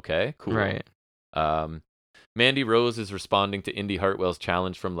win. Okay, cool. Right. Mandy Rose is responding to Indy Hartwell's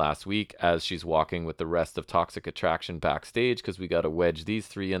challenge from last week as she's walking with the rest of Toxic Attraction backstage, because we got to wedge these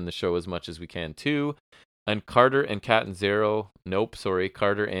 3 in the show as much as we can too. And Carter and Carter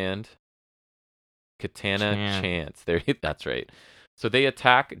and Katana Chance. That's right. So they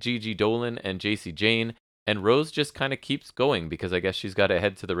attack Gigi Dolan and JC Jane, and Rose just kind of keeps going because I guess she's got to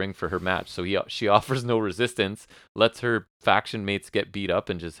head to the ring for her match. So she offers no resistance, lets her faction mates get beat up,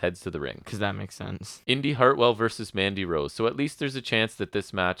 and just heads to the ring. Because that makes sense. Indy Hartwell versus Mandy Rose. So at least there's a chance that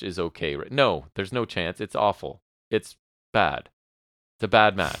this match is okay. Right? No, there's no chance. It's awful. It's bad. It's a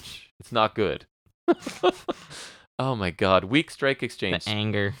bad match. It's not good. Oh my God. Weak strike exchange. The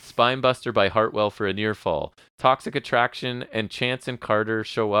anger. Spinebuster by Hartwell for a near fall. Toxic Attraction and Chance and Carter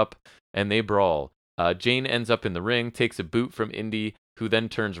show up and they brawl. Jane ends up in the ring, takes a boot from Indy, who then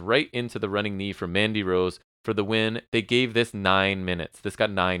turns right into the running knee from Mandy Rose for the win. They gave this 9 minutes. This got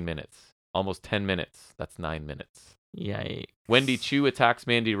 9 minutes. Almost 10 minutes. That's 9 minutes. Yikes. Wendy Chu attacks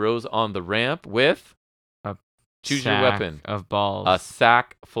Mandy Rose on the ramp with choose your weapon. Of balls. A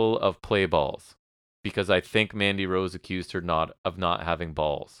sack full of play balls. Because I think Mandy Rose accused her of not having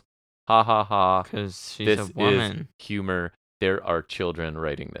balls. Ha ha ha. Because she's a woman. Is humor. There are children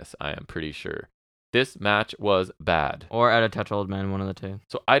writing this, I am pretty sure. This match was bad. Or Out of Touch Old Men, one of the two.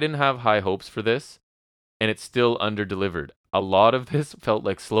 So I didn't have high hopes for this, and it's still underdelivered. A lot of this felt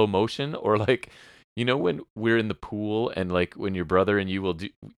like slow motion, or like, you know, when we're in the pool and like when your brother and you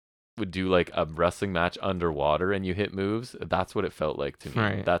would do like a wrestling match underwater and you hit moves. That's what it felt like to me.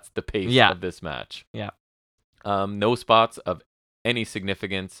 Right. That's the pace of this match. Yeah. No spots of any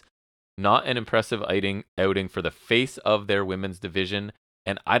significance. Not an impressive outing for the face of their women's division.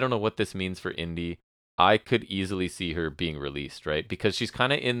 And I don't know what this means for Indy. I could easily see her being released, right? Because she's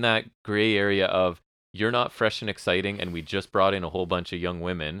kind of in that gray area of, you're not fresh and exciting, and we just brought in a whole bunch of young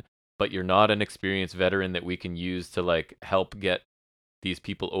women, but you're not an experienced veteran that we can use to like help get these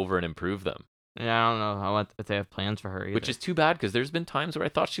people over and improve them. Yeah, I don't know if they have plans for her either. Which is too bad, because there's been times where I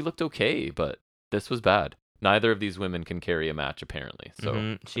thought she looked okay, but this was bad. Neither of these women can carry a match, apparently.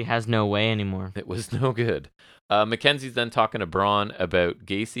 So she has no way anymore. It was no good. Mackenzie's then talking to Braun about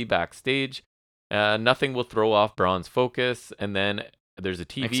Gacy backstage. Nothing will throw off Braun's focus. And then there's a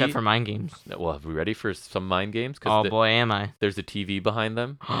TV. Except for mind games. Well, are we ready for some mind games? Boy, am I. There's a TV behind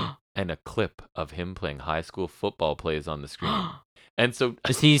them and a clip of him playing high school football plays on the screen. And so...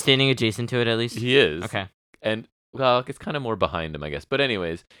 Is he standing adjacent to it at least? He is. Okay. And, well, it's kind of more behind him, I guess. But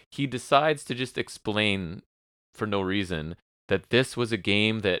anyways, he decides to just explain for no reason that this was a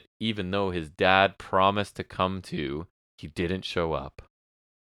game that, even though his dad promised to come to, he didn't show up.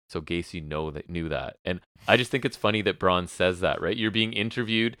 So Gacy knew that. And I just think it's funny that Braun says that, right? You're being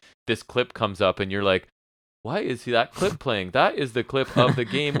interviewed, this clip comes up, and you're like, why is that clip playing? That is the clip of the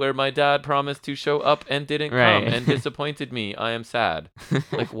game where my dad promised to show up and didn't come and disappointed me. I am sad.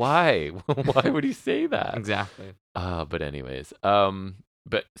 Like, why? Why would he say that? Exactly. But anyways,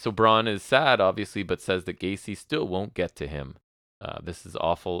 but so Braun is sad, obviously, but says that Gacy still won't get to him. This is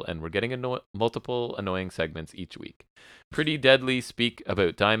awful, and we're getting multiple annoying segments each week. Pretty Deadly speak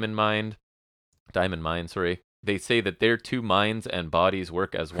about Diamond Mine, sorry. They say that their two minds and bodies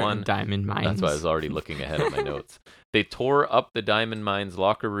work as one. Diamond Mines. That's why I was already looking ahead of my notes. They tore up the Diamond Mines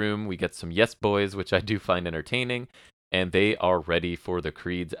locker room. We get some Yes Boys, which I do find entertaining, and they are ready for the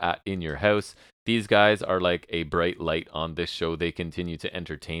Creeds at In Your House. These guys are like a bright light on this show. They continue to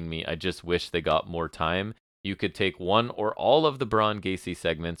entertain me. I just wish they got more time. You could take one or all of the Braun Gacy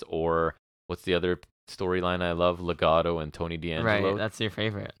segments, or what's the other storyline I love? Legato and Tony D'Angelo. Right, that's your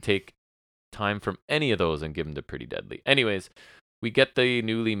favorite. Take time from any of those and give them to Pretty Deadly. Anyways, We get the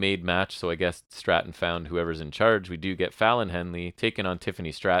newly made match, so I guess Stratton found whoever's in charge. We do get Fallon Henley taking on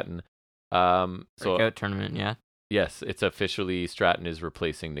Tiffany Stratton. So Breakout tournament, yeah. yes, it's officially Stratton is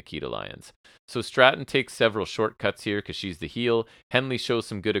replacing Nikita Lyons. So Stratton takes several shortcuts here because she's the heel. Henley shows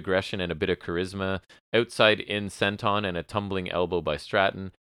some good aggression and a bit of charisma. Outside in senton and a tumbling elbow by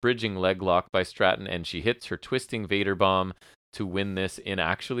Stratton. Bridging leg lock by Stratton, and she hits her twisting Vader bomb to win this in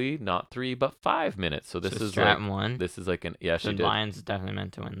actually not 3 but 5 minutes. So this So is Stratton like won. this is like an yeah, So she did. Lions is definitely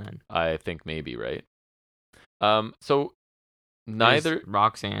meant to win then. I think maybe, right? So Is neither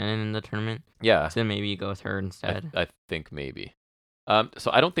Roxanne in the tournament? yeah, So maybe you go with her instead. I think maybe.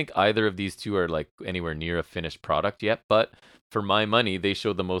 So I don't think either of these two are like anywhere near a finished product yet, but for my money, they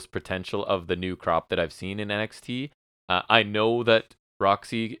show the most potential of the new crop that I've seen in NXT. I know that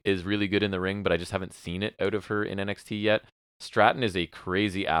Roxy is really good in the ring, but I just haven't seen it out of her in NXT yet. Stratton is a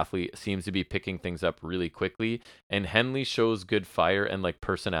crazy athlete, seems to be picking things up really quickly, and Henley shows good fire and like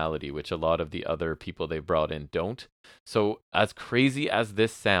personality, which a lot of the other people they brought in don't. So as crazy as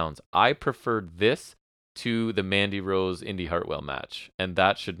this sounds, I preferred this to the Mandy Rose Indy Hartwell match, and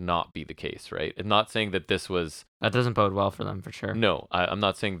that should not be the case, right? I'm not saying that this was That doesn't bode well for them for sure. no, I'm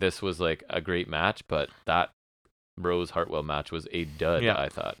not saying this was like a great match, but that Rose Hartwell match was a dud, Yeah. I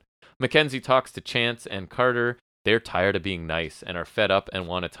thought. Mackenzie talks to Chance and Carter. They're tired of being nice and are fed up and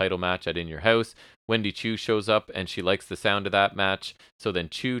want a title match at In Your House. Wendy Chu shows up and she likes the sound of that match. So then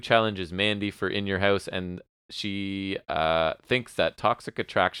Chu challenges Mandy for In Your House, and she thinks that Toxic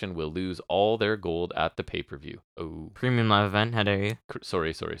Attraction will lose all their gold at the pay-per-view. Oh. Premium live event, how dare you?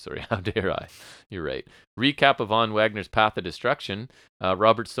 Sorry. How dare I? You're right. Recap of Von Wagner's Path of Destruction.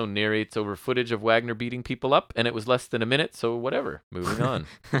 Robert Stone narrates over footage of Wagner beating people up, and it was less than a minute, so whatever. Moving on.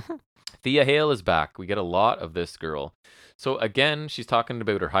 Thea Hale is back. We get a lot of this girl. So again, she's talking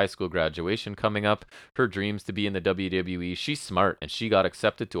about her high school graduation coming up, her dreams to be in the WWE. She's smart, and she got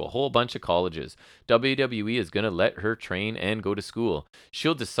accepted to a whole bunch of colleges. WWE is going to let her train and go to school.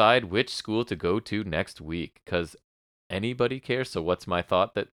 She'll decide which school to go to next week, because anybody cares. So what's my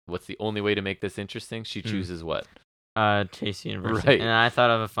thought? What's the only way to make this interesting? She chooses what? Chase University. Right. And I thought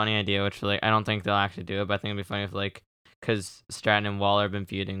of a funny idea, which like I don't think they'll actually do it, but I think it'd be funny if like because Stratton and Waller have been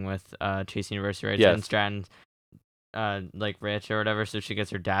feuding with Chase University, right? Yes. And Stratton's like rich or whatever, so she gets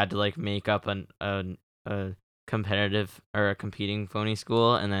her dad to like make up a competitive or a competing phony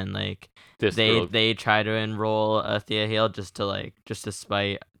school, and then like This girl- they try to enroll Thea Hale just to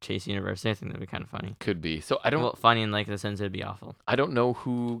spite Chase University. I think that'd be kind of funny. could be. So I don't. Well, funny in like the sense it'd be awful. I don't know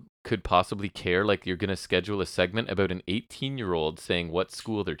who could possibly care. Like, you're gonna schedule a segment about an 18-year-old saying what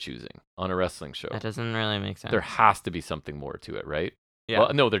school they're choosing on a wrestling show. That doesn't really make sense. There has to be something more to it, right? Yeah.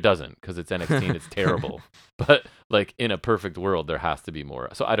 Well, no, there doesn't, because it's NXT and it's terrible. But like in a perfect world, there has to be more.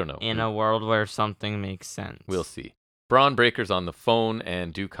 So I don't know. In a world where something makes sense. We'll see. Braun Breaker's on the phone,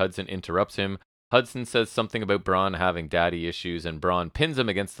 and Duke Hudson interrupts him. Hudson says something about Braun having daddy issues, and Braun pins him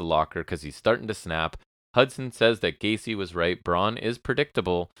against the locker because he's starting to snap. Hudson says that Gacy was right. Braun is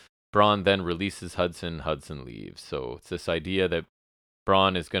predictable. Braun then releases Hudson. Hudson leaves. So it's this idea that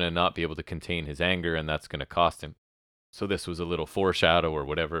Braun is going to not be able to contain his anger, and that's going to cost him. So this was a little foreshadow or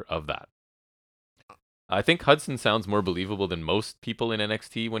whatever of that. I think Hudson sounds more believable than most people in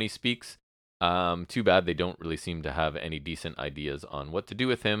NXT when he speaks. Too bad they don't really seem to have any decent ideas on what to do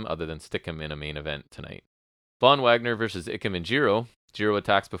with him other than stick him in a main event tonight. Von Wagner versus Ickham and Jiro. Jiro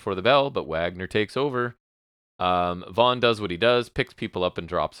attacks before the bell, but Wagner takes over. Von does what he does, picks people up and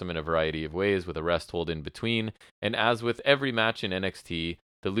drops them in a variety of ways with a rest hold in between. And as with every match in NXT,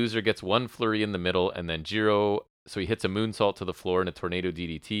 the loser gets one flurry in the middle, and then Jiro, so he hits a moonsault to the floor and a tornado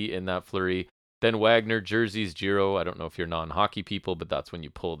DDT in that flurry. Then Wagner jerseys Jiro. I don't know if you're non-hockey people, but that's when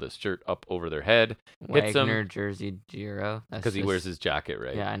you pull the shirt up over their head. Hits him Wagner jersey Jiro. because he wears his jacket,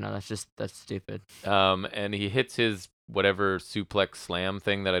 right? Yeah, I know. That's stupid. And he hits his whatever suplex slam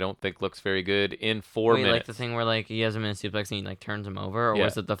thing that I don't think looks very good in 4 Wait, minutes. like the thing where like he has him in a suplex and he like turns him over, or Yeah.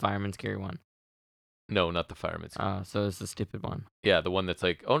 was it the fireman's carry one? No, not the fireman's. So it's the stupid one. Yeah, the one that's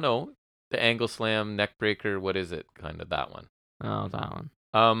like, oh no, the angle slam, neck breaker, what is it? Kind of that one. Oh, that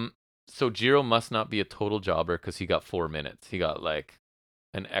one. So Jiro must not be a total jobber because he got 4 minutes. He got like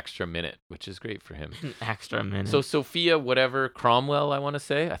an extra minute, which is great for him. An extra minute. So Sophia, whatever, Cromwell, I want to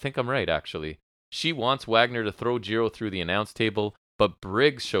say. I think I'm right, actually. She wants Wagner to throw Jiro through the announce table, but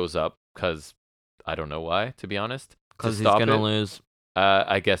Briggs shows up because I don't know why, to be honest. because he's stop gonna it. lose.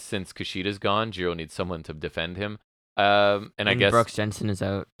 I guess since Kushida's gone, Jiro needs someone to defend him. And I guess Brooks Jensen is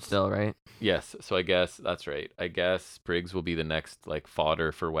out still, right? yes. So I guess that's right. I guess Briggs will be the next like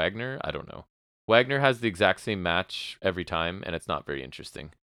fodder for Wagner. I don't know. Wagner has the exact same match every time, and it's not very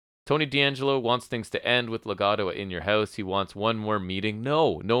interesting. Tony D'Angelo wants things to end with Legado at In Your House. He wants one more meeting.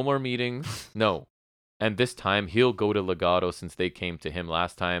 No more meetings. No. And this time he'll go to Legado since they came to him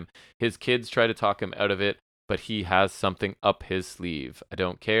last time. His kids try to talk him out of it, but he has something up his sleeve. I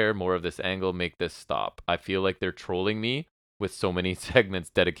don't care. More of this angle. Make this stop. I feel like they're trolling me with so many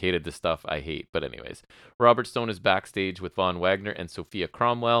segments dedicated to stuff I hate. But anyways, Robert Stone is backstage with Von Wagner and Sophia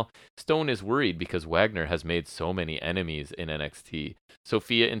Cromwell. Stone is worried because Wagner has made so many enemies in NXT.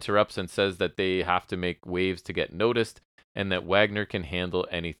 Sophia interrupts and says that they have to make waves to get noticed and that Wagner can handle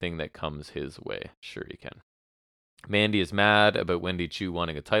anything that comes his way. Sure he can. Mandy is mad about Wendy Chu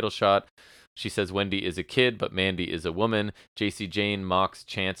wanting a title shot. She says Wendy is a kid, but Mandy is a woman. JC Jane mocks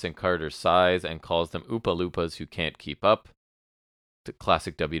Chance and Carter's size and calls them Oopa Loopas who can't keep up. The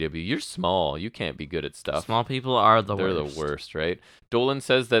classic WWE. You're small. You can't be good at stuff. Small people are the They're worst. the worst, right? Dolan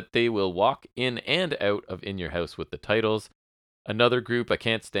says that they will walk in and out of In Your House with the titles. Another group I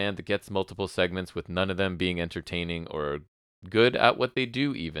can't stand that gets multiple segments with none of them being entertaining or good at what they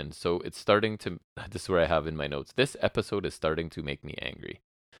do even. So it's starting to, this is where I have in my notes, this episode is starting to make me angry.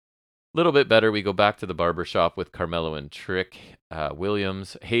 A little bit better, we go back to the barbershop with Carmelo and Trick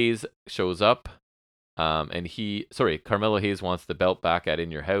Williams. Hayes shows up. Carmelo Hayes wants the belt back at In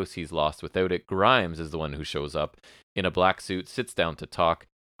Your House. He's lost without it. Grimes is the one who shows up in a black suit, sits down to talk.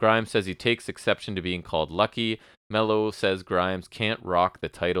 Grimes says he takes exception to being called lucky. Mello says Grimes can't rock the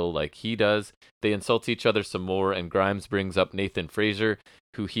title like he does. They insult each other some more, and Grimes brings up Nathan Frazer,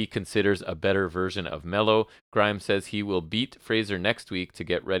 who he considers a better version of Mello. Grimes says he will beat Frazer next week to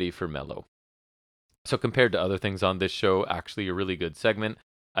get ready for Mello. So compared to other things on this show, actually a really good segment.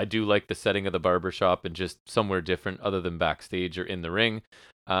 I do like the setting of the barbershop and just somewhere different other than backstage or in the ring.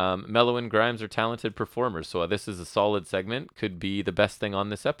 Mello and Grimes are talented performers, so this is a solid segment. Could be the best thing on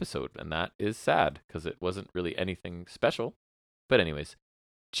this episode, and that is sad because it wasn't really anything special. But anyways,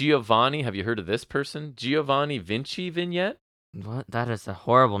 Giovanni, have you heard of this person? Giovanni Vinci vignette? What? That is a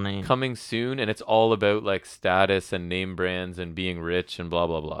horrible name. Coming soon, and it's all about like status and name brands and being rich and blah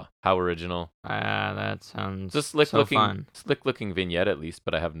blah blah. How original! That sounds Just slick so fun. looking vignette at least,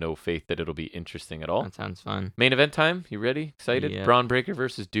 but I have no faith that it'll be interesting at all. That sounds fun. Main event time. You ready? Excited? Yep. Braun Breaker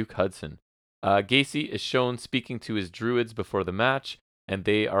versus Duke Hudson. Gacy is shown speaking to his druids before the match, and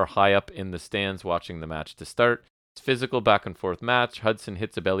they are high up in the stands watching the match to start. It's physical back and forth match. Hudson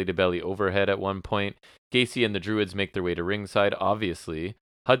hits a belly to belly overhead at one point. Gacy and the druids make their way to ringside, obviously.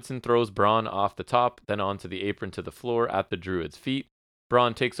 Hudson throws Braun off the top, then onto the apron to the floor at the druids' feet.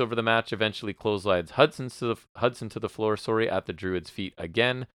 Braun takes over the match, eventually clotheslines Hudson to the floor, at the druids' feet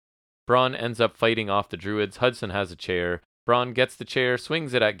again. Braun ends up fighting off the druids. Hudson has a chair. Braun gets the chair,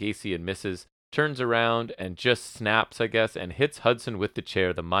 swings it at Gacy and misses. Turns around and just snaps, I guess, and hits Hudson with the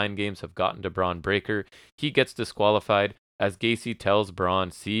chair. The mind games have gotten to Braun Breaker. He gets disqualified as Gacy tells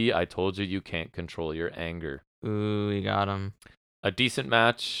Braun, "See, I told you can't control your anger." Ooh, we got him. A decent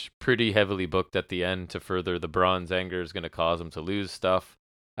match, pretty heavily booked at the end to further the Braun's anger is going to cause him to lose stuff.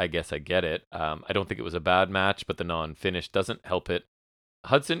 I guess I get it. I don't think it was a bad match, but the non-finish doesn't help it.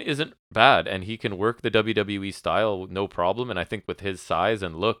 Hudson isn't bad, and he can work the WWE style no problem, and I think with his size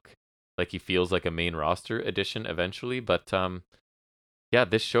and look, like he feels like a main roster addition eventually. But yeah,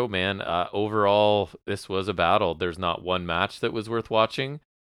 this show, man, overall, this was a battle. There's not one match that was worth watching.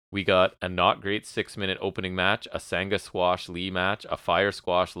 We got a not great 6-minute opening match, a Sanga Squash Lee match, a Fire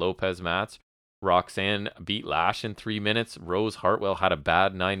Squash Lopez match. Roxanne beat Lash in 3 minutes. Rose Hartwell had a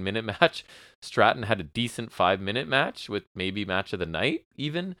bad 9-minute match. Stratton had a decent 5-minute match with maybe match of the night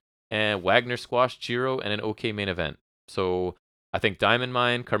even. And Wagner squashed Chiro and an okay main event. So I think Diamond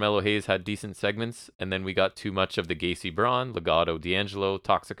Mine, Carmelo Hayes had decent segments, and then we got too much of the Gacy Braun, Legado D'Angelo,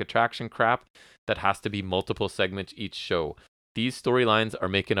 Toxic Attraction crap that has to be multiple segments each show. These storylines are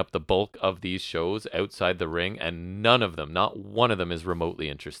making up the bulk of these shows outside the ring, and none of them, not one of them, is remotely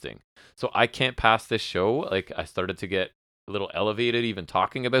interesting. So I can't pass this show. Like, I started to get a little elevated even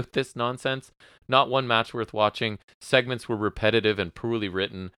talking about this nonsense. Not one match worth watching. Segments were repetitive and poorly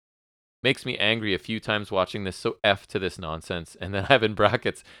written. Makes me angry a few times watching this, so F to this nonsense. And then I have in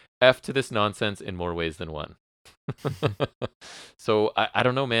brackets, F to this nonsense in more ways than one. So I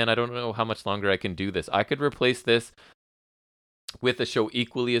don't know, man. I don't know how much longer I can do this. I could replace this with a show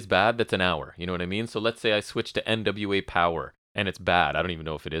equally as bad that's an hour. You know what I mean? So let's say I switch to NWA Power, and it's bad. I don't even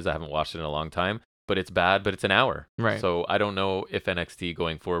know if it is. I haven't watched it in a long time. But it's bad, but it's an hour. Right. So I don't know if NXT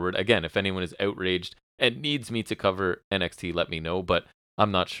going forward, again, if anyone is outraged and needs me to cover NXT, let me know. But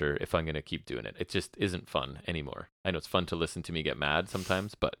I'm not sure if I'm going to keep doing it. It just isn't fun anymore. I know it's fun to listen to me get mad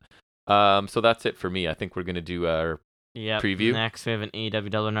sometimes, but so that's it for me. I think we're going to do our preview. Next, we have an AEW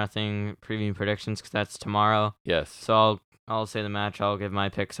Double or Nothing preview predictions because that's tomorrow. Yes. So I'll say the match. I'll give my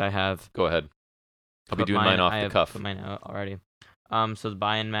picks. I have Go ahead. I'll be put doing mine off I the have cuff. put mine out already. So the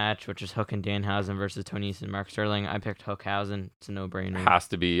buy-in match, which is Hook and Danhausen versus Tony Nese and Mark Sterling. I picked Hookhausen. It's a no-brainer. Has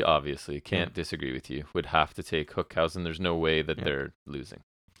to be, obviously. Can't disagree with you. Would have to take Hookhausen. There's no way that they're losing.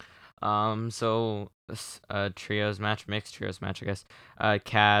 So trios match, mixed trios match, I guess.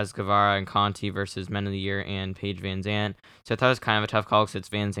 Kaz, Guevara, and Conti versus Men of the Year and Paige Van Zant. So I thought it was kind of a tough call because it's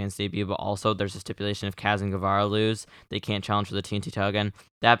Van Zant's debut, but also there's a stipulation if Kaz and Guevara lose, they can't challenge for the TNT title again.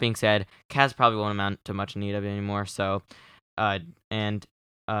 That being said, Kaz probably won't amount to much in EW anymore. So,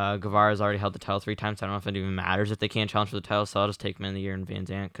 Guevara's already held the title 3 times. So I don't know if it even matters if they can't challenge for the title. So I'll just take Men of the Year and Van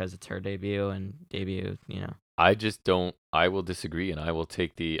Zant because it's her debut and I just don't. I will disagree, and I will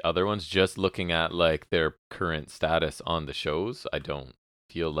take the other ones. Just looking at like their current status on the shows, I don't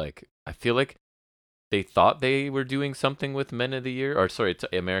feel like. I feel like they thought they were doing something with Men of the Year, or sorry,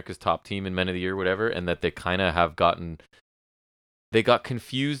 America's Top Team in Men of the Year, whatever, and that they kind of have gotten. They got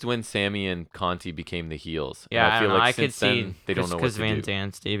confused when Sammy and Conti became the heels. Yeah, and I feel like I since could then see they don't know what because to Van do.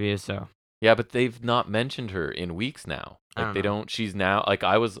 Zant's debut. So Yeah, but they've not mentioned her in weeks now. I Like don't they know. don't. She's now like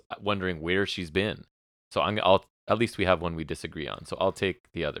I was wondering where she's been. So I'll at least we have one we disagree on. So I'll take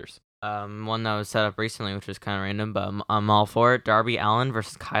the others. One that was set up recently, which was kind of random, but I'm all for it. Darby Allin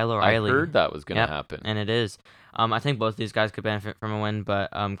versus Kyle O'Reilly. I heard that was gonna Yep, happen. and it is. I think both these guys could benefit from a win,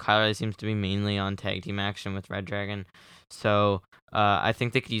 but Kyle O'Reilly seems to be mainly on tag team action with Red Dragon, so I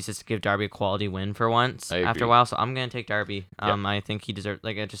think they could use this to give Darby a quality win for once I after a agree. while. So I'm gonna take Darby. Yep. I think he deserves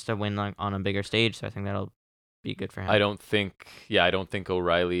just a win on a bigger stage, so I think that'll be good for him. I don't think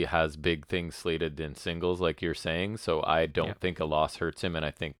O'Reilly has big things slated in singles like you're saying. So I don't think a loss hurts him, and I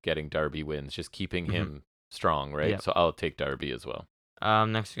think getting Darby wins, just keeping him strong, right? Yep. So I'll take Darby as well.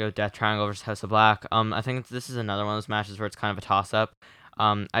 Next we go Death Triangle versus House of Black. I think this is another one of those matches where it's kind of a toss up.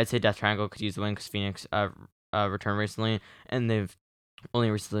 I'd say Death Triangle could use the win because Phoenix returned recently, and they've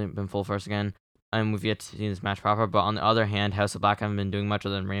only recently been full force again. And we've yet to see this match proper. But on the other hand, House of Black haven't been doing much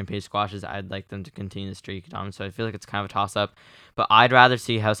other than Rampage squashes. I'd like them to continue the streak. So I feel like it's kind of a toss up. But I'd rather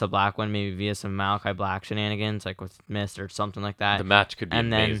see House of Black win maybe via some Malachi Black shenanigans, like with Mist or something like that. The match could be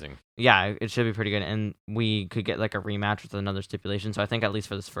amazing. Then, yeah, it should be pretty good. And we could get like a rematch with another stipulation. So I think at least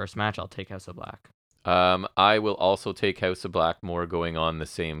for this first match, I'll take House of Black. I will also take House of Black, more going on the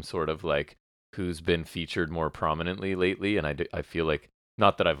same sort of like who's been featured more prominently lately. And I feel like,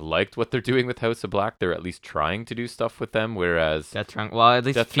 not that I've liked what they're doing with House of Black, they're at least trying to do stuff with them, whereas Death Triangle, well, at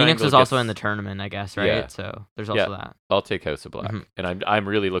least Death Phoenix Triangle was also gets- in the tournament, I guess, right? Yeah. So there's also that. I'll take House of Black. Mhm. And I'm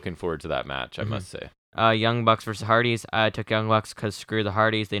really looking forward to that match, I Mhm. must say. Young Bucks versus Hardys. I took Young Bucks because screw the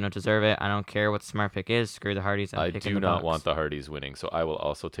Hardys. They don't deserve it. I don't care what the smart pick is. Screw the Hardys. I do not want the Hardys winning, so I will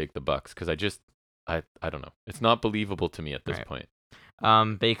also take the Bucks because I don't know. It's not believable to me at this point.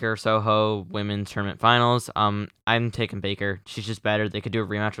 Baker Soho women's tournament finals. I'm taking Baker. She's just better. They could do a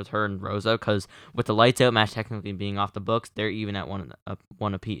rematch with her and Rosa because with the lights out match technically being off the books, they're even at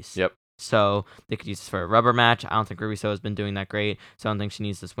one apiece. Yep. So they could use this for a rubber match. I don't think Ruby Soho has been doing that great, so I don't think she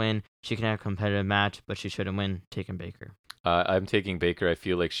needs this win. She can have a competitive match, but she shouldn't win. Taking Baker. I'm taking Baker. I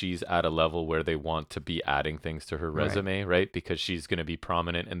feel like she's at a level where they want to be adding things to her resume, right? Because she's going to be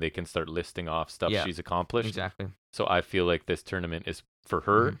prominent and they can start listing off stuff she's accomplished. Exactly. So I feel like this tournament is for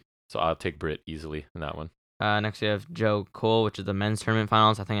her. So I'll take Britt easily in that one. Next we have Joe Cole, which is the men's tournament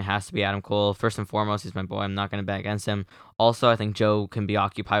finals. I think it has to be Adam Cole. First and foremost, he's my boy. I'm not going to bet against him. Also, I think Joe can be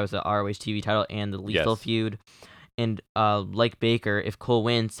occupied with the ROH TV title and the Lethal feud. And like Baker, if Cole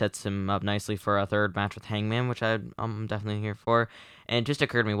wins, sets him up nicely for a third match with Hangman, which I'm definitely here for. And it just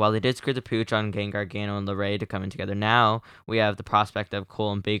occurred to me, while they did screw the pooch on Gang Gargano and LeRae to come in together, now we have the prospect of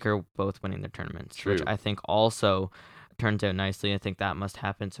Cole and Baker both winning their tournaments, which I think also turns out nicely. I think that must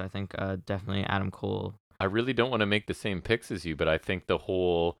happen. So I think definitely Adam Cole. I really don't want to make the same picks as you, but I think the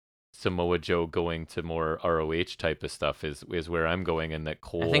whole Samoa Joe going to more ROH type of stuff is where I'm going, and that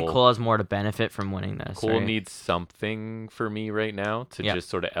Cole. I think Cole has more to benefit from winning this. Cole right? needs something for me right now to just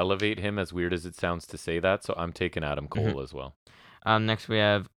sort of elevate him, as weird as it sounds to say that. So I'm taking Adam Cole as well. Next we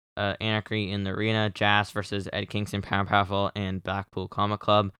have Anarchy in the Arena, Jazz versus Ed Kingston, Pound Powerful, and Blackpool Combat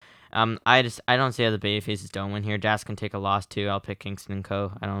Club. I don't see how the babyfaces don't win here. Jazz can take a loss too. I'll pick Kingston and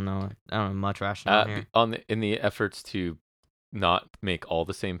Co. I don't know much rationale here. In the efforts to not make all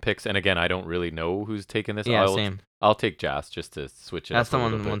the same picks, and again, I don't really know who's taking this. Yeah, same. I'll take Jazz just to switch it. That's up the a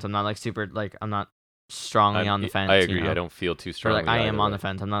little bit. ones I'm not I'm not strongly on the fence. I agree. You know? I don't feel too strongly. I am on the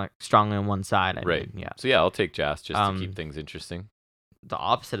fence. I'm not strongly on one side. Right. Yeah. So yeah, I'll take Jazz just to keep things interesting. The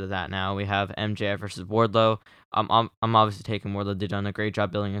opposite of that now, we have MJF versus Wardlow. I'm obviously taking Wardlow. They've done a great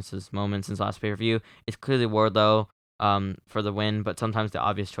job building us this moment since last pay-per-view. It's clearly Wardlow for the win, but sometimes the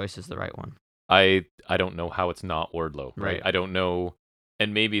obvious choice is the right one. I don't know how it's not Wardlow, right? Right. I don't know,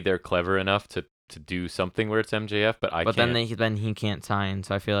 and maybe they're clever enough to do something where it's MJF, but I But can't. then he can't sign,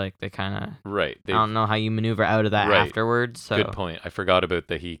 so I feel like they kind of. Right. I don't know how you maneuver out of that Right. afterwards. So. Good point. I forgot about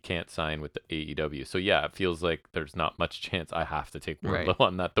that he can't sign with the AEW. So yeah, it feels like there's not much chance I have to take Wardlow Right.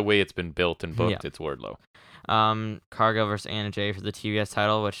 on that. The way it's been built and booked, Yeah. it's Wardlow. Cargill versus Anna Jay for the TBS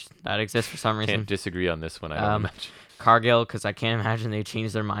title, which that exists for some reason. Can't disagree on this one. I don't imagine. Cargill, because I can't imagine they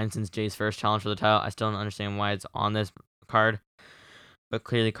changed their mind since Jay's first challenge for the title. I still don't understand why it's on this card, but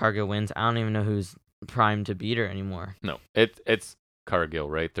clearly Cargill wins. I don't even know who's primed to beat her anymore. No, it's Cargill,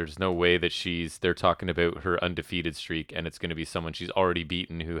 right? There's no way that they're talking about her undefeated streak, and it's going to be someone she's already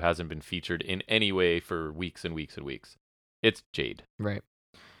beaten who hasn't been featured in any way for weeks and weeks and weeks. It's Jade. Right.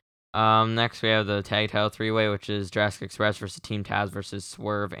 Next we have the tag title 3-way, which is Jurassic Express versus Team Taz versus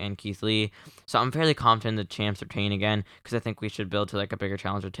Swerve and Keith Lee. So I'm fairly confident the champs retain again, because I think we should build to like a bigger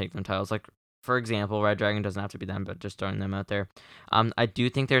challenge to take them titles. Like, for example, Red Dragon doesn't have to be them, but just throwing them out there. I do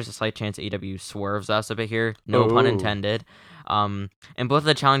think there's a slight chance AEW swerves us a bit here. No pun intended. And both of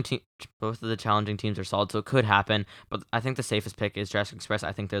the challenging teams are solid, so it could happen. But I think the safest pick is Jurassic Express.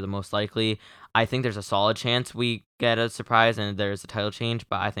 I think they're the most likely. I think there's a solid chance we get a surprise and there's a title change,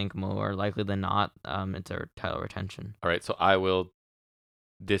 but I think more likely than not, it's a title retention. All right, so I will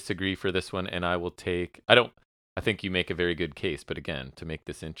disagree for this one, and I will take. I think you make a very good case, but again, to make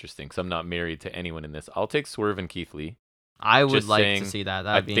this interesting, because I'm not married to anyone in this, I'll take Swerve and Keith Lee. I would like to see that.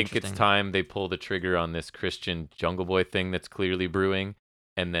 That'd be interesting. I think it's time they pull the trigger on this Christian Jungle Boy thing that's clearly brewing.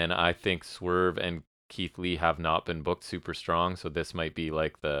 And then I think Swerve and Keith Lee have not been booked super strong. So this might be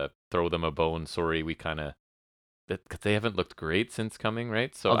like the throw them a bone. Sorry, we kind of. Because they haven't looked great since coming,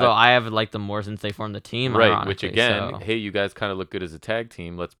 right? So although I have liked them more since they formed the team, right? Which again, hey, you guys kind of look good as a tag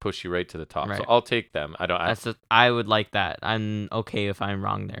team. Let's push you right to the top. Right. So I'll take them. I would like that. I'm okay if I'm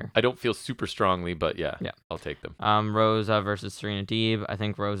wrong there. I don't feel super strongly, but yeah, I'll take them. Rosa versus Serena Deeb. I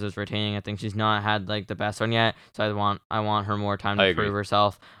think Rosa's retaining. I think she's not had like the best run yet, so I want her more time to prove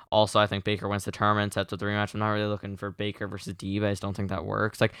herself. Also, I think Baker wins the tournament, sets up the rematch. I'm not really looking for Baker versus Deeb. I just don't think that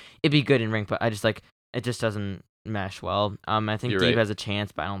works. Like, it'd be good in ring, but I just like it just doesn't mesh well. I think Deeb has a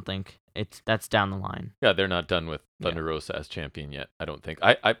chance, but I don't think that's down the line. Yeah, they're not done with Thunder Rosa as champion yet. I don't think.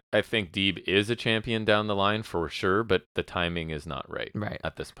 I think Deeb is a champion down the line for sure, but the timing is not right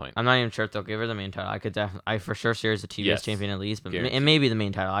at this point. I'm not even sure if they'll give her the main title. I for sure see her as a TBS champion at least, but it may be the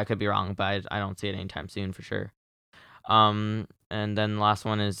main title. I could be wrong, but I don't see it anytime soon for sure. And then the last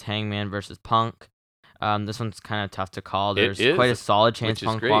one is Hangman versus Punk. This one's kind of tough to call. There's quite a solid chance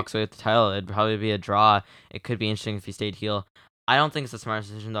Punk walks away with the title. It'd probably be a draw. It could be interesting if he stayed heel. I don't think it's the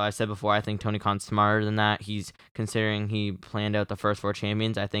smartest decision, though. I said before, I think Tony Khan's smarter than that. He's considering he planned out the first 4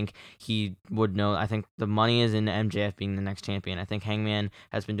 champions. I think he would know. I think the money is in MJF being the next champion. I think Hangman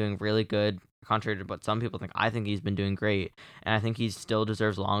has been doing really good, contrary to what some people think. I think he's been doing great, and I think he still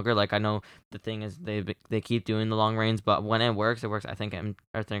deserves longer. Like, I know the thing is they keep doing the long reigns, but when it works, it works. I think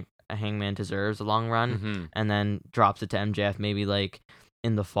Hangman deserves a long run, and then drops it to MJF maybe like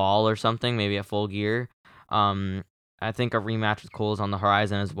in the fall or something, maybe at Full Gear. I think a rematch with Cole is on the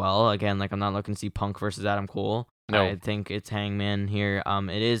horizon as well. Again, like, I'm not looking to see Punk versus Adam Cole. No. I think it's Hangman here.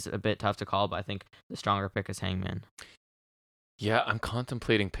 It is a bit tough to call, but I think the stronger pick is Hangman. Yeah, I'm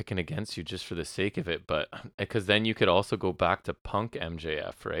contemplating picking against you just for the sake of it, but because then you could also go back to Punk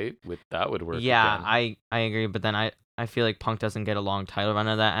MJF, right? That would work. Yeah, again. I agree, but then I feel like Punk doesn't get a long title run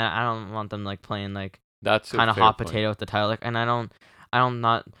of that, and I don't want them like playing like that's kind of hot potato with the title, like, and I don't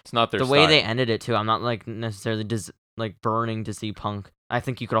It's not their the style. way they ended it too. I'm not like necessarily burning to see Punk. I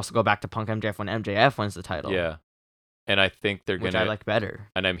think you could also go back to Punk MJF when MJF wins the title. Yeah, and I think they're which I like better.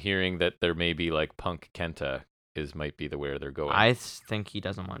 And I'm hearing that there may be like Punk Kenta might be the where they're going. I think he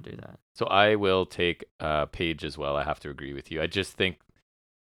doesn't want to do that. So I will take Page as well. I have to agree with you. I just think,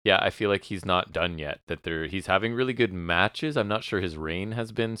 I feel like he's not done yet. That he's having really good matches. I'm not sure his reign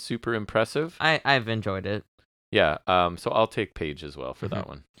has been super impressive. I've enjoyed it. Yeah. So I'll take Page as well for that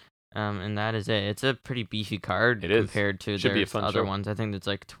one. And that is it. It's a pretty beefy card compared to their other ones. I think it's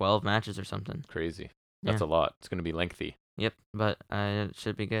like 12 matches or something. Crazy. That's a lot. It's going to be lengthy. Yep, but it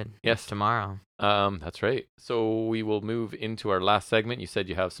should be good. Yes. It's tomorrow. That's right. So we will move into our last segment. You said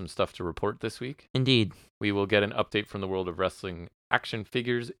you have some stuff to report this week. Indeed. We will get an update from the world of wrestling action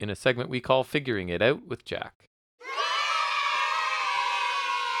figures in a segment we call Figuring It Out with Jack.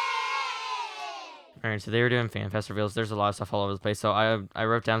 All right, so they were doing fan fest reveals. There's a lot of stuff all over the place. So I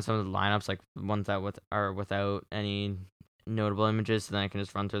wrote down some of the lineups, like ones that are without any notable images, so then I can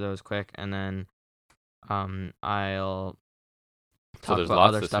just run through those quick, and then I'll So talk there's about lots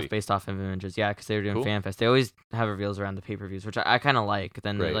other this stuff week. based off of images. Yeah, because they were doing Cool. FanFest. They always have reveals around the pay-per-views, which I kind of like.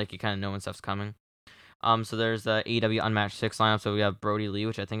 Then Right. like you kind of know when stuff's coming. So there's the AEW Unmatched 6 lineup. So we have Brody Lee,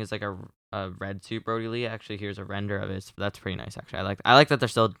 which I think is like a red suit Brody Lee. Actually, here's a render of it. So that's pretty nice. Actually, I like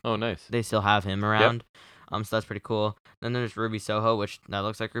that Oh, nice. they still have him Yep. around. So that's pretty cool. Then there's Ruby Soho, which that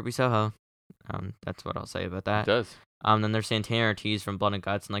looks like Ruby Soho. That's what I'll say about It that. does. Then there's Santana Ortiz from Blood and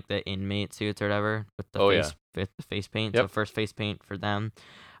Guts and like the inmate suits or whatever with the Oh, face with the face paint. So Yep. first face paint for them.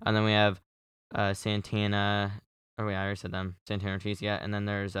 And then we have Santana. Oh wait, I already said them. Santana Ortiz, yeah. And then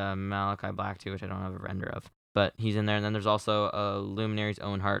there's Malachi Black too, which I don't have a render of, but he's in there. And then there's also Luminary's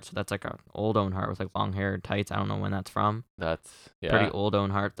Owen Hart. So that's like a old Owen Hart with like long hair tights. I don't know when that's from. That's Pretty old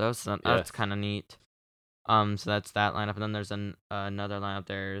Owen Hart though, so that's Yes. kind of neat. So that's that lineup, and then there's another lineup.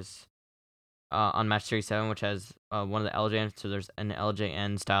 There's on Match Series 7, which has one of the LJNs. So there's an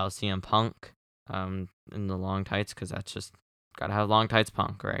LJN style CM Punk in the long tights, because that's just gotta have long tights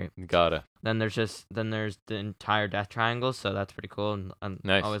Punk, right? Gotta. Then there's the entire Death Triangle, so that's pretty cool. And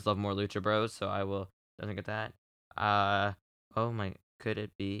Nice. I always love more Lucha Bros, so I will definitely get that. Oh my, could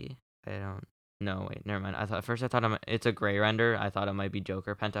it be? I don't. No, wait, never mind. At first I thought it's a gray render. I thought it might be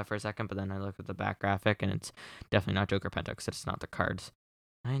Joker Penta for a second, but then I looked at the back graphic and it's definitely not Joker Penta because it's not the cards.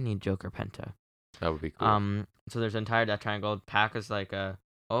 I need Joker Penta. That would be cool. So there's an entire Death Triangle. Pac is like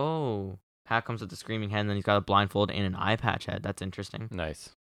Pac comes with the screaming head, and then he's got a blindfold and an eye patch head. That's interesting. Nice.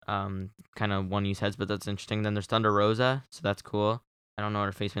 Kind of one use heads, but that's interesting. Then there's Thunder Rosa, so that's cool. I don't know what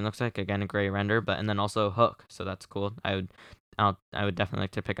her face paint looks like. Again, a gray render, and then also Hook, so that's cool. I would definitely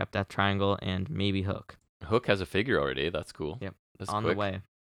like to pick up that triangle and maybe Hook. Hook has a figure already. That's cool. Yep. That's on quick. the way.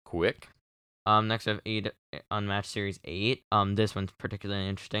 Quick. Next we have 8 Unmatched Series 8. This one's particularly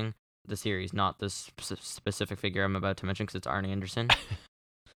interesting. The series, not the specific figure I'm about to mention, because it's Arn Anderson.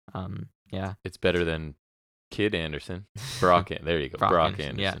 Yeah. It's better than Kid Anderson. Brock. There you go. Brock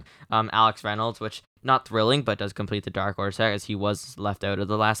Anderson. Yeah. Alex Reynolds, which not thrilling, but does complete the Dark Order set, as he was left out of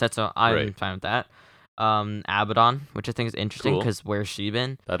the last set, so I'm fine with that. Abaddon, which I think is interesting because where's she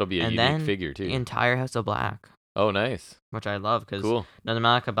been? That'll be a unique figure too. The entire House of Black. Oh, nice. Which I love because cool. Another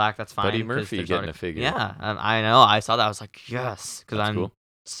Malachi Black, that's fine. Buddy Murphy getting a figure. Yeah, I know. I saw that. I was like, yes, because I'm cool.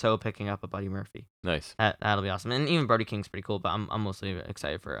 so picking up a Buddy Murphy. Nice. That'll be awesome. And even Brody King's pretty cool, but I'm mostly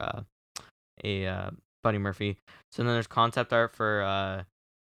excited for a Buddy Murphy. So then there's concept art for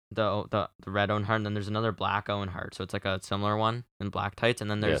the red Owen Hart, and then there's another black Owen Hart. So it's like a similar one in black tights,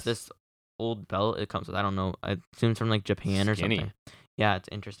 and then there's this old belt it comes with. I don't know. I assume it's from like Japan or something. Yeah, it's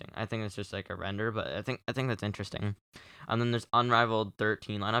interesting. I think it's just like a render, but I think that's interesting. And then there's Unrivaled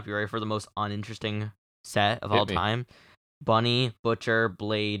 13 lineup. You ready for the most uninteresting set of all time? Bunny, Butcher,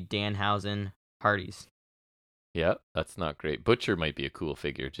 Blade, Danhausen, Hardys. Yeah, that's not great. Butcher might be a cool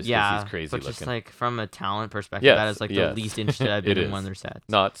figure, just because he's crazy but looking. Just like from a talent perspective, that is like the least interested I've been in one of their sets.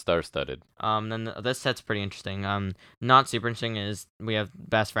 Not star-studded. Then this set's pretty interesting. Not super interesting is we have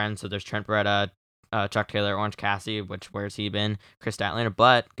best friends. So there's Trent Beretta, Chuck Taylor, Orange Cassidy, which where's he been? Chris Statlander,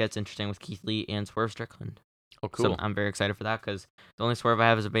 but gets interesting with Keith Lee and Swerve Strickland. Oh, cool. So I'm very excited for that because the only Swerve I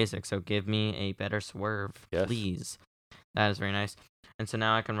have is a basic. So give me a better Swerve, please. That is very nice. And so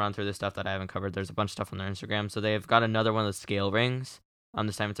now I can run through the stuff that I haven't covered. There's a bunch of stuff on their Instagram. So they've got another one of the scale rings.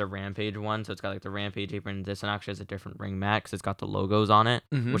 This time it's a Rampage one. So it's got like the Rampage apron. This one actually has a different ring mat because it's got the logos on it,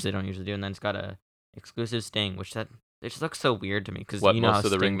 which they don't usually do. And then it's got a exclusive Sting, which it just looks so weird to me because you know most how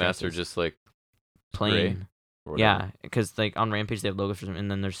of the ring mats are just like plain. Yeah, because like on Rampage they have logos for them,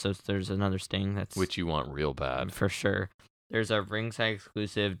 and then there's another Sting that's which you want real bad for sure. There's a ringside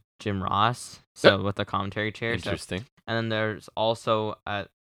exclusive Jim Ross, so with the commentary chair. Interesting. So, and then there's also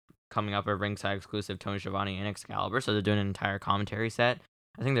coming up a ringside exclusive Tony Schiavone and Excalibur, so they're doing an entire commentary set.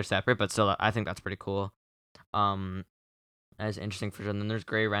 I think they're separate, but still, I think that's pretty cool. That is interesting for sure. And then there's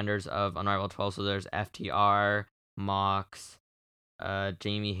gray renders of Unrivaled 12, so there's FTR, Mox,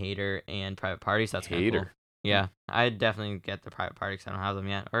 Jamie Hayter, and Private Party. So that's kind of cool. Yeah, I'd definitely get the Private Party because I don't have them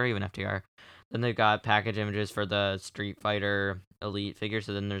yet, or even FTR. Then they've got package images for the Street Fighter Elite figure.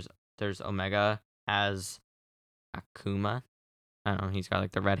 So then there's Omega as Akuma. I don't know. He's got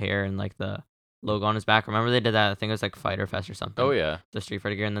like the red hair and like the logo on his back. Remember they did that? I think it was like Fighter Fest or something. Oh yeah. The Street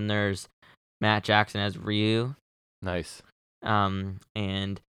Fighter gear. And then there's Matt Jackson as Ryu. Nice.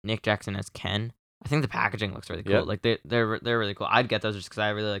 And Nick Jackson as Ken. I think the packaging looks really cool. Yep. Like they're really cool. I'd get those just because I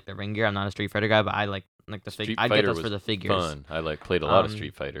really like the ring gear. I'm not a Street Fighter guy, but I like the figure. I'd get those for the figures. Fun. I played a lot of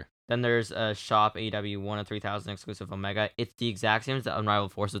Street Fighter. Then there's a Shop AW 1 of 3000 exclusive Omega. It's the exact same as the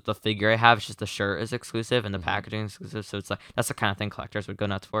Unrivaled Forces. The figure I have, it's just the shirt is exclusive and the packaging is exclusive. So it's like that's the kind of thing collectors would go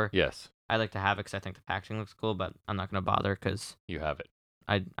nuts for. Yes. I like to have it because I think the packaging looks cool, but I'm not gonna bother because you have it.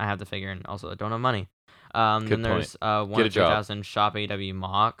 I have the figure and also I don't have money. Good Then there's Get one a of job. 3000 Shop AEW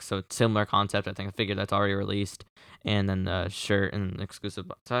Mock, so it's similar concept. I think a figure that's already released, and then the shirt and exclusive.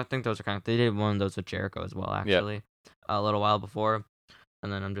 So I think those are they did one of those with Jericho as well, actually, a little while before.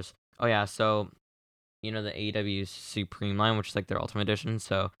 And then I'm just so the AEW Supreme line, which is like their Ultimate Edition.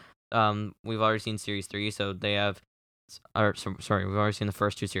 So we've already seen Series 3, so they have. Sorry, we've already seen the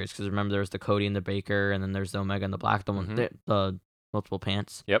first two series because remember there was the Cody and the Baker, and then there's the Omega and the Black, the one the multiple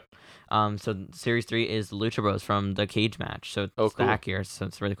pants. Yep. So Series 3 is the Lucha Bros from the cage match. So it's cool. back here, so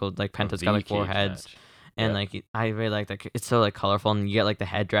it's really cool. Like Penta's got like 4 heads. Match. And like I really like that. It's so like colorful, and you get like the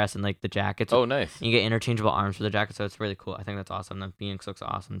headdress and like the jackets. Oh, nice. And you get interchangeable arms for the jacket, so it's really cool. I think that's awesome. The Phoenix looks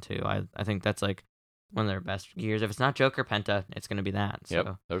awesome too. I think that's like one of their best gears. If it's not Joker Penta, it's gonna be that.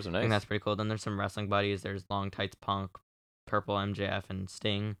 So those are nice. I think that's pretty cool. Then there's some wrestling buddies. There's Long Tights Punk, Purple MJF, and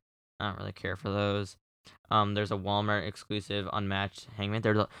Sting. I don't really care for those. There's a Walmart exclusive Unmatched Hangman.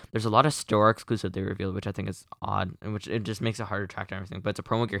 There's a lot of store exclusive they revealed, which I think is odd, and which it just makes it hard to track down everything. But it's a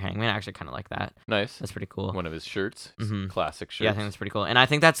promo gear Hangman. I actually kind of like that. Nice. That's pretty cool. One of his shirts, classic shirts. Yeah, I think that's pretty cool, and I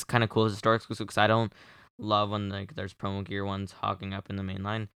think that's kind of cool as a store exclusive because I don't love when like there's promo gear ones hogging up in the main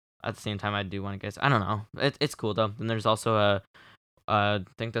line. At the same time, I do want to guess. I don't know. It's cool though. Then there's also I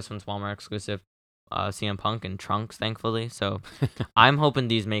think this one's Walmart exclusive. CM Punk and Trunks, thankfully. So I'm hoping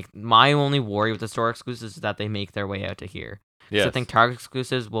these make. My only worry with the store exclusives is that they make their way out to here. Yeah. So I think Target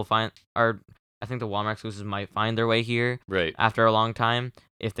exclusives will find. I think the Walmart exclusives might find their way here. Right. After a long time,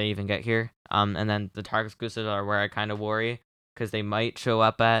 if they even get here. And then the Target exclusives are where I kind of worry because they might show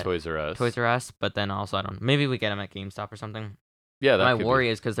up at Toys R Us. But then also I don't. Maybe we get them at GameStop or something. Yeah. That my worry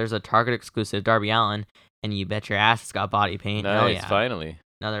is because there's a Target exclusive Darby Allin, and you bet your ass it's got body paint. Nice. Hell yeah. Finally.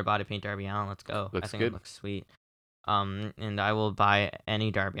 Another body paint Darby Allin. Let's go. Looks I think good. It looks sweet. And I will buy any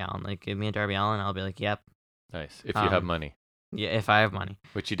Darby Allin. Like, give me a Darby Allin, I'll be like, yep. Nice. If you have money. Yeah, if I have money.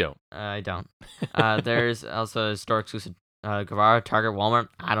 Which you don't. I don't. There's also a store exclusive Guevara, Target, Walmart.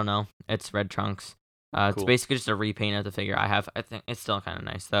 I don't know. It's Red Trunks. It's basically just a repaint of the figure I have. I think it's still kind of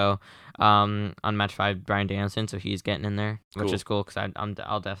nice though. On match 5, Bryan Danielson, so he's getting in there, which is cool because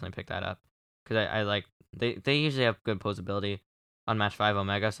I'll definitely pick that up because I like they usually have good posability. On match 5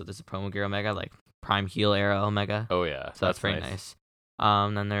 Omega, so this is promo gear Omega, like prime heel era Omega. Oh yeah, so that's pretty nice.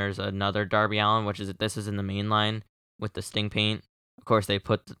 Then there's another Darby Allin, which is this is in the main line with the Sting paint. Of course,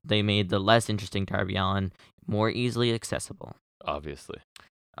 they made the less interesting Darby Allin more easily accessible. Obviously.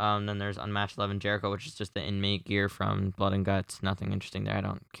 Then there's Unmatched 11 Jericho, which is just the inmate gear from Blood and Guts. Nothing interesting there. I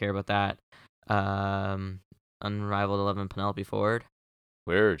don't care about that. Unrivaled 11 Penelope Ford.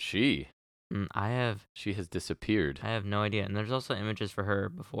 Where is she? She has disappeared. I have no idea. And there's also images for her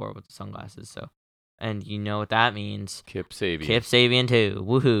before with the sunglasses. So, and you know what that means? Kip Sabian. Kip Sabian too.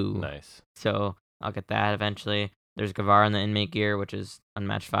 Woohoo! Nice. So I'll get that eventually. There's Guevara in the inmate gear, which is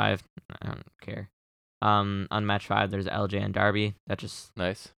Unmatched 5. I don't care. Unmatched 5. There's LJ and Darby. That just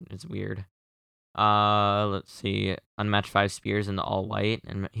nice. It's weird. Let's see. Unmatched 5 Spears in the all white,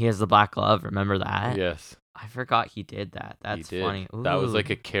 and he has the black glove. Remember that? Yes. I forgot he did that. That's funny. Ooh, that was like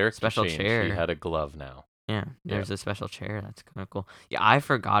a character special change. Chair. He had a glove now. Yeah, there's a special chair. That's kind of cool. Yeah, I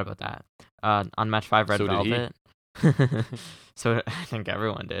forgot about that. Unmatched 5 Red Velvet. So I think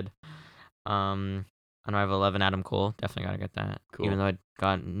everyone did. Unrivaled 11 Adam Cole. Definitely gotta get that. Cool. Even though I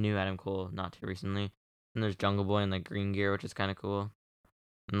got new Adam Cole not too recently. And there's Jungle Boy in like green gear, which is kind of cool.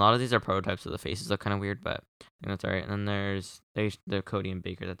 And a lot of these are prototypes, so the faces look kind of weird, but I think that's alright. And then there's the Cody and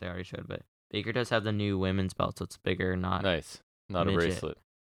Baker that they already showed, but Baker does have the new women's belt, so it's bigger, not nice, not midget. A bracelet.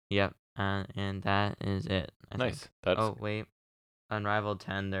 Yep, and that is it. I nice. think. Wait, Unrivaled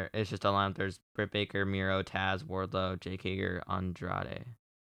 10. It's just a lineup. There's Britt Baker, Miro, Taz, Wardlow, Jake Hager, Andrade.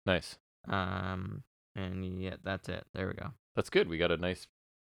 Nice. And yeah, that's it. There we go. That's good. We got a nice,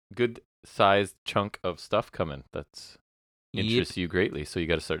 good sized chunk of stuff coming. That's interests you greatly. So you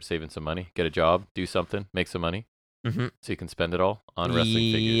got to start saving some money, get a job, do something, make some money. Mm-hmm. So you can spend it all on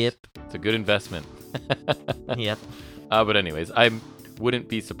wrestling figures. It's a good investment. Yep. But anyways, I wouldn't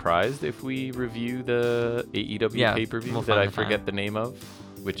be surprised if we review the AEW pay-per-view that I forget the name of,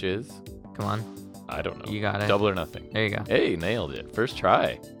 which is... Come on. I don't know. You got it. Double or Nothing. There you go. Hey, nailed it. First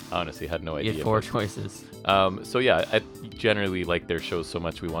try. Honestly, had no idea. You had 4 choices. So yeah, I generally like their shows so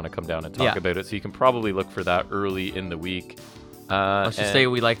much we want to come down and talk about it. So you can probably look for that early in the week. Let's just say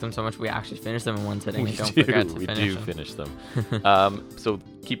we like them so much we actually finish them in one sitting. We don't forget to finish them. So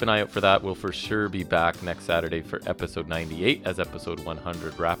keep an eye out for that. We'll for sure be back next Saturday for episode 98 as episode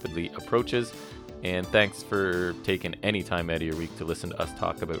 100 rapidly approaches. And thanks for taking any time out of your week to listen to us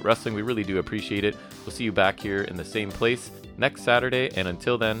talk about wrestling. We really do appreciate it. We'll see you back here in the same place next Saturday. And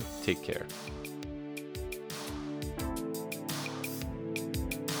until then, take care.